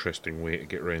more interesting way to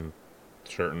get around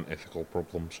certain ethical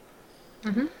problems.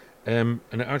 And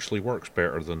it actually works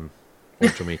better than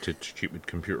automated stupid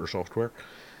computer software.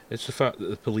 It's the fact that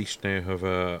the police now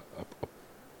have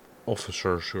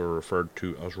officers who are referred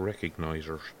to as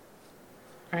recognizers.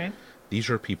 Right. These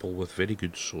are people with very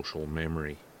good social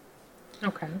memory.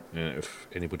 Okay. If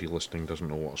anybody listening doesn't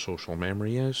know what a social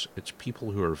memory is, it's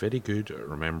people who are very good at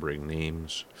remembering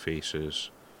names, faces,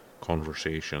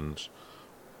 conversations,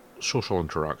 social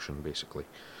interaction, basically.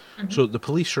 So the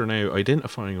police are now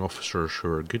identifying officers who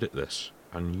are good at this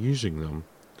and using them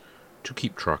to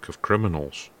keep track of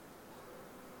criminals.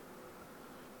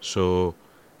 So,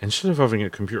 instead of having a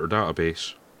computer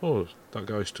database, oh, that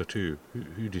guy's tattoo,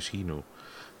 who does he know?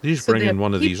 They just So bring they in have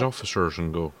one of these people. officers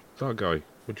and go, that guy,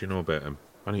 what do you know about him?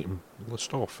 I need him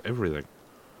list off everything.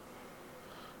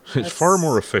 It's far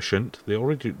more That's efficient. They're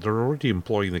already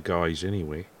employing the guys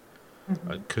anyway,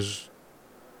 mhm. because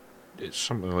it's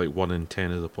something like 1 in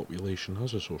 10 of the population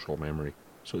has a social memory,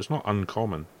 so it's not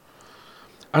uncommon.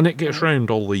 And it gets Right.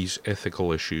 round all these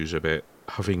ethical issues about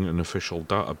having an official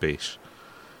database.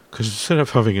 Because instead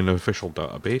of having an official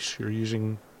database, you're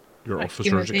using your Right,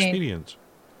 human officer's being. experience.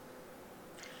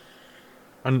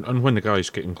 And when the guy's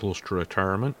getting close to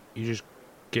retirement, you just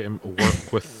get him to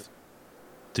work with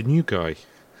the new guy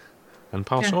and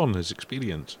pass Yeah. on his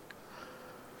experience.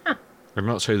 Huh. And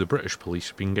that's how the British police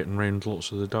have been getting round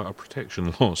lots of the data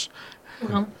protection laws.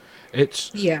 Well,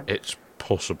 It's yeah.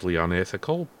 possibly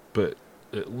unethical, but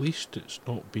at least it's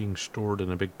not being stored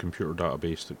in a big computer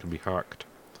database that can be hacked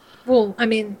Well, I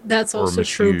mean, that's or also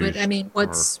true, but I misused. mean, Or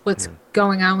what's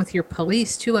going on with your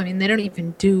police too? I mean, they don't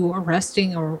even do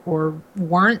arresting or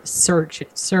warrant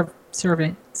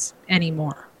servants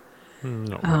anymore.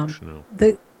 not Um, much, no.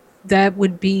 the that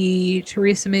would be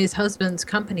Theresa May's husband's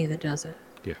company that does it.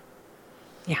 Yeah.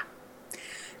 Yeah.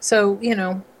 So,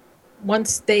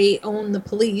 once they own the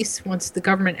police, once the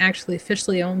government actually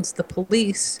officially owns the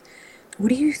police, what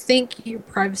do you think your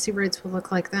privacy rights will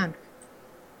look like then?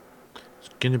 It's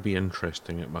going to be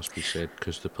interesting, it must be said,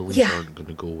 because the police Yeah. aren't going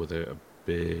to go without a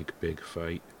big, big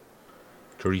fight.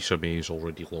 Theresa May's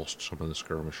already lost some of the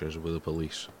skirmishes with the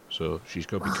police, so she's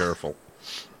got to be careful.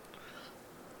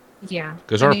 Yeah.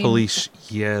 Because I our mean, police,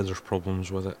 yeah, there's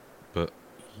problems with it, but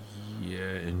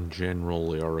yeah, in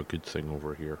general, they are a good thing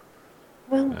over here.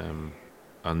 well,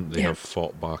 And they yeah. have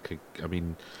fought back. I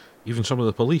mean, even some of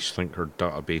the police think her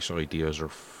database ideas are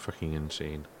fucking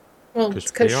insane. Well, Because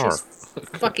it's they because are. she's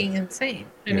fucking insane.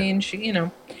 I Yeah. mean,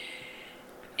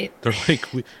 it. They're like,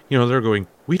 they're going,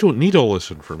 we don't need all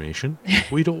this information.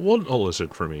 We don't want all this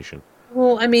information.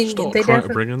 Well, I mean, Stop trying to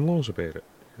bring in laws about it.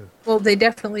 they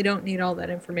definitely don't need all that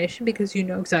information because you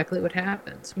know exactly what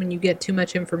happens when you get too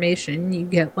much information. You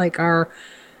get like our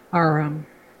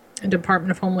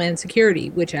Department of Homeland Security,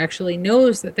 which actually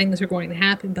knows that things are going to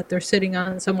happen, but they're sitting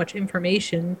on so much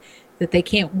information that they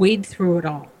can't wade through it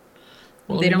all.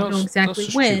 Well, I They mean, don't know that's exactly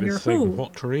the when stupid or thing. who.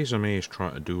 What Theresa May is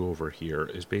trying to do over here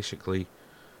is basically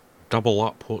double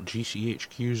up what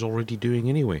GCHQ is already doing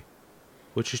anyway,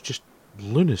 which is just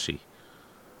lunacy.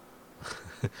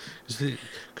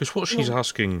 Because what she's Well,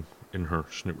 asking in her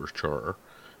Snoopers Charter,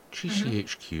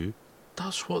 GCHQ,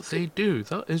 that's what they do.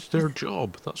 That is their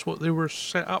job. That's what they were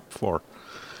set up for.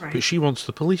 right. But she wants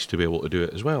the police to be able to do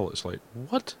it as well. It's like,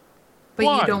 what? But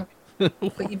Why? you don't.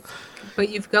 But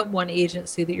you've got one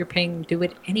agency that you're paying to do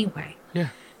it anyway. Yeah.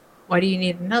 Why do you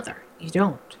need another? You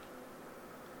don't.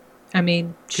 I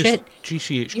mean, Because shit.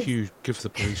 GCHQ give the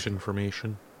police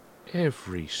information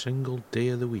every single day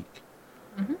of the week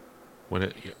when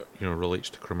it relates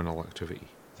to criminal activity,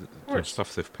 the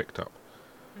stuff they've picked up.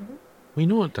 We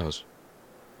know it does.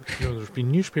 There's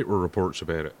been newspaper reports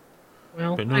about it.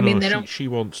 Well, But I mean, they she, don't. she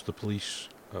wants the police,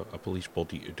 a police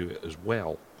body to do it as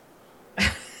well.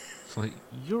 It's like,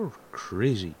 you're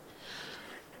crazy.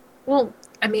 Well,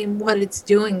 I mean, what it's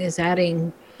doing is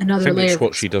adding I another think layer. it's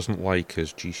what she doesn't like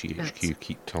is GCHQ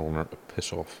keep telling her to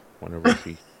piss off whenever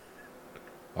she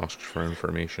asks for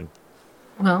information.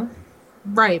 Well,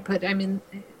 right, but I mean,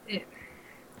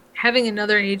 having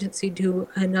another agency do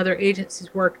another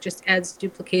agency's work just adds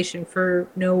duplication for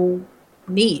no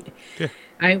need.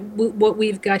 Yeah. What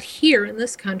we've got here in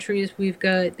this country is we've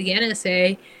got the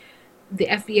NSA, the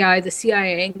FBI, the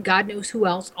CIA, and God knows who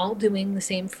else, all doing the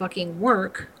same fucking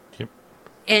work, Yep.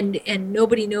 and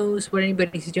nobody knows what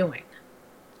anybody's doing.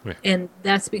 Yeah. And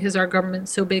that's because our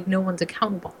government's so big, no one's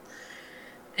accountable.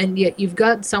 And yet you've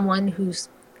got someone who's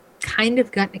kind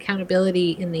of got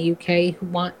accountability in the UK who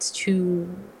wants to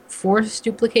force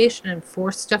duplication and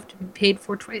force stuff to be paid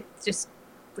for twice. Just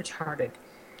retarded.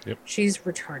 Yep. She's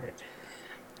retarded.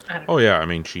 I don't know. Oh yeah, I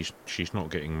mean she's not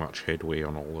getting much headway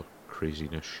on all the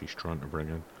craziness she's trying to bring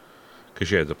in.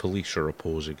 Because yeah, the police are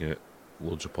opposing it.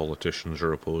 Loads of politicians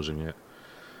are opposing it.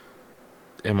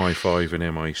 MI5 and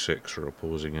MI6 are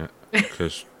opposing it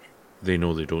because they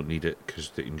know they don't need it because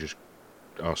they can just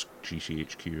ask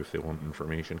GCHQ if they want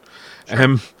information.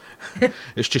 Sure.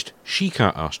 It's just she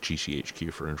can't ask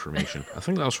GCHQ for information. I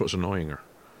think that's what's annoying her.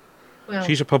 Well,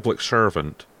 She's a public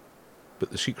servant, but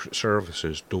the secret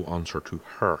services don't answer to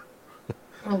her.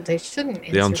 they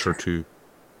shouldn't. They answer to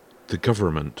the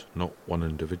government, not one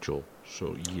individual.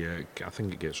 So yeah, I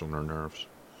think it gets on her nerves.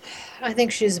 I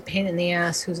think she's a pain in the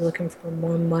ass who's looking for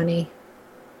more money.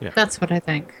 Yeah. That's what I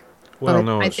think. Well, But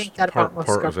no, I it's think that part about most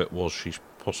part of it was she's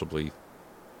possibly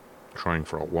trying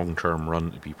for a long-term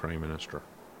run to be prime minister.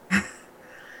 I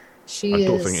She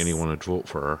don't think is anyone would vote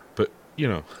for her, but you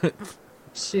know.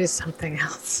 she is something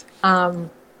else.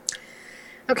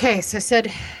 Okay, so I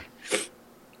said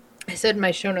in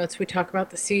my show notes we talk about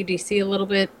the CDC a little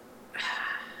bit.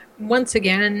 Once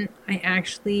again, I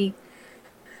actually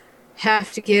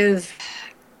have to give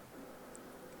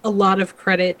a lot of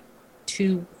credit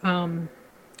to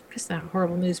what's that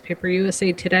horrible newspaper,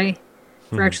 USA Today,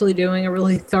 for actually doing a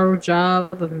really thorough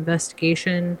job of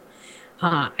investigation.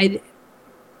 I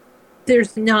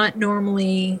There's not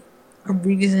normally a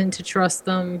reason to trust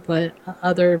them, but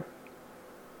other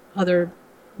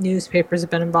newspapers have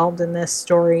been involved in this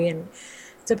story, and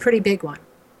it's a pretty big one.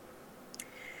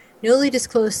 Newly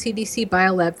disclosed CDC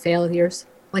biolab failures,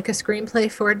 like a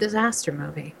screenplay for a disaster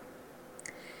movie.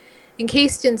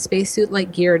 Encased in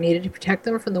spacesuit-like gear needed to protect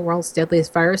them from the world's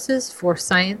deadliest viruses, 4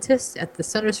 scientists at the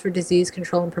Centers for Disease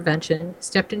Control and Prevention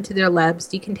stepped into their lab's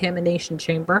decontamination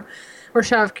chamber, where a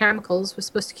shower of chemicals was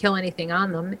supposed to kill anything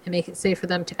on them and make it safe for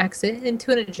them to exit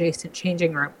into an adjacent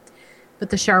changing room. But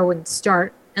the shower wouldn't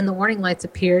start, and the warning lights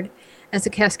appeared as a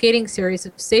cascading series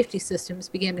of safety systems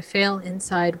began to fail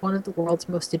inside one of the world's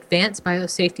most advanced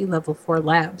biosafety level 4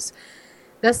 labs.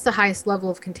 That's the highest level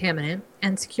of contaminant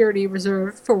and security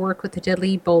reserved for work with the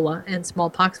deadly Ebola and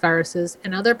smallpox viruses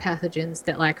and other pathogens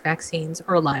that lack vaccines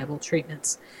or reliable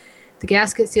treatments. The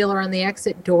gasket sealer on the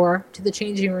exit door to the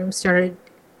changing room started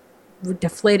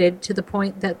deflated to the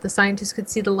point that the scientists could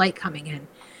see the light coming in.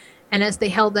 And as they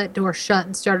held that door shut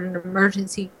and started an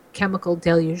emergency chemical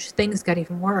deluge, things got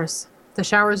even worse. The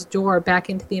shower's door back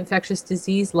into the infectious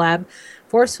disease lab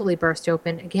forcefully burst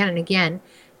open again and again,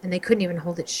 and they couldn't even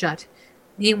hold it shut.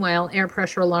 Meanwhile, air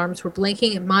pressure alarms were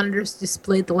blinking and monitors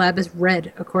displayed the lab as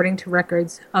red, according to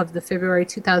records of the February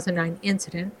 2009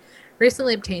 incident,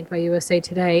 recently obtained by USA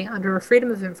Today under a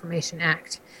Freedom of Information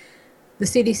Act. The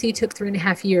CDC took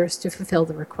 3.5 years to fulfill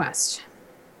the request.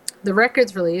 The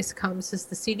records release comes as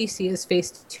the CDC has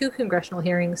faced 2 congressional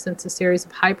hearings since a series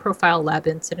of high-profile lab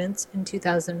incidents in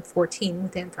 2014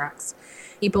 with anthrax,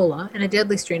 Ebola, and a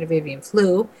deadly strain of avian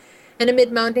flu, and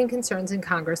amid mounting concerns in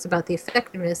Congress about the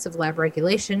effectiveness of lab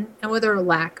regulation and whether a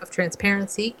lack of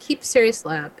transparency keeps serious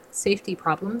lab safety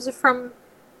problems from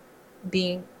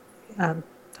being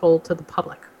told to the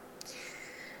public.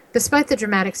 Despite the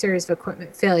dramatic series of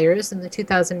equipment failures in the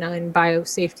 2009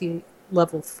 Biosafety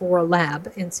Level 4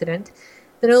 lab incident,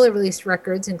 the newly released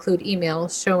records include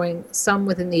emails showing some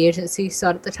within the agency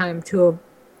sought at the time to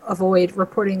avoid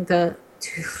reporting to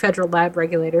federal lab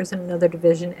regulators and another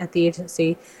division at the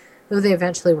agency, though they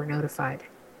eventually were notified.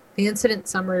 The incident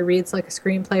summary reads like a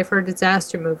screenplay for a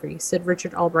disaster movie, said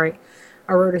Richard Albright,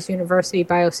 a Rutgers University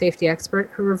biosafety expert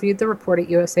who reviewed the report at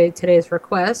USA Today's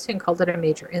request and called it a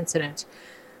major incident.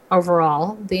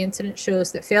 Overall, the incident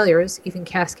shows that failures, even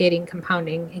cascading,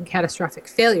 compounding, and catastrophic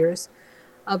failures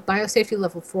of biosafety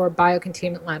level 4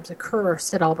 biocontainment labs occur,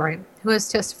 said Albright, who has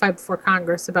testified before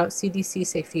Congress about CDC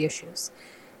safety issues.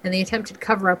 And the attempted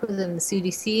cover-up within the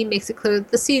CDC makes it clear that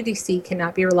the CDC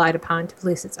cannot be relied upon to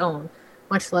police its own,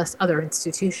 much less other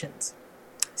institutions.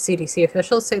 CDC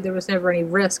officials say there was never any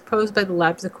risk posed by the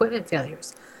lab's equipment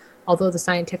failures, although the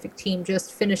scientific team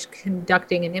just finished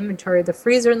conducting an inventory of the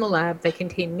freezer in the lab that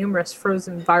contained numerous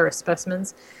frozen virus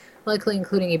specimens, likely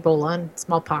including Ebola and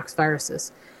smallpox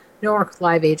viruses. No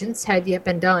live agents had yet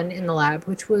been done in the lab,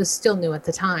 which was still new at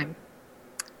the time.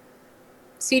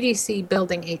 CDC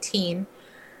Building 18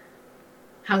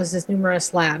 houses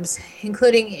numerous labs,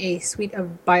 including a suite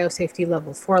of biosafety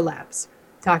level 4 labs.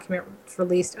 Document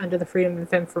released under the Freedom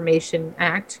of Information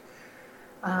Act.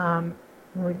 After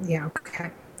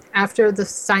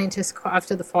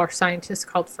the 4 scientists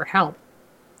called for help.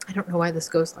 I don't know why this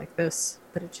goes like this,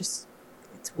 but it's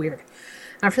weird.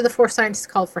 After the 4 scientists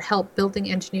called for help,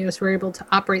 building engineers were able to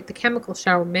operate the chemical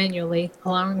shower manually,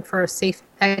 allowing for a safe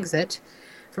exit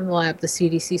from the lab, the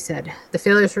CDC said. The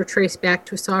failures were traced back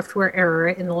to a software error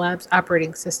in the lab's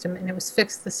operating system, and it was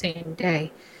fixed the same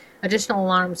day. Additional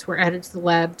alarms were added to the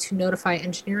lab to notify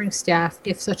engineering staff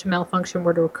if such a malfunction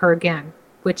were to occur again,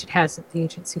 which it hasn't, the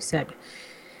agency said.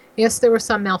 Yes, there was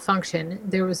some malfunction.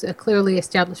 There was a clearly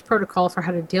established protocol for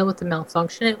how to deal with the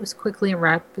malfunction. It was quickly and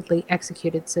rapidly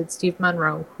executed, said Steve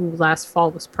Monroe, who last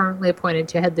fall was permanently appointed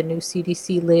to head the new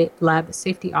CDC Lab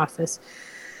Safety Office,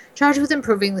 charged with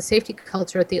improving the safety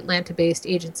culture at the Atlanta-based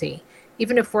agency.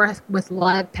 Even if work with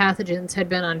live pathogens had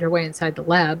been underway inside the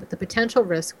lab, the potential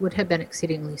risk would have been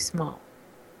exceedingly small.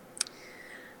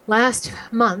 Last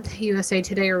month, USA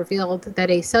Today revealed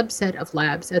that a subset of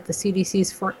labs at the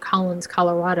CDC's Fort Collins,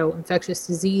 Colorado infectious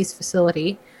disease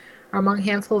facility are among a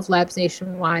handful of labs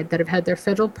nationwide that have had their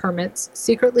federal permits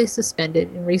secretly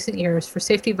suspended in recent years for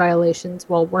safety violations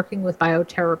while working with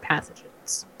bioterror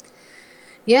pathogens.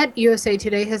 Yet, USA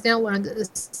Today has now learned that the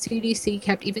CDC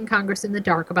kept even Congress in the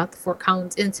dark about the Fort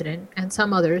Collins incident and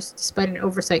some others, despite an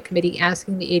oversight committee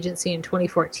asking the agency in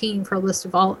 2014 for a list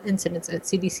of all incidents at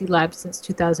CDC labs since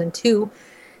 2002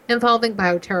 involving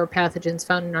bioterror pathogens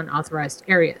found in unauthorized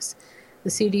areas. The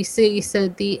CDC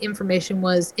said the information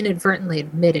was inadvertently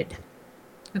admitted.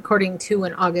 According to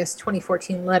an August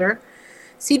 2014 letter,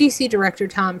 CDC Director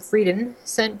Tom Frieden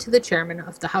sent to the chairman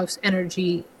of the House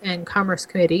Energy and Commerce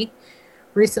Committee,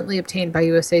 recently obtained by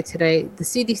USA Today, the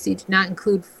CDC did not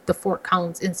include the Fort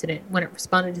Collins incident when it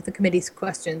responded to the committee's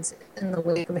questions in the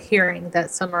wake of a hearing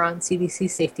that summer on CDC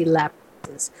safety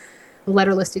lapses. The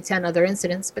letter listed 10 other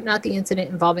incidents, but not the incident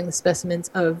involving the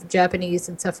specimens of Japanese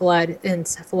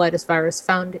encephalitis virus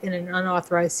found in an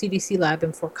unauthorized CDC lab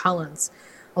in Fort Collins.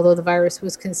 Although the virus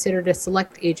was considered a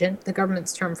select agent, the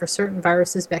government's term for certain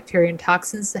viruses, bacteria, and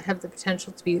toxins that have the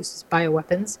potential to be used as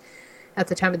bioweapons, at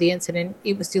the time of the incident,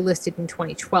 it was delisted in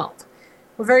 2012.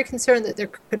 We're very concerned that there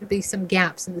could be some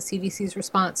gaps in the CDC's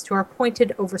response to our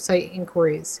pointed oversight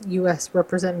inquiries, U.S.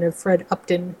 Representative Fred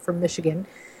Upton from Michigan,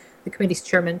 the committee's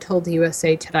chairman, told the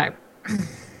USA Today.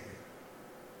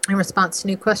 In response to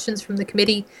new questions from the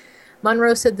committee,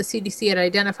 Monroe said the CDC had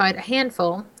identified a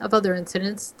handful of other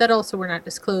incidents that also were not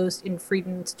disclosed in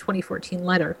Frieden's 2014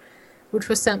 letter, which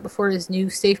was sent before his new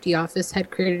safety office had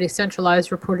created a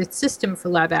centralized reported system for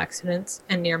lab accidents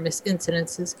and near-miss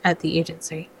incidences at the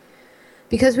agency.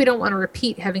 Because we don't want to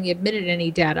repeat having admitted any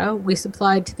data we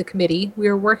supplied to the committee, we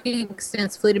are working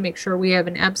extensively to make sure we have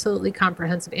an absolutely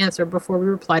comprehensive answer before we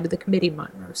reply to the committee,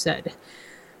 Monroe said.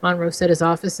 Monroe said his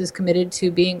office is committed to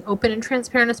being open and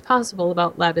transparent as possible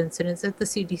about lab incidents at the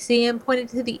CDC and pointed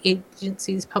to the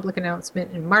agency's public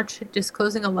announcement in March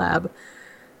disclosing a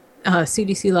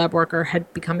CDC lab worker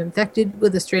had become infected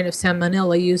with a strain of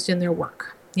salmonella used in their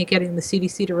work. Getting the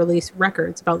CDC to release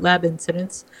records about lab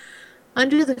incidents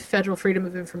under the Federal Freedom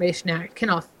of Information Act can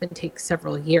often take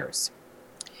several years.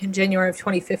 In January of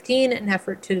 2015, an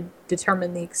effort to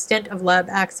determine the extent of lab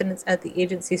accidents at the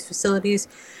agency's facilities,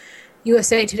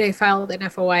 USA Today filed an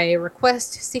FOIA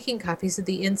request seeking copies of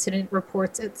the incident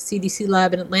reports at the CDC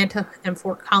lab in Atlanta and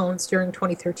Fort Collins during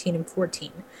 2013 and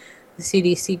 14. The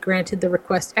CDC granted the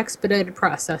request expedited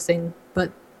processing,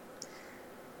 but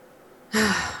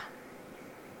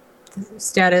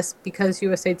status because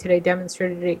USA Today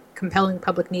demonstrated a compelling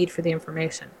public need for the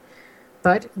information.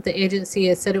 But the agency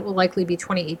has said it will likely be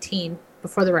 2018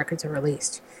 before the records are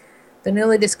released. The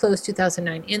newly disclosed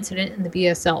 2009 incident in the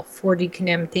BSL 4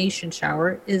 decontamination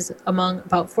shower is among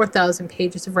about 4,000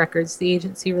 pages of records the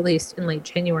agency released in late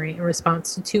January in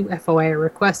response to 2 FOIA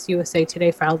requests USA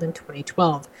Today filed in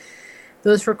 2012.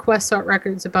 Those requests sought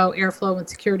records about airflow and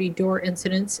security door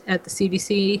incidents at the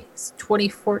CDC's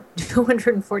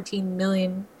 $214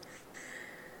 million,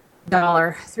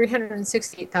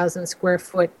 368,000 square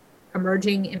foot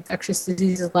emerging infectious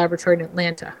diseases laboratory in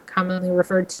Atlanta, commonly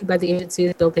referred to by the agency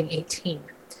as Building 18.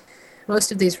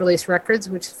 Most of these released records,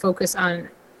 which focus on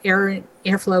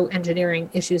airflow engineering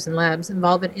issues in labs,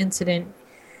 involve an incident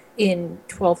in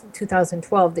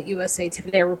 2012 that USA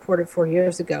Today reported 4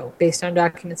 years ago, based on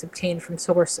documents obtained from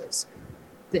sources.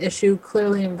 The issue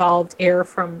clearly involved air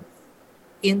from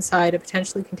inside a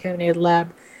potentially contaminated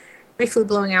lab briefly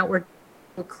blowing outward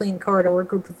to a clean corridor where a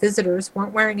group of visitors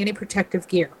weren't wearing any protective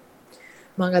gear,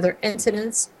 among other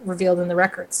incidents revealed in the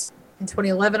records. In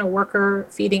 2011, a worker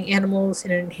feeding animals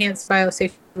in an enhanced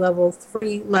biosafety level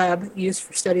 3 lab used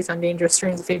for studies on dangerous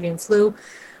strains of avian flu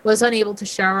was unable to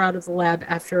shower out of the lab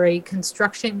after a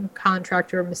construction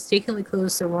contractor mistakenly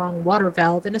closed the wrong water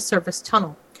valve in a service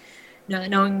tunnel. Not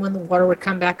knowing when the water would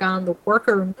come back on, the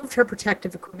worker removed her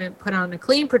protective equipment, put on a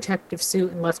clean protective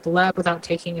suit, and left the lab without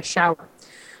taking a shower.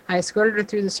 I escorted her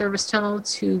through the service tunnel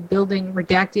to Building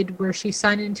Redacted, where she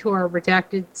signed into our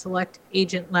Redacted Select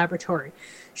Agent Laboratory.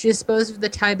 She disposed of the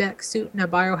tie-back suit in a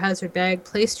biohazard bag,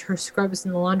 placed her scrubs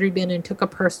in the laundry bin, and took a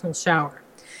personal shower.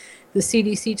 The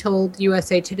CDC told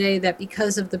USA Today that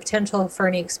because of the potential for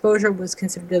any exposure was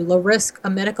considered a low risk, a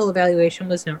medical evaluation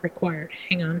was not required.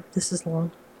 Hang on, this is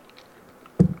long.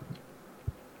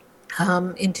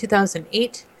 In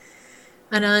 2008,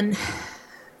 an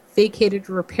unvaccinated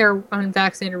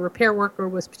repair worker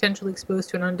was potentially exposed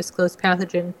to an undisclosed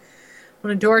pathogen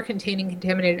when a door containing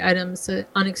contaminated items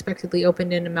unexpectedly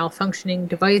opened in a malfunctioning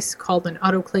device called an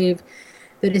autoclave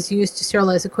that is used to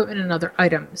sterilize equipment and other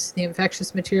items. The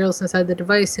infectious materials inside the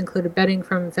device included bedding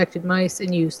from infected mice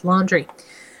and used laundry.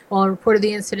 While a report of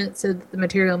the incident said that the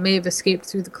material may have escaped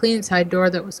through the clean side door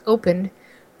that was opened, it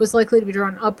was likely to be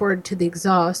drawn upward to the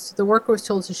exhaust. The worker was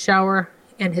told to shower,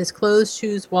 and his clothes,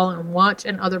 shoes, wallet, and watch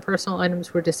and other personal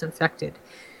items were disinfected.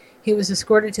 He was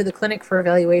escorted to the clinic for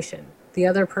evaluation. The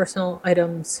other personal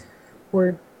items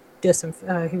were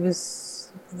disinfected.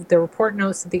 The report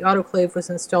notes that the autoclave was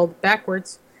installed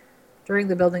backwards during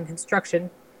the building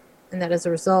construction, and that as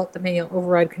a result, the manual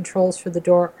override controls for the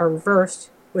door are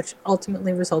reversed, which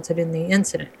ultimately resulted in the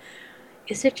incident.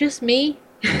 Is it just me?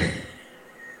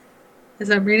 As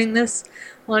I'm reading this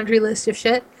laundry list of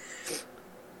shit?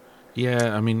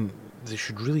 Yeah, I mean, they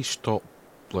should really stop,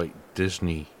 like,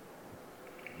 Disney,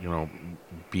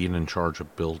 being in charge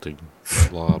of building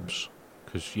labs.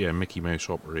 Because, yeah, Mickey Mouse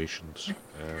operations.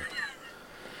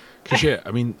 Because, yeah,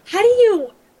 I mean... How do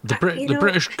you... The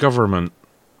British government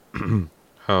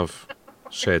have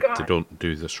said God. they don't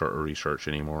do this sort of research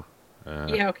anymore.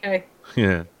 Yeah, okay.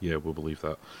 Yeah, we'll believe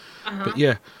that. But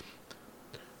yeah,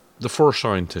 the 4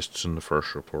 scientists in the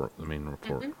first report, the main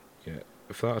report, yeah,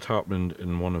 if that had happened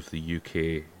in one of the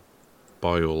UK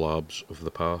biolabs of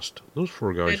the past, those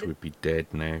 4 guys would be dead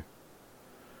now.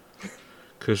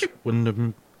 Because when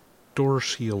the door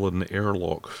seal and the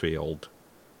airlock failed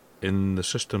in the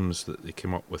systems that they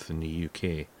came up with in the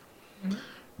UK,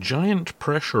 giant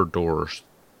pressure doors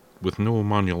with no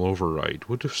manual override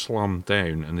would have slammed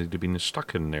down, and they'd have been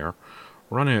stuck in there,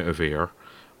 run out of air,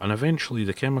 and eventually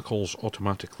the chemicals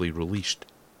automatically released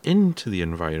into the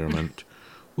environment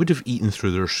would have eaten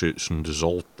through their suits and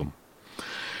dissolved them.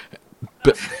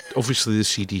 But obviously the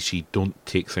CDC don't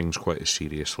take things quite as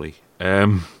seriously.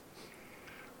 I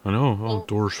know,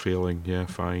 doors failing, yeah,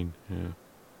 fine, yeah.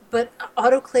 But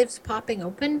autoclaves popping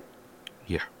open?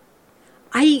 Yeah.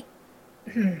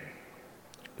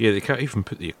 Yeah, they can't even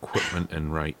put the equipment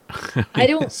in right. I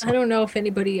don't know if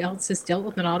anybody else has dealt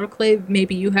with an autoclave.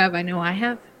 Maybe you have. I know I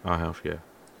have. I have, yeah.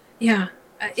 Yeah.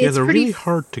 Yeah, they're really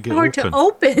hard to get hard open. To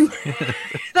open.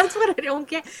 That's what I don't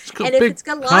get. It's got and big if it's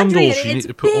got laundry handles, in it, you it's need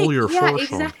to put big. all your force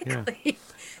exactly. on. Yeah.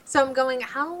 So I'm going,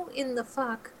 how in the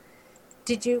fuck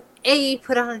did you, A,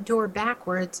 put on a door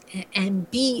backwards, and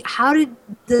B, how did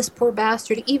this poor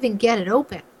bastard even get it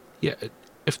open? Yeah,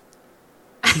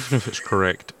 even if it's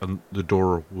correct and the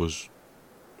door was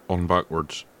on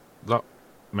backwards, that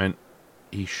meant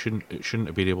it shouldn't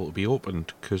have been able to be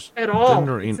opened, because then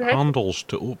there ain't handles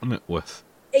to open it with.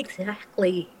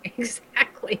 Exactly.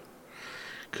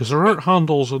 Because there aren't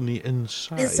handles on the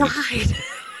inside.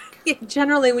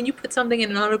 Generally, when you put something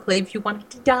in an autoclave, you want it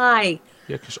to die.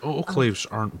 Yeah, because autoclaves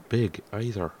aren't big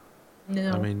either.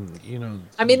 No.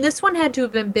 I mean, this one had to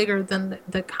have been bigger than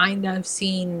the kind I've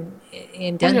seen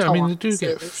in dental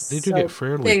offices. They do get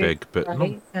fairly big, but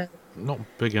right? not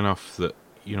big enough that,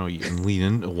 you can lean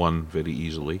into one very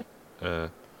easily. God.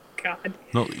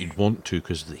 Not that you'd want to,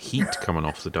 because of the heat coming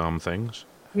off the damn things.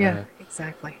 Yeah,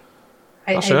 exactly.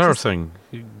 That's the other thing.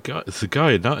 The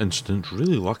guy in that instance,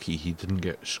 really lucky he didn't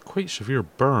get quite severe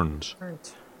burns.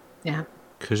 Yeah.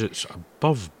 Because it's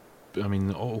above, the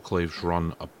autoclaves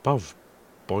run above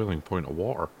boiling point of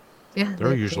water. Yeah.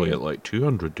 They're usually at like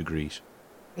 200 degrees.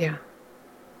 Yeah.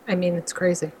 It's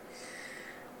crazy.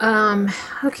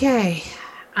 Okay.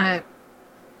 I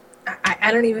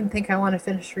don't even think I want to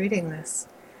finish reading this.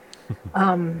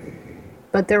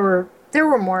 But there were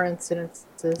more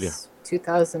incidences. Yeah.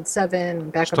 2007,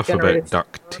 backup Stuff generators.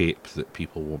 about duct tape that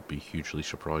people won't be hugely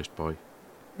surprised by.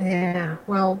 Yeah,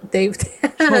 well, they've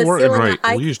It's not working right.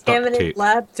 We'll use duct tape.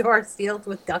 Lab door sealed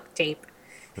with duct tape.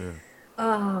 Yeah.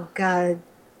 Oh God.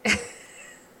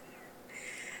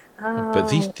 But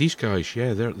these guys,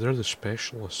 yeah, they're the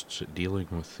specialists at dealing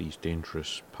with these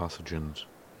dangerous pathogens.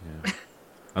 Yeah.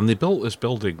 And they built this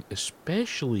building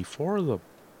especially for them.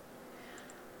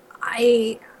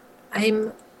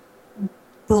 I'm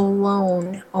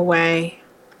blown away.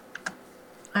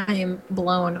 I am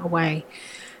blown away.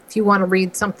 If you want to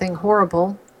read something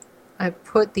horrible, I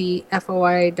put the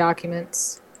FOI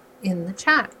documents in the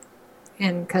chat.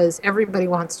 And because everybody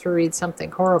wants to read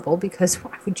something horrible, because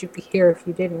why would you be here if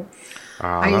you didn't?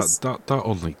 That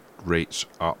only rates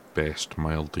at best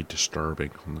mildly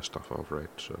disturbing on the stuff I've read,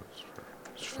 so it's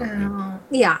fine.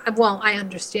 Yeah, well, I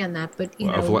understand that, but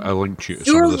I linked you to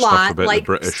some of the stuff about the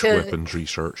British weapons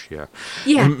research. Yeah,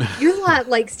 your lot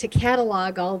likes to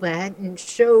catalog all that and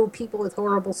show people with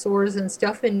horrible sores and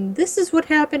stuff. And this is what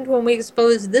happened when we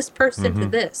exposed this person to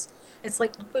this. It's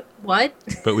like, but what?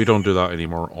 But we don't do that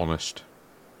anymore. Honest.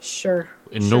 Sure.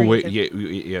 In no way.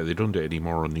 Yeah, they don't do it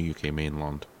anymore on the UK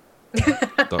mainland.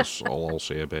 That's all I'll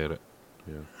say about it.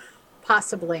 Yeah.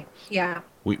 Possibly, yeah.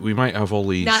 We might have all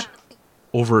these Not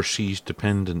overseas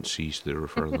dependencies, they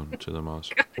refer to them as,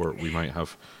 where we might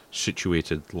have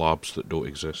situated labs that don't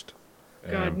exist.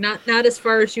 God, not as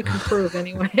far as you can prove,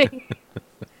 anyway.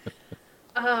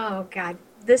 Oh God,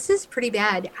 this is pretty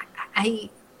bad.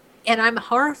 And I'm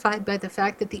horrified by the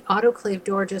fact that the autoclave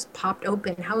door just popped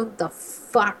open. How the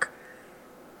fuck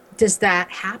does that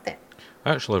happen?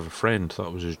 I actually have a friend,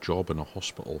 that was his job in a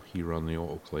hospital. He ran the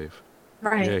autoclave.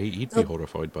 Right. Yeah, he'd be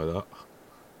horrified by that.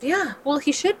 Yeah, well,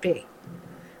 he should be.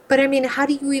 But I mean, how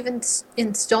do you even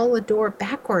install a door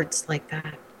backwards like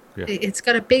that? Yeah. It's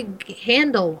got a big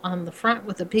handle on the front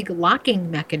with a big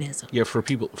locking mechanism. Yeah, for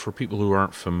people who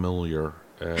aren't familiar,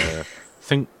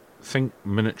 think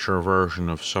miniature version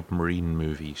of submarine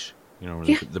movies. You know,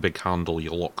 Yeah. the big handle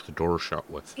you lock the door shut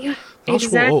with. Yeah, That's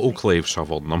exactly. what autoclaves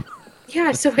have on them.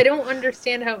 Yeah, so I don't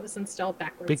understand how it was installed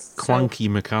backwards. Big clunky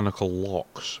mechanical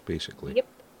locks, basically. Yep.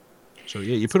 So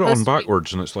yeah, you put it on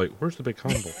backwards, and it's like, where's the big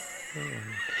handle?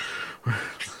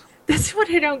 That's what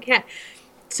I don't get.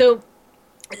 So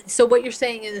what you're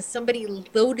saying is somebody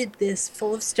loaded this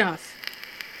full of stuff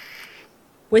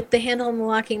with the handle and the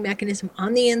locking mechanism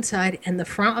on the inside, and the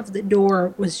front of the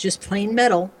door was just plain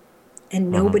metal, and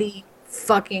nobody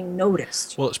fucking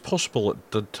noticed. Well, it's possible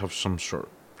it did have some sort of,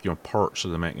 parts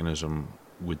of the mechanism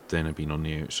would then have been on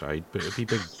the outside, but it'd be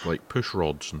big, like, push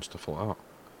rods and stuff like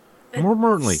that. More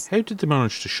importantly, how did they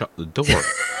manage to shut the door?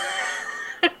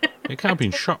 It can't have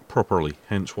been shut properly,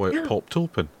 hence why it popped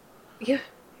open. Yeah.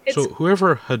 So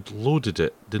whoever had loaded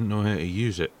it didn't know how to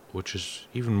use it, which is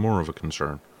even more of a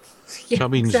concern. Yeah, so that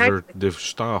means exactly. they've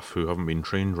staff who haven't been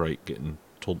trained right getting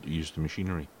told to use the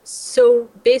machinery. So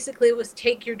basically it was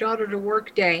take your daughter to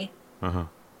work day, Uh-huh.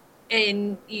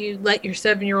 and you let your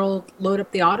 7-year-old load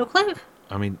up the autoclave?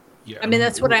 I mean, yeah. I mean,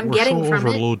 that's what I'm getting so from it. We're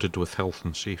overloaded with health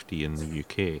and safety in the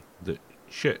UK that,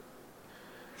 shit,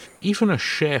 even a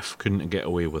chef couldn't get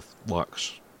away with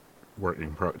lax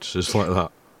working practices like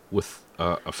that with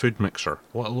a food mixer,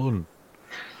 let alone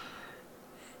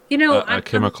a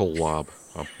chemical lab,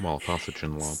 a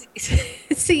pathogen lab.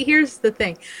 See, here's the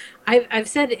thing. I've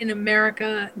said in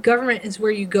America, government is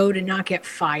where you go to not get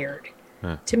fired.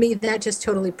 Yeah. To me, that just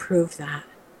totally proved that.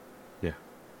 Yeah.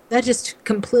 That just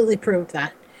completely proved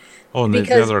that. Oh, and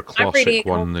the other classic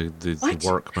one, the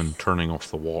workman turning off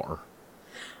the water.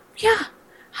 Yeah.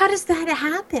 How does that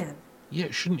happen? Yeah,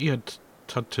 shouldn't you had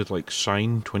to like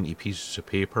sign 20 pieces of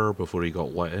paper before he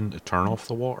got let in to turn off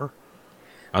the water?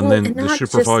 And then the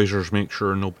supervisors make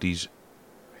sure nobody's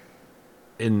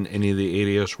in any of the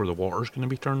areas where the water's going to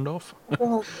be turned off.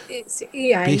 Well,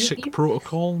 yeah. Basic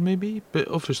protocol, maybe, but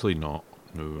obviously not.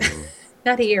 No.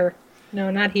 Not here.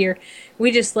 No, not here.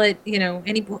 We just let,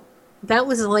 any... That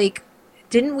was like...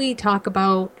 Didn't we talk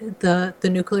about the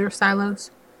nuclear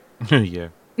silos? Yeah.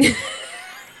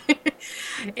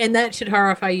 And that should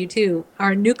horrify you too.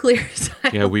 Our nuclear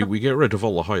silos. Yeah, we get rid of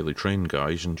all the highly trained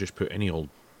guys and just put any old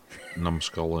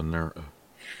numbskull in there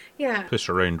to piss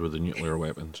around with the nuclear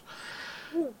weapons.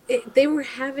 They were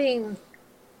having...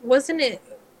 Wasn't it...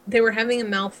 They were having a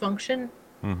malfunction?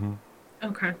 Mm-hmm.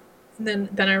 Okay. Then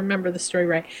I remember the story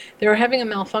right. They were having a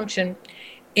malfunction,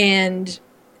 and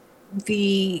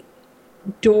the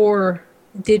door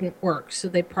didn't work, so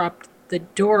they propped the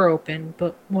door open,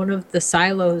 but one of the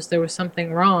silos, there was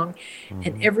something wrong,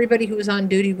 and everybody who was on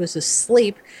duty was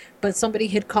asleep, but somebody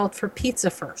had called for pizza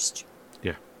first.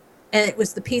 Yeah. And it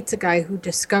was the pizza guy who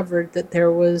discovered that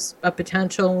there was a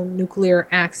potential nuclear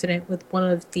accident with one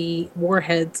of the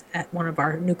warheads at one of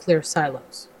our nuclear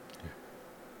silos.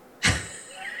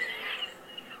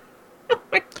 Oh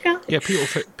my God. Yeah, people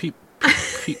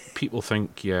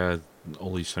think, yeah,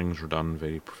 all these things are done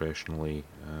very professionally.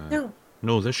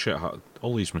 No, this shit,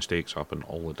 all these mistakes happen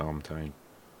all the damn time.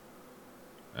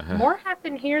 More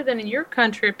happen here than in your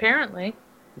country, apparently.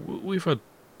 We've had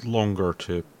longer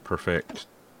to perfect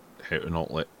how to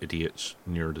not let idiots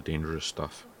near the dangerous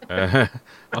stuff.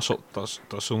 That's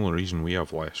the only reason we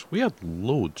have less. We had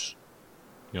loads,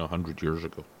 100 years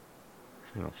ago.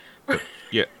 But,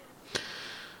 yeah.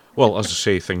 Well, as I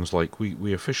say, things like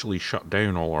we officially shut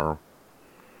down all our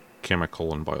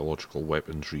chemical and biological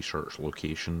weapons research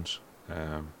locations.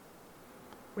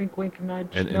 Wink, wink,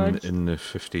 nudge, nudge. In the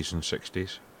 50s and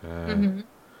 60s.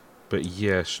 But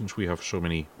yeah, since we have so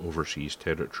many overseas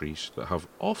territories that have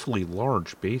awfully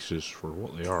large bases for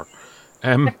what they are,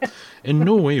 in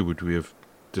no way would we have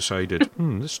decided,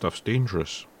 this stuff's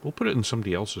dangerous. We'll put it in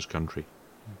somebody else's country.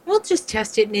 We'll just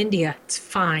test it in India. It's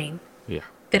fine. Yeah.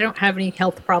 They don't have any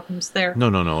health problems there. No.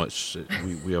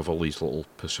 We have all these little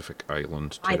Pacific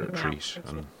Island territories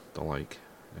and the like.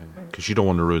 because you don't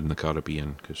want to ruin the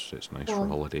Caribbean, because it's nice for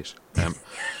holidays.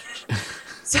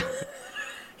 So,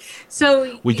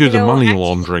 so We do the money actually,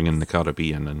 laundering in the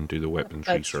Caribbean and do the weapons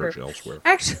that's research true. elsewhere.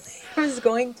 Actually, I was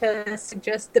going to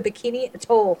suggest the Bikini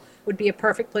Atoll would be a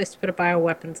perfect place to put a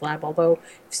bioweapons lab, although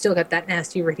you've still got that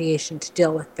nasty radiation to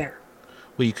deal with there.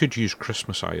 Well, you could use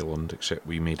Christmas Island, except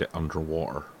we made it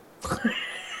underwater.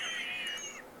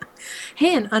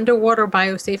 Hey, an underwater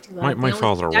biosafety lab. My The only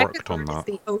father thing I worked could on learn is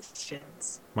that. the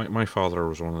oceans. My father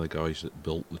was one of the guys that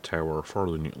built the tower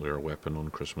for the nuclear weapon on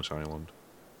Christmas Island.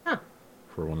 Huh.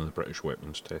 For one of the British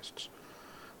weapons tests.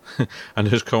 And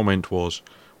his comment was,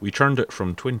 we turned it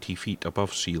from 20 feet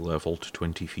above sea level to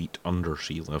 20 feet under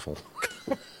sea level.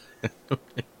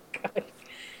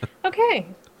 Okay.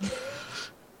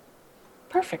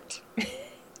 Perfect.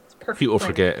 It's perfect. People plan.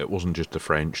 forget it wasn't just the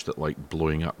French that liked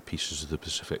blowing up pieces of the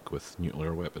Pacific with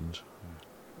nuclear weapons.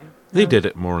 Yeah. They did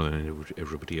it more than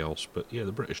everybody else, but yeah,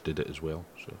 the British did it as well.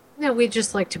 So. No, we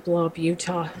just like to blow up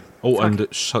Utah. Oh, Fuck. and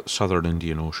Southern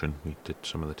Indian Ocean, we did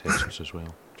some of the tests as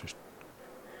well. Just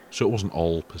so it wasn't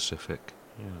all Pacific.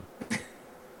 Yeah.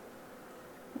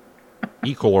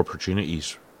 Equal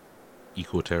opportunities,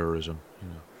 eco-terrorism. You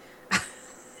know.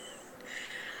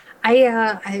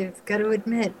 I've got to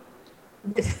admit,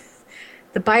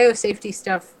 the biosafety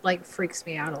stuff like freaks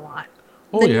me out a lot.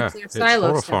 Oh The yeah, nuclear it's silo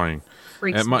horrifying. stuff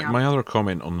freaks me out. My other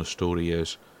comment on the story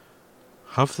is,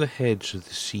 have the heads of the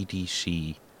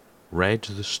CDC read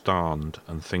the stand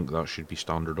and think that should be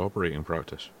standard operating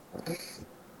practice?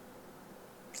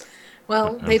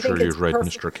 Well, I'm they sure think it's you've read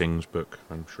perfect. Mr. King's book.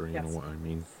 I'm sure you know Yes. what I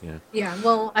mean. Yeah. Yeah,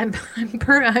 well, I'm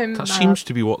That seems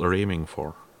to be what they're aiming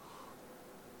for.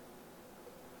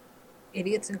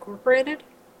 Idiots Incorporated.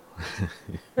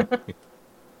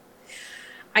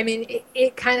 I mean,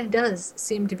 it kind of does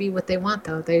seem to be what they want,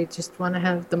 though. They just want to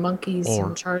have the monkeys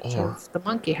in charge of the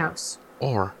monkey house.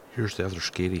 Or, here's the other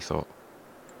scary thought.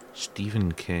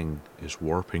 Stephen King is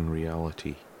warping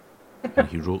reality. And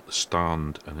he wrote The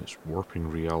Stand, and it's warping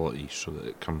reality so that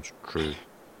it comes true.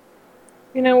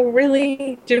 You know,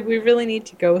 really, did we really need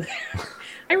to go there?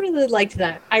 I really liked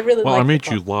that. I really Well, I liked made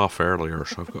the you book. laugh earlier,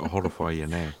 so I've got to horrify you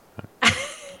now. I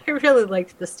really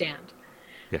liked The Stand.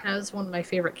 Yeah. That was one of my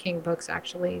favorite King books,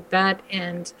 actually. That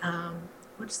and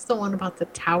what's the one about the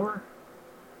tower?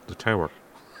 The Tower.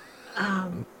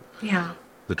 Yeah,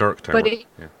 The Dark Tower. but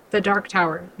Yeah. the Dark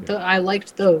Tower. I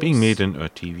liked those. Being made into a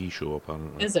TV show,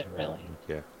 apparently. Is it really?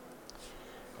 Yeah.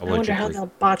 I wonder how Allegedly.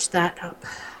 they'll botch that up.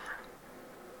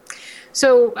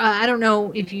 So, I don't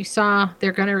know if you saw,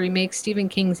 they're going to remake Stephen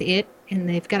King's It, and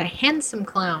they've got a handsome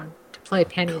clown to play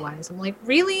Pennywise. I'm like,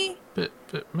 really? But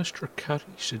Mr. Carey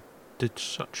did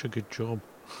such a good job.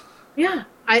 Yeah.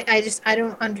 I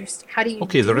don't understand. How do you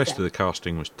Okay, do the rest that? of the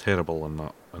casting was terrible in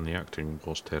that, and the acting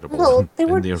was terrible Well, they in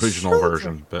were the original children.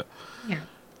 version, Yeah.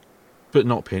 but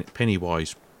not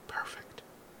Pennywise. Perfect.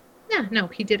 Yeah, no,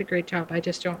 he did a great job. I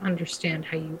just don't understand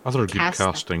how you Other good cast that.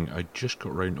 casting. I just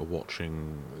got round to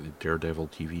watching the Daredevil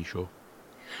TV show.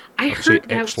 I I'd say heard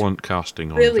that was excellent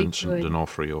casting on really Vincent good.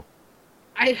 D'Onofrio.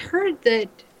 I heard that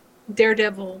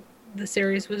Daredevil, the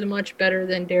series, was much better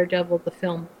than Daredevil, the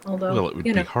film. Although, Well, it would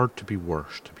you be know, hard to be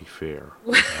worse, to be fair.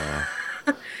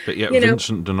 But yeah, You know-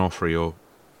 Vincent D'Onofrio,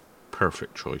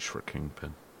 perfect choice for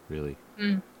Kingpin, really.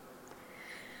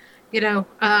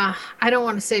 I don't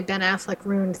want to say Ben Affleck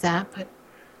ruined that, but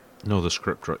No, the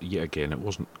script, yet again, it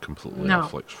wasn't completely No.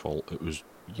 Affleck's fault. It was,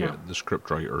 No. the script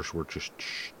writers were just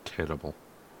terrible.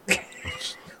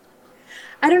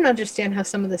 I don't understand how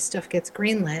some of this stuff gets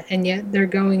greenlit, and yet they're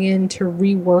going in to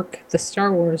rework the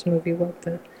Star Wars movie. What,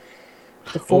 the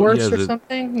Force or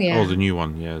something? Yeah. Oh, the new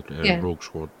one, yeah. Yeah. Rogue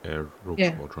Squadron or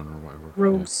whatever.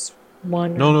 Rogue's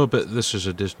One. No, but this is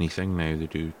a Disney thing now. They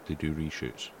do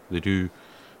reshoots. They do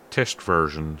test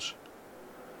versions,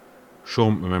 show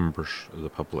them to members of the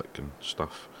public and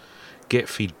stuff, get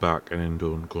feedback, and then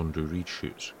go and do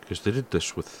reshoots. Because they did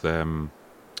this with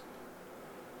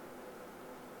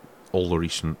all the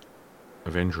recent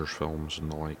Avengers films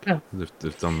and the like. Oh.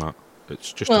 They've done that.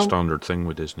 It's just Well- a standard thing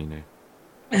with Disney now.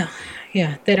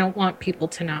 Yeah, they don't want people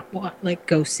to not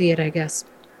go see it, I guess.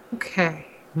 Okay.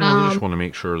 No, they just want to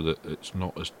make sure that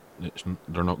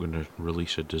they're not going to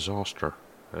release a disaster.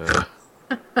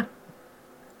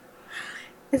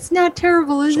 It's not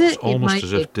terrible, is So it? it's almost might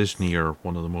as be. if Disney are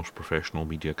one of the most professional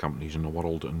media companies in the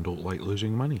world and don't like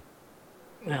losing money.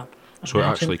 Well, So it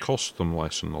imagine. actually costs them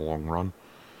less in the long run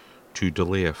to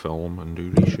delay a film and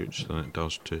do reshoots than it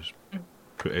does to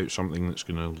put out something that's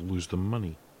going to lose them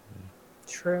money.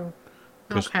 True.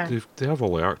 Because Okay. they have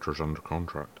all the actors under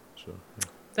contract. So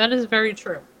That is very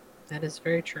true. That is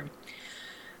very true.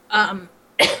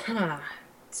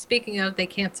 speaking of, they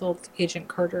canceled Agent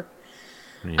Carter.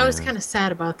 Yeah. I was kind of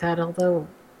sad about that, although,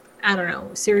 I don't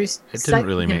know, series... It didn't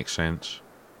really make sense,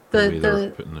 the way they were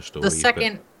putting the story,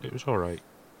 second... but it was alright.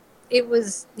 It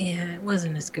was... Yeah, it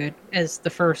wasn't as good as the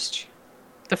first...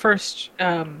 The first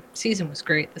season was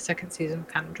great. The second season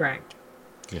kind of dragged.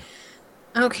 Yeah.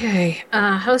 Okay.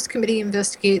 House Committee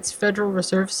investigates Federal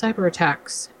Reserve cyber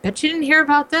attacks. Bet you didn't hear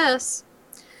about this.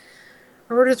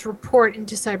 Reuters report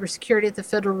into cybersecurity at the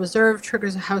Federal Reserve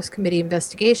triggers a House Committee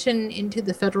investigation into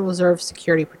the Federal Reserve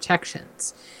security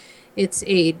protections. It's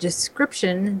a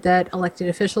description that elected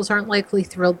officials aren't likely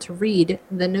thrilled to read.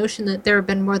 The notion that there have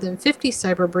been more than 50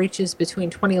 cyber breaches between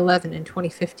 2011 and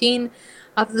 2015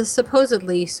 of the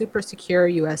supposedly super secure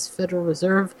U.S. Federal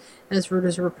Reserve, as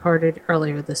Reuters reported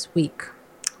earlier this week.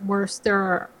 Worse, there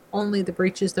are only the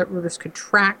breaches that Reuters could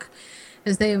track,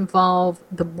 as they involve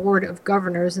the Board of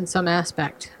Governors in some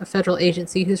aspect, a federal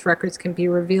agency whose records can be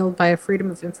revealed via Freedom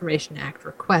of Information Act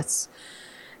requests.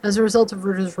 As a result of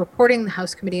Reuters reporting, the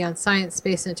House Committee on Science,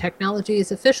 Space, and Technology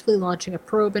is officially launching a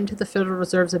probe into the Federal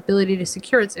Reserve's ability to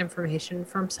secure its information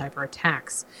from cyber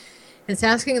attacks. It's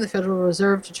asking the Federal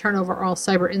Reserve to turn over all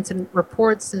cyber incident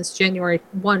reports since January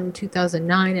 1,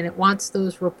 2009, and it wants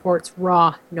those reports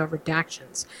raw, no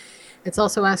redactions. It's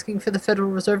also asking for the Federal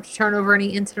Reserve to turn over any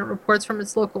incident reports from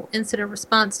its local incident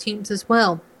response teams as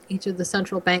well. Each of the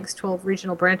central bank's 12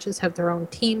 regional branches have their own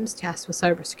teams tasked with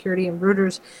cybersecurity, and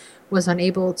Reuters was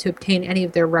unable to obtain any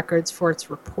of their records for its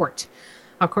report.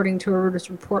 According to a Reuters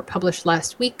report published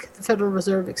last week, the Federal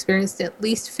Reserve experienced at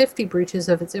least 50 breaches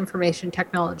of its information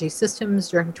technology systems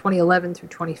during 2011 through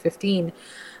 2015.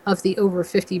 Of the over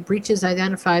 50 breaches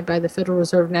identified by the Federal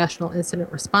Reserve National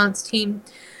Incident Response Team,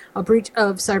 a breach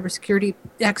of cybersecurity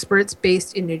experts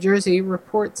based in New Jersey,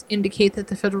 reports indicate that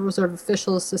the Federal Reserve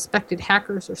officials suspected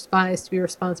hackers or spies to be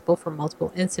responsible for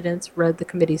multiple incidents, read the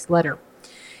committee's letter.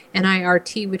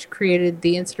 NIRT, which created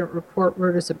the incident report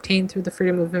Reuters obtained through the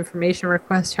Freedom of Information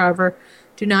request, however,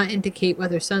 do not indicate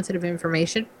whether sensitive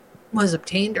information was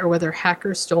obtained or whether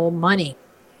hackers stole money.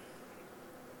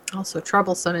 Also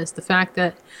troublesome is the fact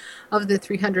that of the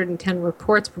 310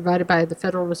 reports provided by the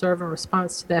Federal Reserve in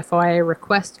response to the FOIA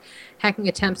request, hacking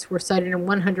attempts were cited in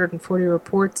 140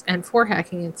 reports, and 4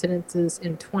 hacking incidences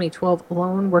in 2012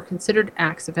 alone were considered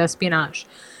acts of espionage.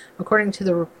 According to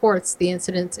the reports, the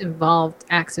incidents involved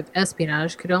acts of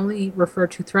espionage could only refer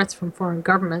to threats from foreign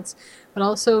governments, but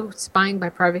also spying by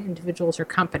private individuals or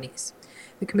companies.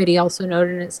 The committee also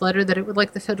noted in its letter that it would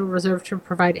like the Federal Reserve to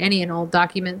provide any and all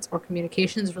documents or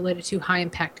communications related to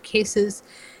high-impact cases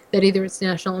that either its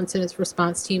National Incident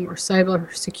Response Team or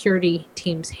cyber security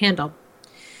teams handle.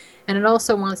 And it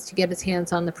also wants to get its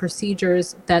hands on the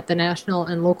procedures that the national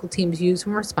and local teams use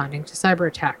when responding to cyber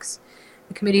attacks.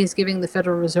 The committee is giving the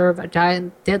Federal Reserve a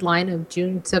deadline of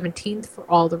June 17th for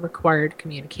all the required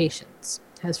communications.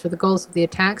 As for the goals of the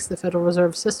attacks, the Federal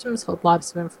Reserve systems hold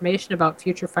lots of information about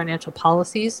future financial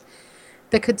policies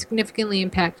that could significantly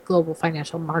impact global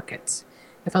financial markets.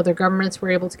 If other governments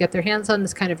were able to get their hands on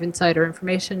this kind of insider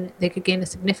information, they could gain a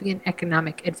significant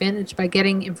economic advantage by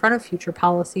getting in front of future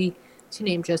policy, to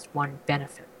name just one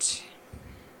benefit.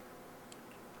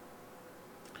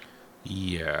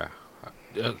 Yeah,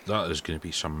 that is going to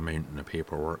be some mountain of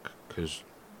paperwork, because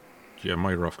yeah,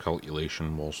 my rough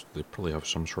calculation was they probably have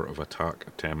some sort of attack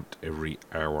attempt every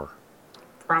hour.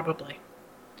 Probably.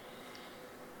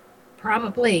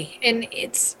 And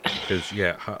it's... Because,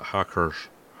 yeah, hackers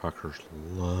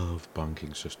love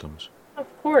banking systems. Of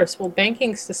course. Well,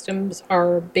 banking systems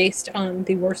are based on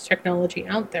the worst technology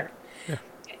out there. Yeah.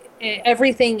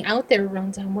 Everything out there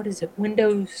runs on, what is it,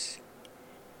 Windows...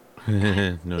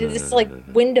 It's like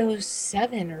Windows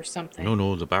 7 or something.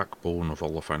 No, the backbone of all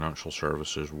the financial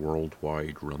services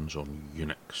worldwide runs on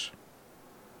Unix.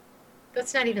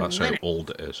 That's not even That's Linux. how old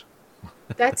it is.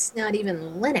 That's not even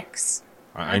Linux.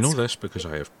 I know this because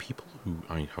I have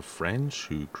friends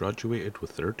who graduated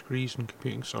with their degrees in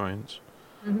computing science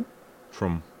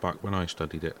from back when I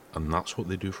studied it, and that's what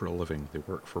they do for a living. They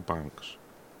work for banks.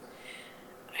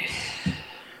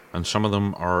 And some of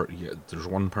them are, there's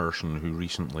one person who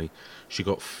recently, she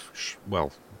got,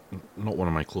 well, not one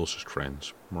of my closest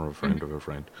friends, more of a friend of a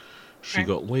friend. She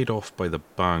got laid off by the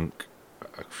bank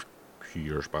a few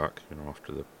years back,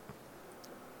 after the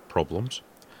problems.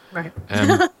 Right.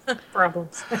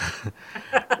 Problems.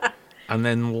 And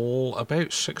then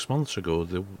about 6 months ago,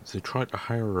 they tried to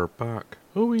hire her back.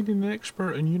 Oh, we need an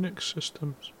expert in Unix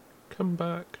systems. Come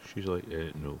back. She's like,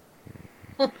 no.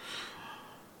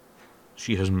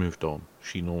 She has moved on.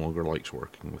 She no longer likes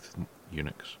working with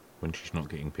Unix when she's not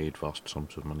getting paid vast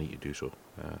sums of money to do so.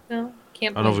 No,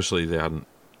 can't. And obviously they hadn't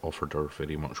offered her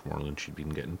very much more than she'd been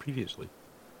getting previously.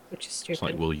 which is It's like,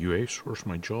 stupid. well, you outsource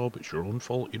my job. It's your own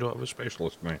fault. You don't have a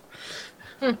specialist now.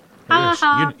 Ha Yes,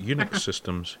 ha. Unix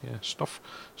systems. Yeah, stuff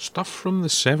from the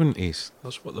 70s.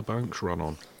 That's what the banks run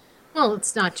on. Well,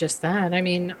 it's not just that. I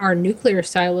mean, our nuclear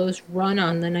silos run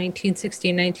on the 1960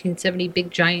 and 1970 big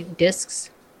giant disks.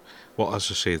 Well, as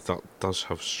I say, that does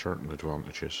have certain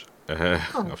advantages.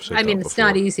 Oh, I've said I mean, that it's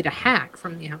not before. easy to hack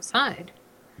from the outside.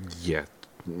 Yeah,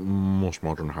 most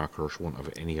modern hackers won't have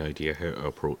any idea how to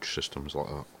approach systems like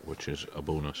that, which is a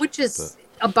bonus. Which is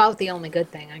about the only good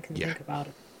thing I can Yeah. think about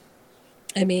it.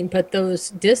 I mean, but those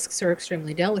discs are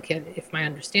extremely delicate, if my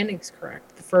understanding is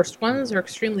correct. The first ones are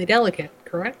extremely delicate,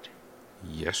 correct?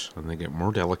 Yes, and they get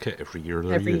more delicate every year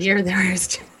they're Every used. year there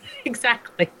is.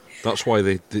 Exactly. That's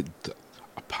why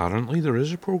apparently there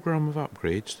is a program of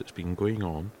upgrades that's been going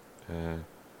on.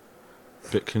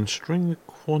 But considering the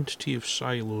quantity of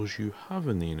silos you have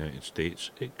in the United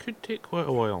States, it could take quite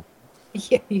a while.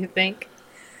 Yeah, you think?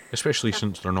 Especially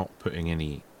since they're not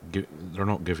putting they're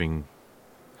not giving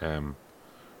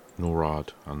NORAD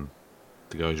and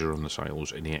the guys who run the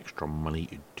silos any extra money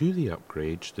to do the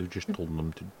upgrades. They've just told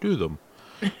them to do them.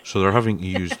 So they're having to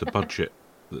use the budget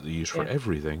that they use for Yeah.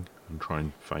 everything and try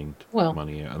and find Well,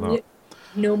 money out of that.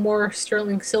 no more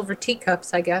sterling silver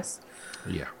teacups, I guess.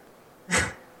 Yeah.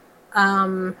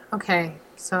 Okay,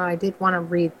 so I did want to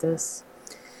read this.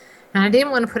 And I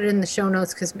didn't want to put it in the show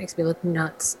notes because it makes me look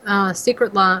nuts.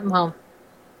 Secret law, well,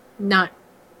 not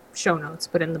show notes,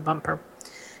 but in the bumper.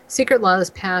 Secret laws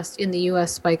passed in the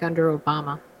U.S. spike under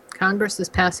Obama. Congress is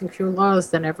passing fewer laws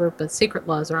than ever, but secret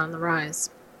laws are on the rise.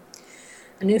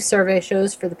 A new survey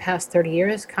shows for the past 30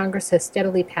 years, Congress has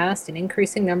steadily passed an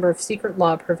increasing number of secret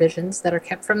law provisions that are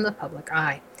kept from the public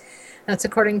eye. That's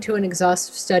according to an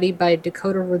exhaustive study by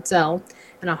Dakota Rutzel,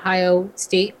 an Ohio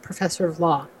State professor of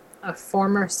law, a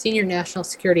former senior national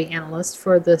security analyst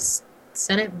for the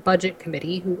Senate Budget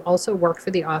Committee, who also worked for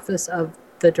the Office of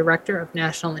the Director of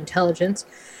National Intelligence.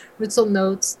 Rutzel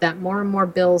notes that more and more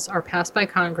bills are passed by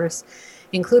Congress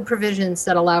include provisions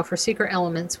that allow for secret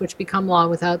elements which become law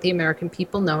without the American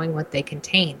people knowing what they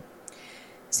contain.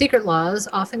 Secret laws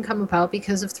often come about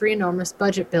because of three enormous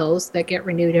budget bills that get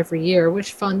renewed every year,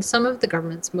 which fund some of the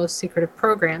government's most secretive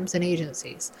programs and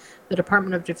agencies: the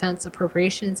Department of Defense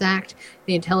Appropriations Act,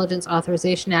 the Intelligence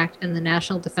Authorization Act, and the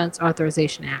National Defense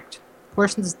Authorization Act.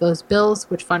 Portions of those bills,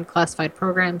 which fund classified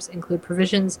programs, include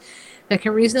provisions that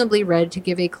can reasonably be read to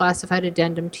give a classified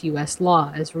addendum to U.S.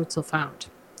 law, as Rutzel found.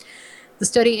 The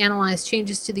study analyzed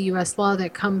changes to the U.S. law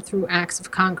that come through acts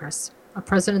of Congress. A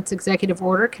president's executive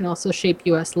order can also shape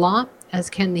U.S. law, as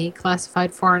can the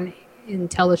Classified Foreign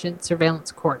Intelligence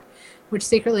Surveillance Court, which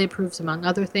secretly approves, among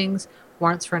other things,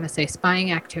 warrants for NSA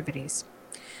spying activities.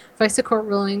 FISA court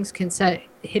rulings can set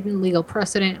hidden legal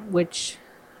precedent, which,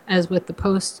 as with the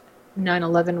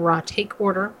post-9/11 raw take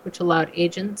order, which allowed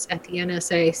agents at the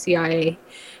NSA, CIA,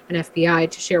 and FBI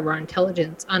to share raw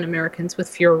intelligence on Americans with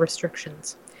fewer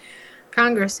restrictions.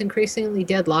 Congress, increasingly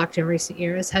deadlocked in recent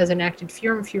years, has enacted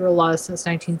fewer and fewer laws since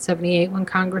 1978, when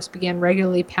Congress began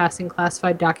regularly passing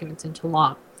classified documents into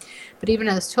law. But even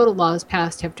as total laws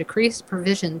passed have decreased,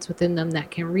 provisions within them that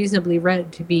can reasonably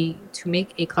read to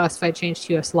make a classified change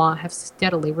to U.S. law have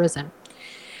steadily risen.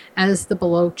 As the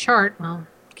below chart, well,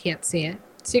 can't see it,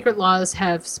 secret laws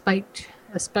have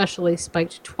especially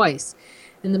spiked twice: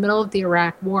 in the middle of the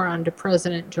Iraq War under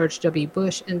President George W.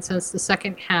 Bush, and since the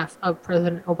second half of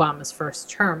President Obama's first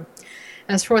term.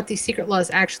 As for what these secret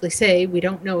laws actually say, we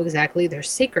don't know exactly. They're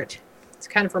secret. It's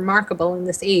kind of remarkable in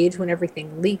this age when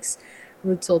everything leaks,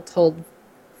 Rutzel told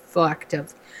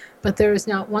Voactive. But there is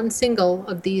not one single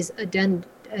of these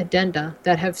addenda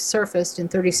that have surfaced in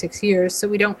 36 years, so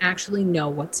we don't actually know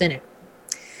what's in it.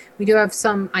 We do have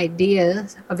some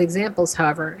ideas of examples,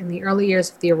 however. In the early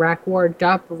years of the Iraq War,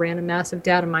 DARPA ran a massive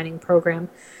data mining program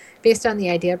based on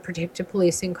the idea of predictive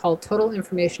policing called Total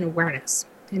Information Awareness.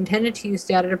 Intended to use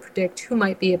data to predict who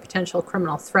might be a potential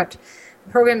criminal threat,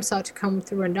 the program sought to comb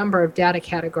through a number of data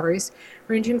categories,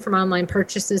 ranging from online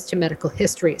purchases to medical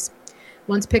histories.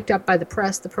 Once picked up by the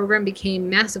press, the program became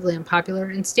massively unpopular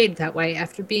and stayed that way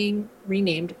after being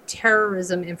renamed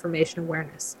Terrorism Information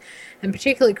Awareness, and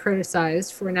particularly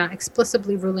criticized for not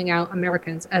explicitly ruling out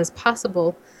Americans as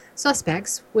possible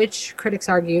suspects, which critics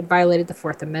argued violated the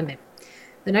Fourth Amendment.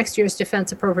 The next year's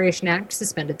Defense Appropriation Act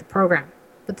suspended the program.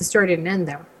 But the story didn't end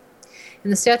there.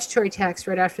 In the statutory text,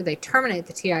 right after they terminate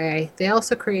the TIA, they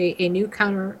also create a new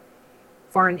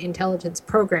counter-foreign intelligence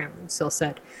program, Rutzel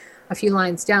said. A few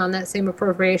lines down, that same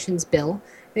appropriations bill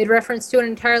made reference to an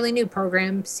entirely new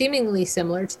program seemingly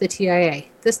similar to the TIA,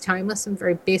 this time with some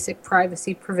very basic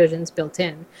privacy provisions built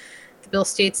in. The bill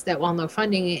states that while no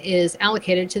funding is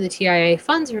allocated to the TIA,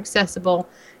 funds are accessible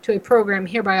to a program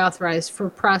hereby authorized for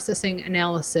processing,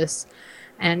 analysis,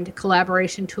 and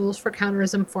collaboration tools for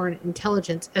counterterrorism foreign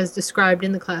intelligence as described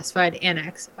in the classified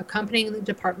annex accompanying the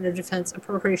Department of Defense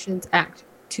Appropriations Act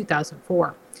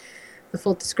 2004. The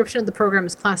full description of the program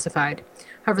is classified.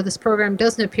 However, this program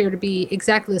doesn't appear to be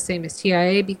exactly the same as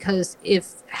TIA because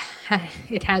if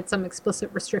it had some explicit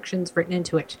restrictions written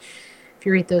into it. If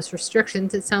you read those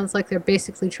restrictions, it sounds like they're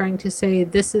basically trying to say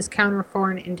this is counter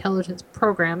foreign intelligence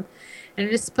program, and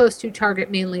it is supposed to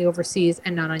target mainly overseas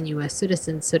and not on U.S.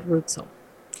 citizens, said Rutzel.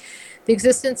 The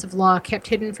existence of law kept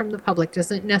hidden from the public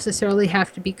doesn't necessarily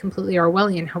have to be completely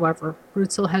Orwellian, however.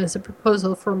 Rutzel has a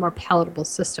proposal for a more palatable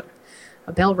system,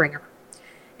 a bell ringer.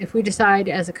 If we decide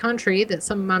as a country that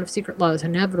some amount of secret law is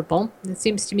inevitable, it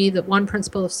seems to me that one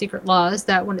principle of secret law is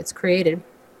that when it's created,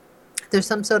 there's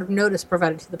some sort of notice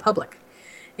provided to the public.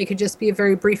 It could just be a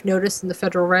very brief notice in the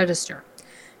Federal Register.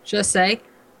 Just say,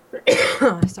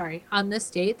 on this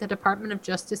date, the Department of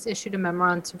Justice issued a memo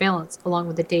on surveillance, along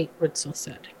with the date, Rutzel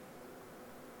said.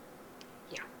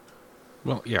 Yeah.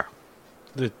 Well, yeah.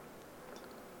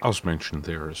 As mentioned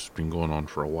there, it's been going on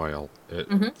for a while.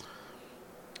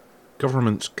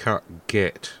 Governments can't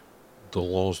get the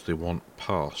laws they want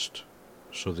passed,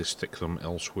 so they stick them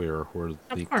elsewhere where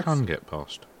they can get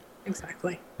passed.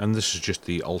 Exactly. And this is just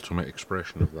the ultimate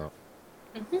expression of that.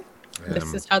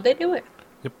 This is how they do it.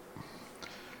 Yep.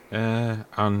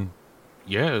 And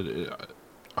yeah,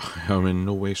 I'm in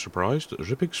no way surprised that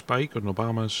there's a big spike on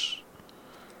Obama's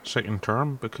second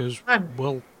term because,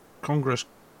 well, Congress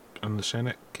and the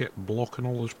Senate kept blocking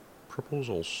all his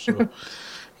proposals. So,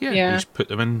 yeah, he's put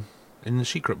them in the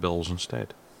secret bills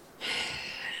instead.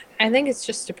 I think it's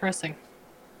just depressing.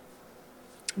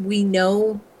 We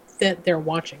know that they're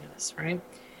watching us, right?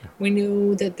 Yeah. We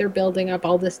know that they're building up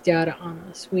all this data on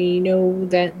us. We know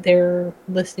that they're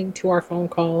listening to our phone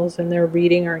calls and they're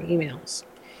reading our emails.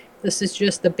 This is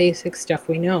just the basic stuff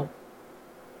we know.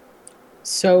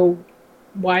 So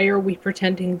why are we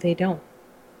pretending they don't?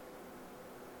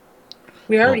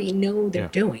 We already know they're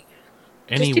doing it.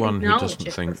 Anyone who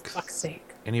doesn't think, for fuck's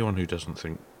sake. Anyone who doesn't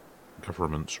think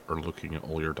governments are looking at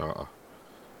all your data,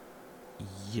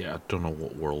 I don't know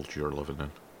what world you're living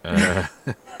in. I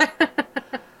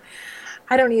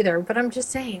don't either, but I'm just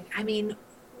saying, I mean,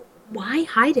 why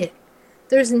hide it?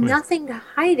 There's nothing to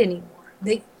hide anymore.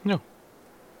 They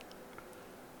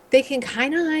can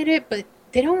kind of hide it, but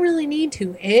they don't really need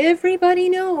to. Everybody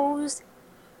knows.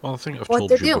 Well, I think I've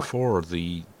told you before,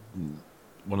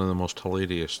 one of the most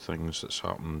hilarious things that's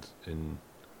happened in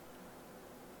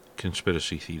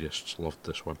conspiracy theorists loved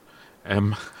this one,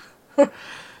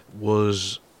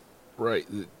 was, right,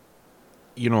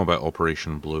 you know about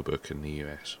Operation Blue Book in the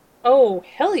US? Oh,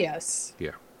 hell yes.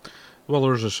 Yeah. Well,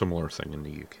 there's a similar thing in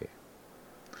the UK.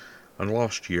 And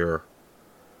last year,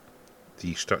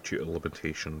 the statute of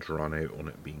limitations ran out on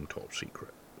it being top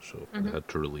secret, so they had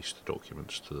to release the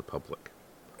documents to the public.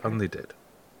 And they did.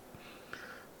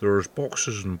 There was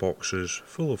boxes and boxes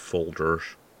full of folders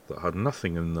that had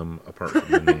nothing in them apart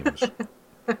from the names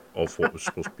of what was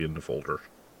supposed to be in the folders.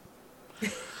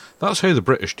 That's how the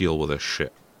British deal with this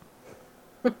shit.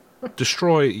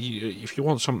 Destroy, if you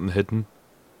want something hidden,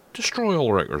 destroy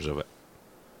all records of it.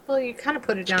 Well, you kind of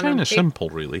put it down on paper. It's kind of simple,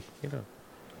 really.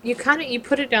 You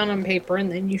put it down on paper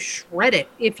and then you shred it.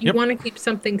 If you want to keep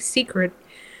something secret,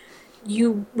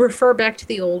 you refer back to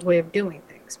the old way of doing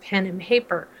things. Pen and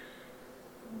paper.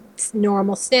 It's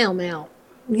normal snail mail.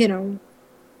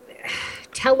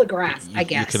 Telegraph, I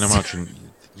guess. You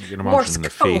can imagine the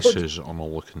faces on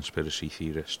all the conspiracy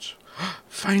theorists.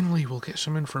 Finally, we'll get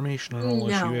some information on all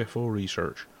this UFO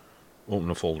research. Open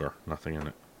a folder, nothing in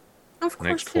it. Of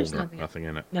course, next folder, nothing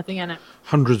in it. Nothing in it.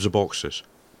 Hundreds of boxes.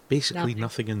 Basically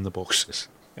nothing in the boxes.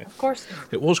 Of course not.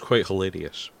 It was quite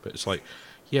hilarious, but it's like,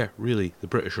 yeah, really, the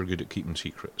British are good at keeping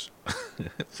secrets.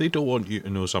 If they don't want you to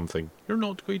know something, you're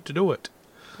not going to know it.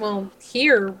 Well,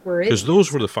 here we're because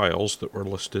those were the files that were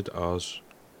listed as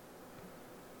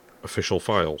official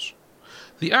files.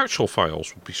 The actual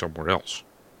files would be somewhere else.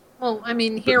 Well, I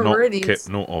mean, here we're idiots. Kept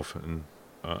note of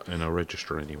in a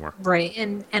register anywhere. Right,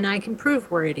 and I can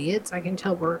prove we're idiots. I can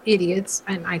tell we're idiots,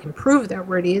 and I can prove that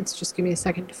we're idiots. Just give me a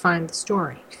second to find the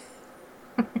story.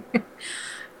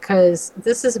 Because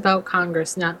this is about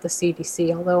Congress, not the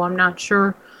CDC, although I'm not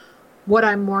sure what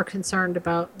I'm more concerned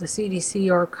about, the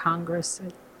CDC or Congress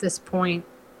at this point.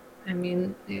 I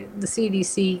mean, the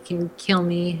CDC can kill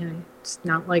me, and it's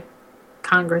not like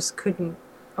Congress couldn't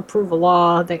approve a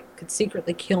law that could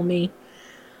secretly kill me.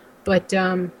 But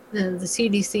the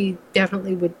CDC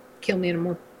definitely would kill me in a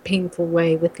more painful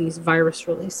way with these virus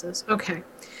releases. Okay.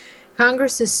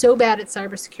 Congress is so bad at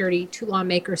cybersecurity, two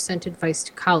lawmakers sent advice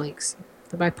to colleagues.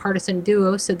 The bipartisan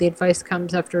duo said the advice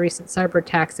comes after recent cyber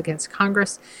attacks against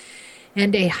Congress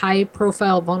and a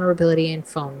high-profile vulnerability in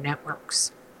phone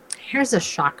networks. Here's a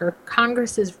shocker.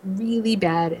 Congress is really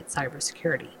bad at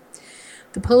cybersecurity.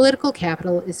 The political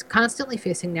capital is constantly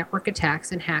facing network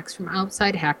attacks and hacks from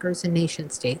outside hackers and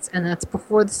nation states, and that's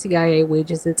before the CIA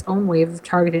wages its own wave of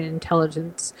targeted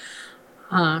intelligence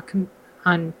on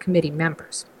committee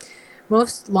members.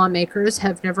 Most lawmakers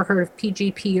have never heard of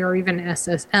PGP or even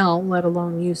SSL, let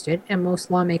alone used it, and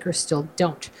most lawmakers still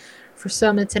don't. For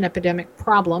some, it's an epidemic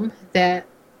problem that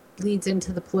leads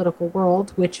into the political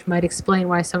world, which might explain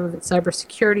why some of its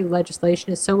cybersecurity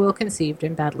legislation is so ill-conceived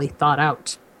and badly thought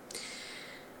out.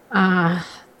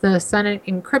 The Senate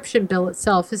encryption bill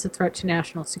itself is a threat to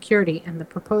national security, and the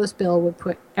proposed bill would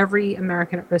put every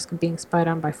American at risk of being spied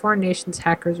on by foreign nations,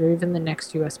 hackers, or even the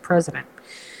next U.S. president.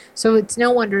 So it's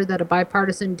no wonder that a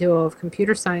bipartisan duo of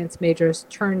computer science majors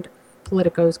turned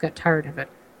politicos got tired of it.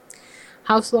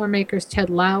 House lawmakers Ted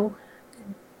Lieu,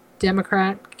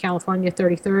 Democrat, California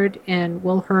 33rd, and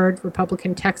Will Hurd,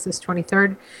 Republican, Texas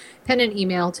 23rd, penned an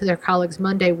email to their colleagues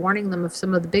Monday warning them of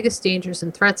some of the biggest dangers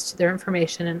and threats to their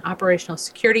information and operational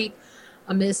security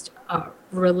amidst a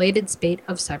related spate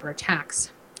of cyber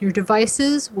attacks. Your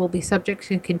devices will be subject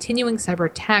to continuing cyber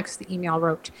attacks, the email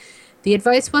wrote. The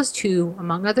advice was to,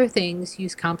 among other things,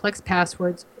 use complex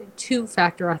passwords,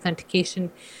 two-factor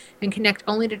authentication, and connect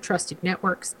only to trusted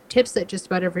networks, tips that just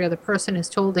about every other person has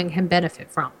told and can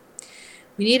benefit from.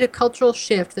 We need a cultural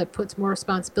shift that puts more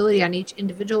responsibility on each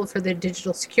individual for their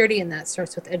digital security, and that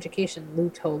starts with education, Lieu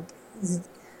told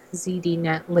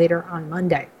ZDNet later on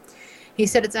Monday. He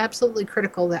said it's absolutely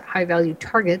critical that high-value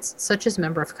targets, such as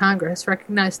member of Congress,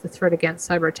 recognize the threat against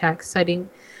cyber attacks, citing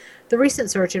the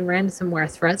recent surge in ransomware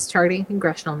threats targeting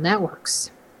congressional networks.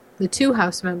 The two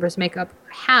House members make up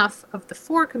half of the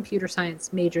 4 computer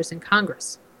science majors in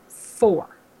Congress.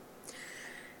 4.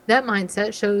 That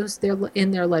mindset shows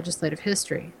in their legislative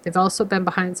history. They've also been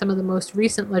behind some of the most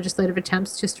recent legislative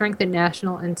attempts to strengthen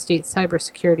national and state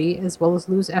cybersecurity, as well as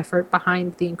Lieu's effort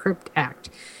behind the Encrypt Act,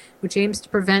 which aims to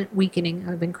prevent weakening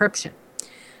of encryption.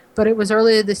 But it was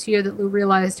earlier this year that Lieu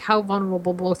realized how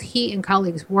vulnerable both he and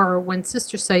colleagues were when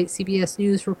sister site CBS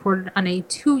News reported on a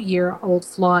 2-year-old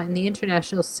flaw in the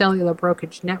international cellular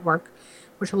brokerage network,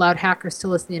 which allowed hackers to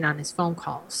listen in on his phone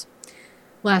calls.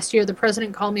 Last year, the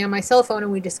president called me on my cell phone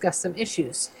and we discussed some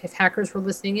issues. If hackers were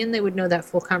listening in, they would know that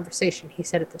full conversation, he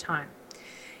said at the time.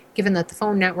 Given that the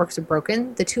phone networks are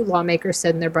broken, the two lawmakers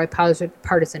said in their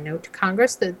bipartisan note to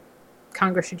Congress that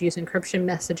Congress should use encryption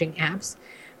messaging apps,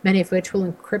 many of which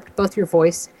will encrypt both your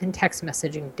voice and text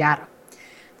messaging data.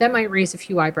 That might raise a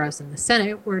few eyebrows in the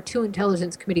Senate, where 2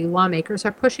 Intelligence Committee lawmakers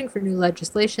are pushing for new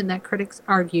legislation that critics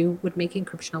argue would make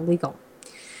encryption illegal.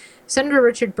 Senator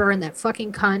Richard Burr and that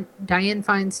fucking cunt, Dianne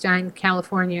Feinstein,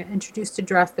 California, introduced a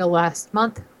draft bill last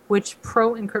month, which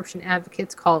pro-encryption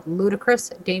advocates called ludicrous,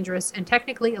 dangerous, and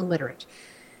technically illiterate.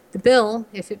 The bill,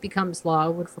 if it becomes law,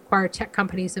 would require tech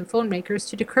companies and phone makers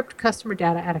to decrypt customer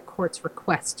data at a court's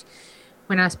request.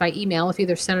 When asked by email if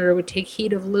either senator would take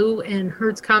heed of Lieu and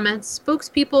Hurd's comments,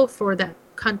 spokespeople for that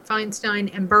cunt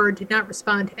Feinstein and Burr did not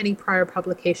respond to any prior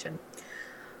publication.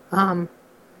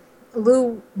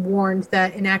 Lieu warned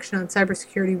that inaction on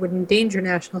cybersecurity would endanger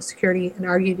national security and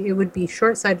argued it would be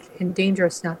short-sighted and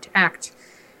dangerous not to act.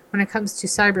 When it comes to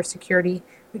cybersecurity,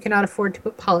 we cannot afford to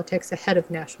put politics ahead of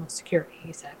national security,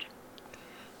 he said.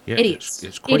 Yeah, Idiots.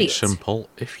 It's quite Idiots. simple.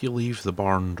 If you leave the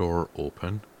barn door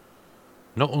open,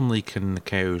 not only can the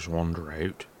cows wander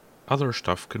out, other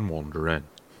stuff can wander in.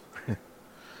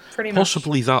 Pretty much.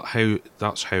 Possibly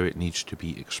that's how it needs to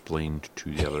be explained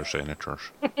to the other senators.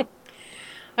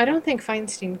 I don't think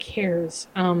Feinstein cares.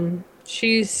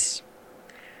 She's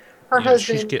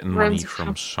getting money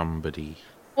from somebody.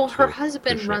 Well, her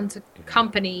husband runs a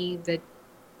company that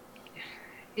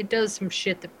it does some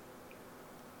shit that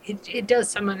it does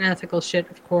some unethical shit,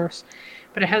 of course,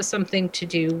 but it has something to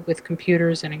do with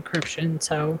computers and encryption.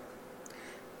 So,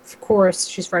 of course,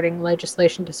 she's writing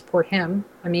legislation to support him.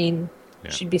 I mean,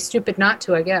 she'd be stupid not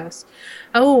to, I guess.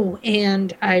 Oh,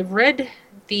 and I read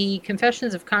the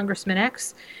Confessions of Congressman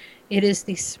X. It is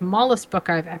the smallest book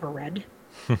I've ever read.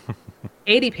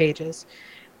 80 pages,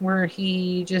 where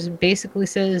he just basically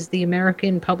says the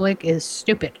American public is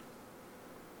stupid.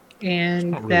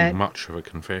 And it's not really much of a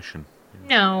confession.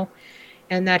 No.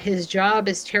 And that his job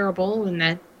is terrible and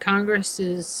that Congress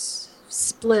is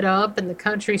split up and the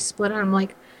country's split up. I'm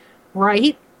like,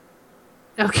 right?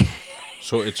 Okay.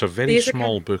 So it's a very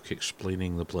small book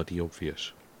explaining the bloody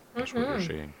obvious. That's what you're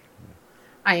saying.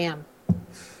 I am.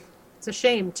 It's a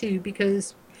shame, too,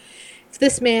 because if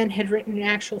this man had written an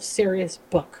actual serious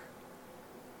book,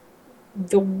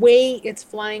 the way it's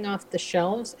flying off the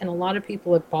shelves, and a lot of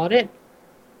people have bought it,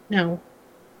 no,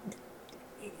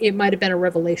 it might have been a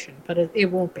revelation, but it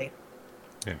won't be.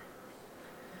 Yeah.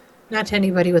 Not to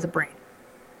anybody with a brain.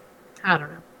 I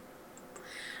don't know.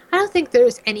 I don't think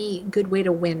there's any good way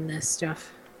to win this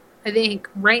stuff. I think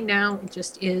right now it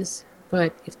just is.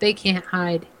 But if they can't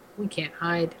hide, we can't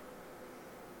hide.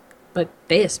 But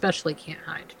they especially can't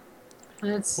hide.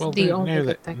 That's the only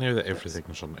good thing. Now that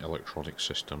everything's on electronic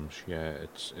systems, yeah,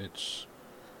 it's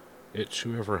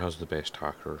whoever has the best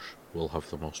hackers will have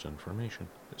the most information.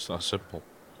 It's that simple.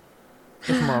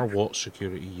 Doesn't matter what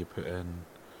security you put in.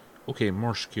 Okay,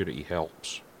 more security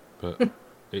helps, but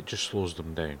it just slows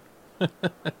them down.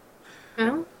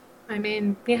 Well, I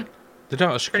mean, yeah. The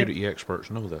data security experts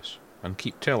know this and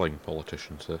keep telling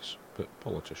politicians this, but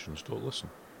politicians don't listen.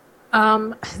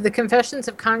 The Confessions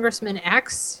of Congressman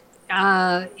X,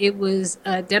 it was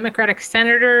a Democratic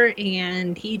senator,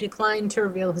 and he declined to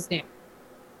reveal his name.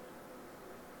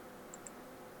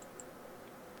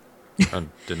 And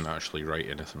didn't actually write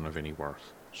anything of any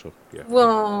worth. So, yeah.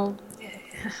 Well,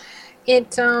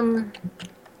 it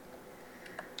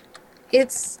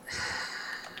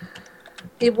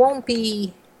won't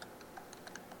be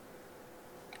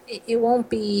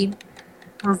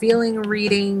revealing a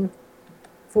reading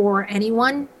for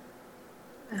anyone.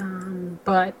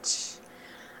 But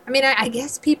I mean, I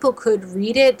guess people could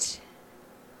read it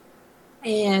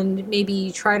and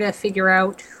maybe try to figure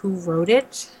out who wrote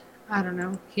it. I don't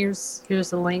know. Here's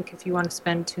the link if you want to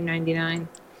spend $2.99.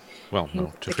 Well,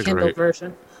 no, to the figure Kindle out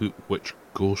version. which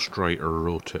ghostwriter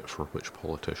wrote it for which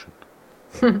politician.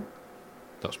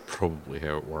 That's probably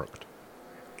how it worked.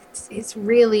 It's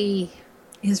really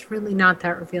not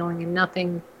that revealing, and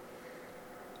nothing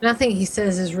he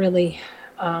says is really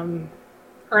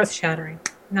earth-shattering.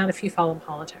 Not if you follow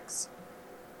politics.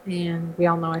 And we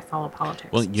all know I follow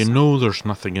politics. Well, you know there's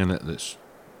nothing in it that's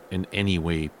in any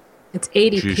way it's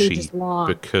 80 juicy pages long.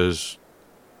 Because,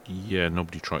 yeah,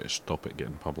 nobody tried to stop it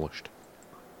getting published.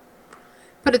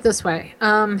 Put it this way.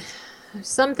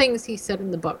 Some things he said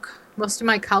in the book. Most of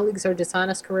my colleagues are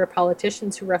dishonest career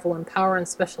politicians who revel in power and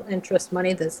special interest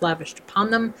money that's lavished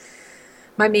upon them.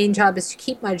 My main job is to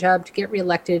keep my job, to get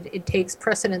reelected. It takes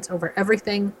precedence over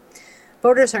everything.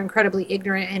 Voters are incredibly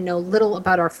ignorant and know little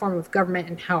about our form of government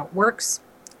and how it works.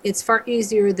 It's far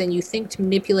easier than you think to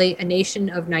manipulate a nation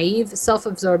of naive,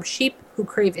 self-absorbed sheep who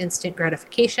crave instant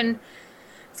gratification.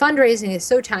 Fundraising is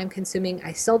so time-consuming,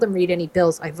 I seldom read any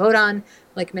bills I vote on.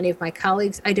 Like many of my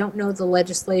colleagues, I don't know the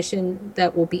legislation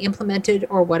that will be implemented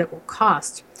or what it will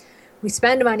cost. We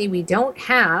spend money we don't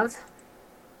have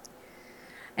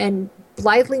and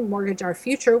blithely mortgage our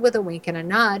future with a wink and a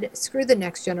nod. Screw the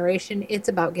next generation. It's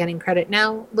about getting credit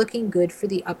now, looking good for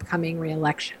the upcoming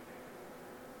re-election.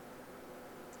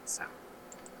 So,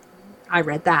 I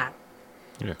read that.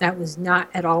 Yeah. That was not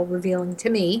at all revealing to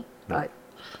me, but...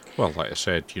 Well, like I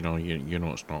said, you know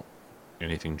it's not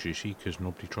anything juicy because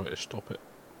nobody tried to stop it.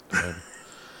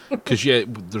 Because, yeah,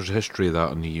 there's a history of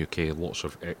that in the UK. Lots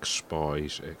of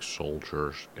ex-spies,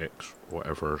 ex-soldiers,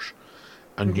 ex-whatevers.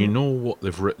 And you know what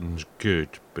they've written's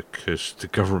good because the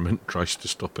government tries to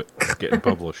stop it getting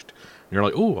published. And you're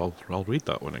like, oh, I'll read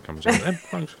that when it comes out then.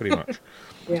 Thanks very much.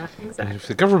 Yeah, exactly. And if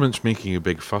the government's making a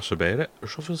big fuss about it,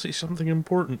 there's obviously something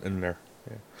important in there.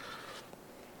 Yeah.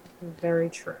 Very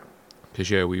true. Because,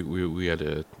 yeah, we had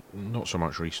a, not so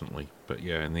much recently, but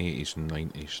yeah, in the 80s and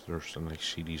 90s, there's a nice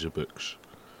series of books.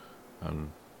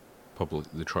 And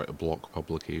they try to block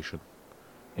publication.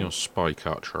 You know,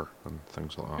 Spycatcher and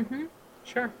things like that. Mm-hmm.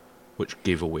 Sure. Which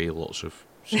gave away lots of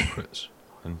secrets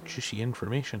and juicy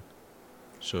information.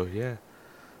 So, yeah.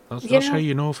 That's how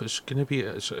you know if it's going to be,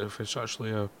 if it's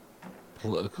actually a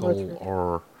political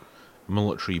or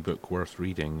military book worth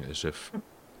reading, is if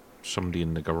somebody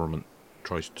in the government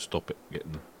tries to stop it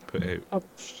getting put out. Oh,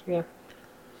 yeah.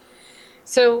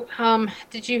 So,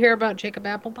 did you hear about Jacob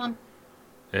Applebaum?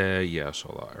 Yeah, I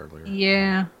saw that earlier.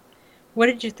 Yeah. What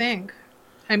did you think?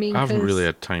 I mean, I haven't really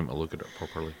had time to look at it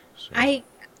properly. So. I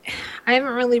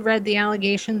haven't really read the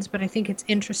allegations, but I think it's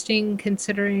interesting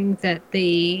considering that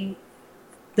the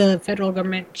federal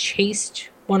government chased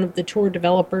one of the tour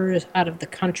developers out of the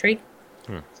country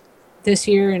this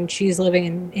year, and she's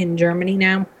living in Germany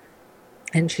now,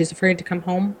 and she's afraid to come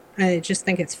home. I just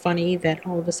think it's funny that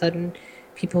all of a sudden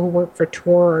people who work for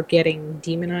tour are getting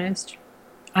demonized.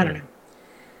 I don't know.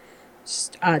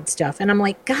 Just odd stuff. And I'm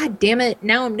like, God damn it,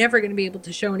 now I'm never going to be able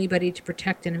to show anybody to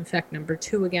Protect and Infect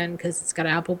 #2 again because it's got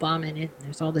Applebaum in it and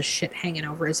there's all this shit hanging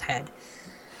over his head.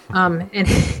 And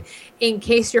in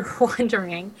case you're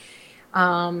wondering,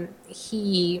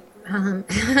 He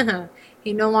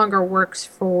he no longer works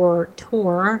for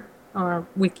Tor or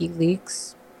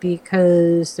WikiLeaks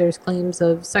because there's claims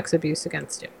of sex abuse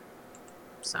against him.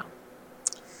 So,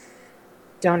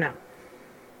 don't know.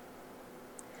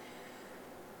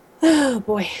 Oh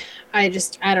boy, I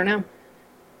don't know.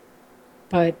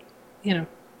 But, you know,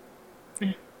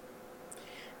 eh,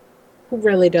 who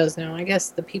really does know? I guess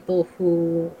the people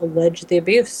who allege the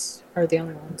abuse are the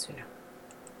only ones who know.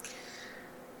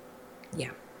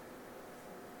 Yeah.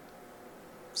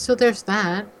 So there's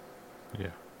that.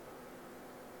 Yeah.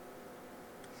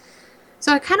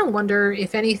 So I kind of wonder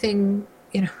if anything,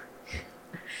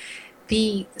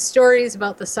 the stories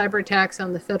about the cyber attacks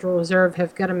on the Federal Reserve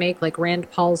have got to make like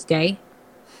Rand Paul's day.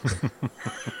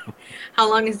 How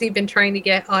long has he been trying to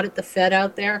get audit the Fed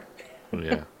out there?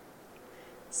 Yeah.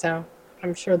 So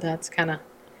I'm sure that's kind of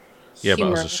Yeah,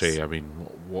 but as I humorous. say, I mean,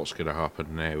 what's going to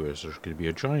happen now is there's going to be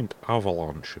a giant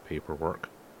avalanche of paperwork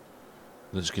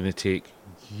that's going to take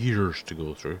years to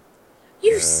go through.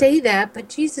 You say that, but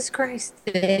Jesus Christ,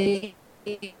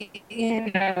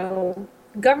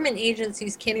 government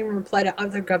agencies can't even reply to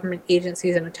other government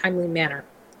agencies in a timely manner,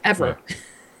 ever. Yeah.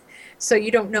 So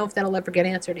you don't know if that'll ever get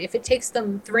answered. If it takes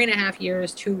them 3.5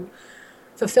 years to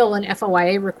fulfill an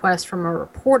FOIA request from a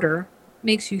reporter,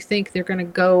 makes you think they're going to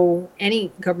go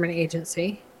any government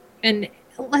agency. And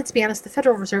let's be honest, the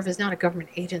Federal Reserve is not a government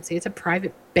agency. It's a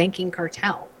private banking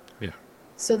cartel. Yeah.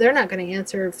 So they're not going to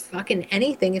answer fucking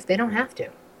anything if they don't have to.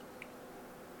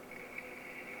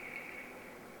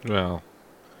 Well,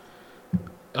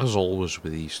 as always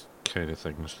with these kind of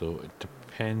things, though, it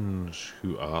depends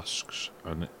who asks,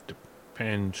 and it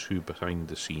depends who behind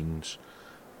the scenes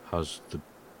has the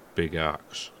big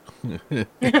axe.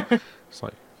 It's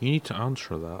like, you need to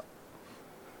answer that.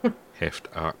 Heft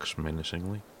axe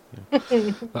menacingly. Yeah.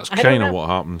 That's kind of what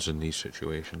happens in these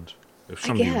situations. If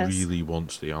somebody really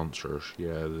wants the answers,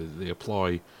 yeah, they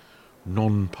apply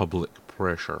non-public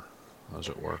pressure, as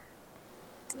it were.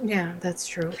 Yeah, that's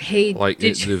true. Hey, like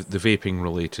the vaping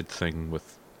related thing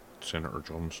with Senator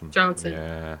Johnson.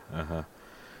 Yeah,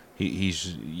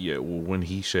 he's when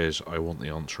he says I want the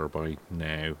answer by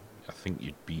now, I think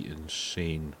you'd be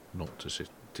insane not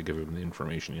to give him the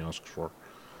information he asks for.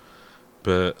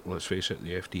 But let's face it,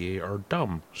 the FDA are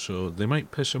dumb, so they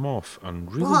might piss him off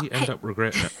and really end up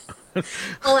regretting it.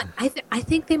 Well, I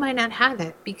think they might not have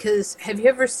it, because have you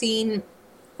ever seen,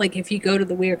 like, if you go to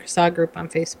the Weird Kasad group on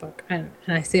Facebook, and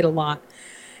I see it a lot,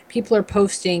 people are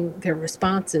posting their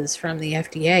responses from the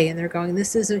FDA, and they're going,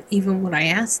 this isn't even what I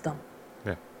asked them.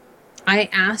 Yeah. I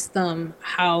asked them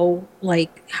how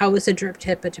is a drip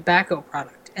tip a tobacco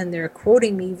product? And they're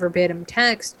quoting me verbatim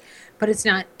text, but it's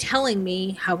not telling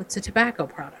me how it's a tobacco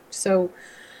product. So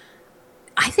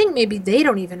I think maybe they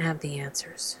don't even have the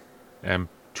answers.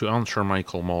 To answer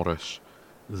Michael Morris,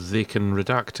 they can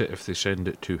redact it if they send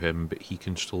it to him, but he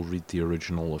can still read the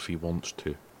original if he wants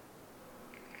to.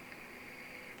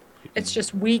 It's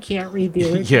just we can't read the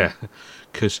original. Yeah,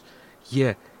 because,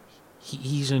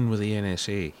 he's in with the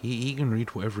NSA. He can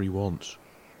read whatever he wants.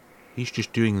 He's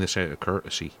just doing this out of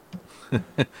courtesy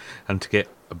and to get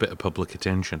a bit of public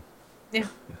attention. Yeah.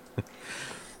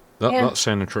 That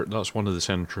senator, that's one of the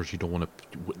senators you don't want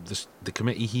to. The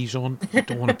committee he's on, you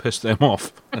don't want to piss them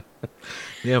off.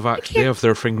 They have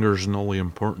their fingers in all the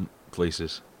important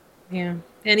places. Yeah,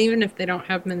 and even if they don't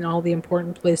have them in all the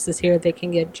important places here, they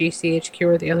can get GCHQ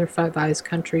or the other Five Eyes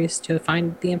countries to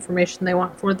find the information they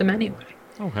want for them anyway.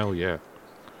 Oh hell yeah!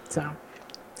 So.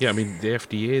 Yeah, I mean the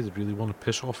FDA, they really want to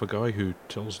piss off a guy who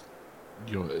tells,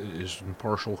 is in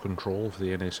partial control of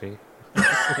the NSA.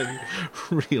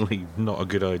 Really not a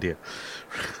good idea.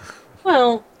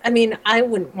 Well, I mean, I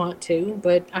wouldn't want to,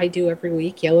 but I do every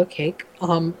week, yellow cake.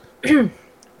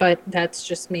 But that's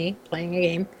just me playing a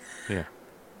game. Yeah.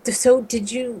 So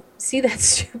did you see that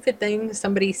stupid thing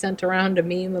somebody sent around, a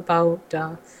meme about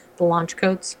the launch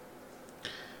codes?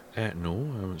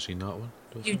 No, I haven't seen that one.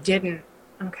 You didn't?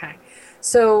 Okay.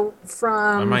 So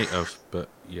from... I might have, but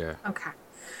yeah. Okay.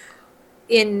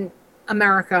 In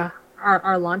America,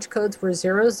 our launch codes were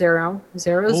 0000 00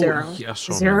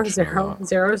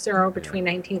 between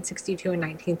 1962 and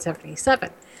 1977.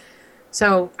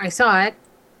 So I saw it,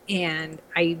 and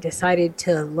I decided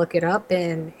to look it up,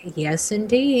 and yes,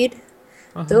 indeed,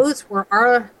 those were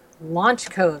our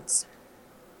launch codes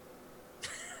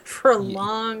for a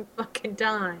long fucking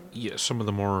time. Yeah, some of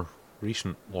the more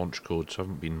recent launch codes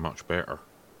haven't been much better.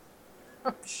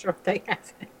 I'm sure they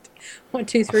haven't. 1,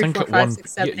 2, 3, 4, 5,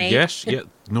 6, 7, 8. Yes,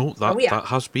 no, that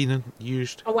has been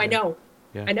used. Oh, I know.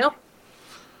 Yeah. I know.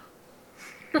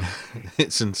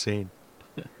 It's insane.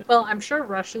 Well, I'm sure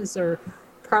Russia's are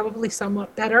probably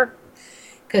somewhat better.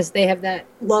 because they have that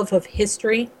love of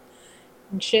history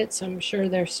and shit. So I'm sure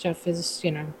their stuff is,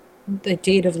 the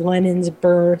date of Lenin's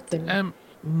birth and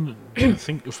I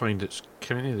think you'll find it's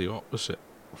kind of the opposite.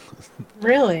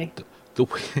 really. The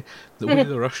way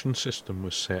the Russian system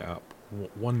was set up,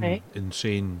 one Right.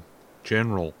 insane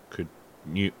general could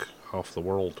nuke half the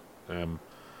world.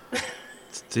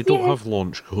 They don't have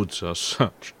launch codes as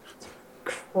such.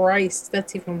 Christ,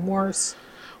 that's even worse.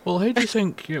 Well, how do you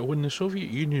think, when the Soviet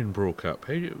Union broke up,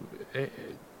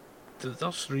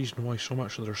 that's the reason why so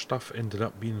much of their stuff ended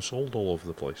up being sold all over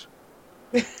the place.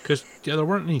 Because there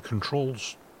weren't any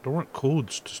controls, there weren't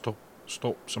codes to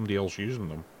stop somebody else using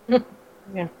them.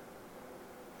 Yeah.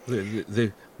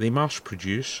 They mass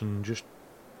produce and just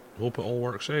hope it all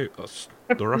works out. That's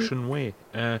the Russian way.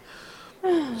 God.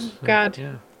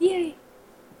 Yeah. Yay.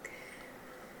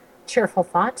 Cheerful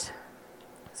thought.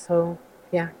 So,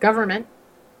 yeah, government.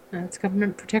 That's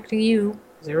government protecting you.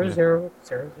 0, 0,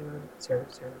 0, 0, 0,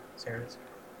 0, 0, 0.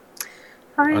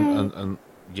 Hooray. And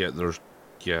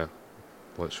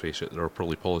let's face it, there are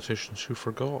probably politicians who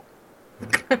forgot.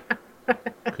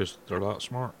 Because they're that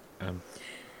smart.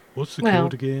 What's the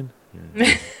code again?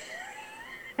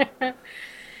 Yeah.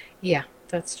 Yeah,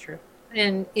 that's true.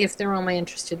 And if they're only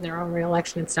interested in their own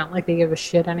re-election, it's not like they give a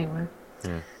shit anyway.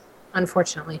 Yeah.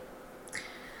 Unfortunately.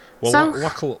 Well,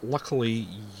 So, luckily,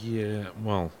 yeah.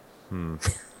 Well,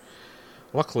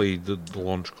 luckily the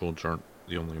launch codes aren't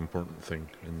the only important thing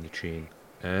in the chain.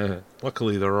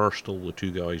 Luckily, there are still the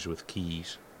two guys with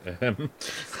keys.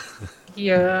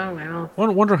 yeah, well.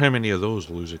 Wonder how many of those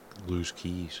lose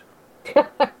keys.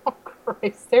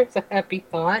 Christ, there's a happy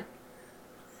thought.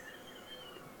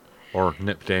 Or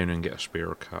nip down and get a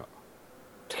spare cat.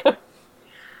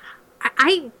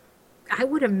 I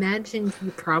would imagine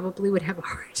you probably would have a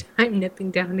hard time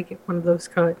nipping down to get one of those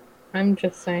cut. I'm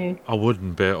just saying. I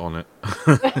wouldn't bet on it.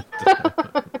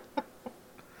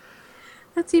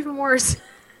 That's even worse.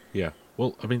 Yeah.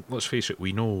 Well, I mean, let's face it,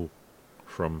 we know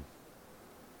from,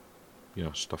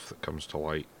 stuff that comes to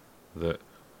light that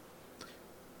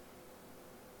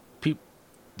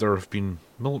there have been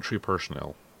military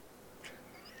personnel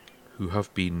who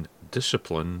have been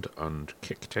disciplined and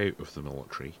kicked out of the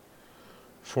military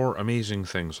for amazing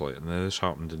things like that. Now, this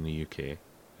happened in the UK,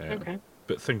 Okay.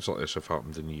 but things like this have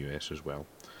happened in the US as well.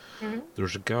 Mm-hmm.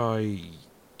 There's a guy,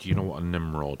 do you know what a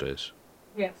Nimrod is?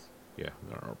 Yes. Yeah,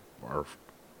 there are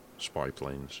spy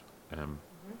planes.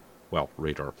 Well,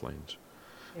 radar planes.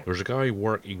 Yeah. There's a guy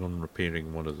working on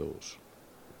repairing one of those.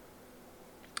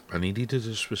 And he needed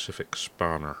a specific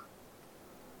spanner.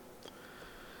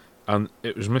 And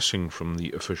it was missing from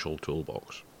the official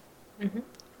toolbox. Mm-hmm.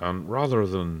 And rather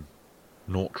than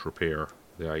not repair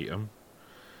the item,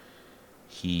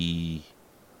 he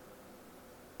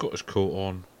got his coat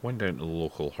on, went down to the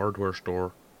local hardware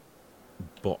store,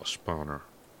 bought a spanner.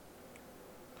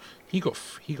 He got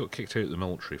kicked out of the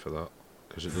military for that,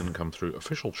 because it didn't come through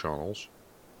official channels.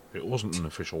 It wasn't an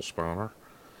official spanner,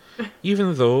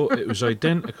 even though it was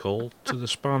identical to the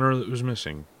spanner that was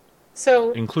missing.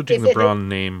 So, including the brand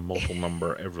name, model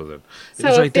number, everything. So it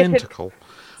was if identical.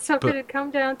 if it had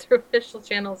come down through official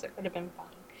channels, it would have been fine.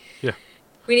 Yeah.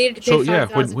 We needed to pay So yeah,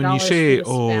 $5,000 when you say,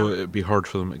 for the it'd be hard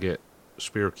for them to get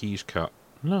spare keys cut.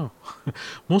 No.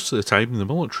 Most of the time, the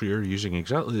military are using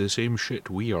exactly the same shit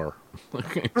we are.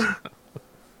 Because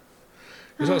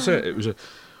that's it. It was a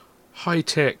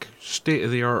high-tech,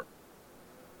 state-of-the-art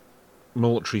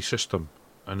military system.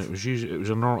 And it was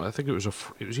a normal. I think it was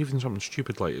even something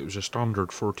stupid like it was a standard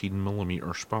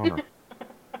 14mm spanner,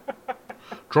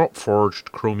 drop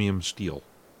forged chromium steel.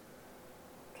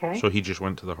 Okay. So he just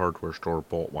went to the hardware store,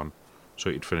 bought one, so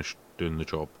he'd finished doing the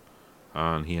job,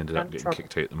 and he ended up getting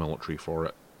kicked out of the military for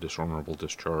it, dishonourable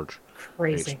discharge,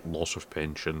 Crazy. loss of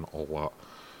pension, all that,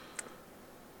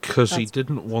 because he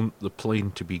didn't want the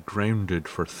plane to be grounded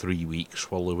for 3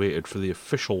 weeks while they waited for the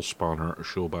official spanner to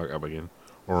show back up again.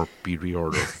 Or be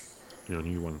reordered. A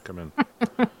new one come in.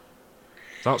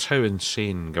 That's how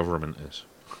insane government is.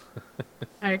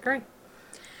 I agree.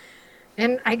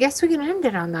 And I guess we can end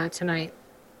it on that tonight.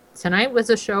 Tonight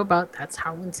was a show about that's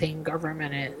how insane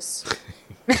government is.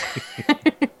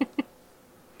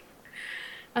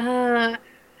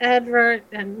 Advert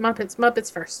and Muppets.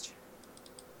 Muppets first.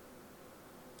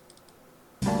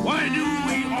 Why do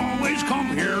we always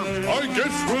come here? I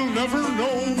guess we'll never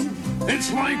know.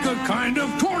 It's like a kind of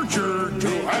torture To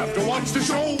have to watch the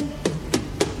show.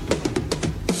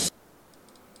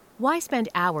 Why spend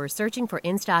hours searching for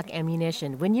in-stock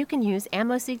ammunition when you can use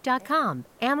AmmoSeek.com?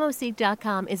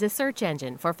 AmmoSeek.com is a search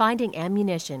engine for finding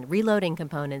ammunition, reloading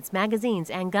components,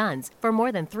 magazines, and guns for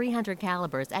more than 300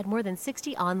 calibers at more than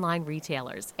 60 online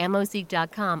retailers.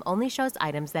 AmmoSeek.com only shows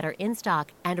items that are in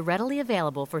stock and readily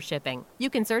available for shipping. You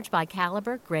can search by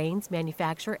caliber, grains,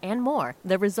 manufacturer, and more.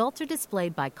 The results are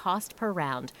displayed by cost per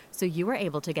round, so you are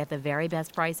able to get the very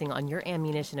best pricing on your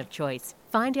ammunition of choice.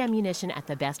 Find ammunition at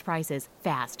the best prices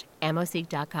fast.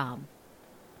 AmmoSeek.com.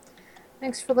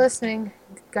 Thanks for listening,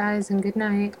 guys, and good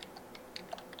night.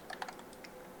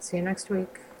 See you next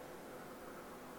week.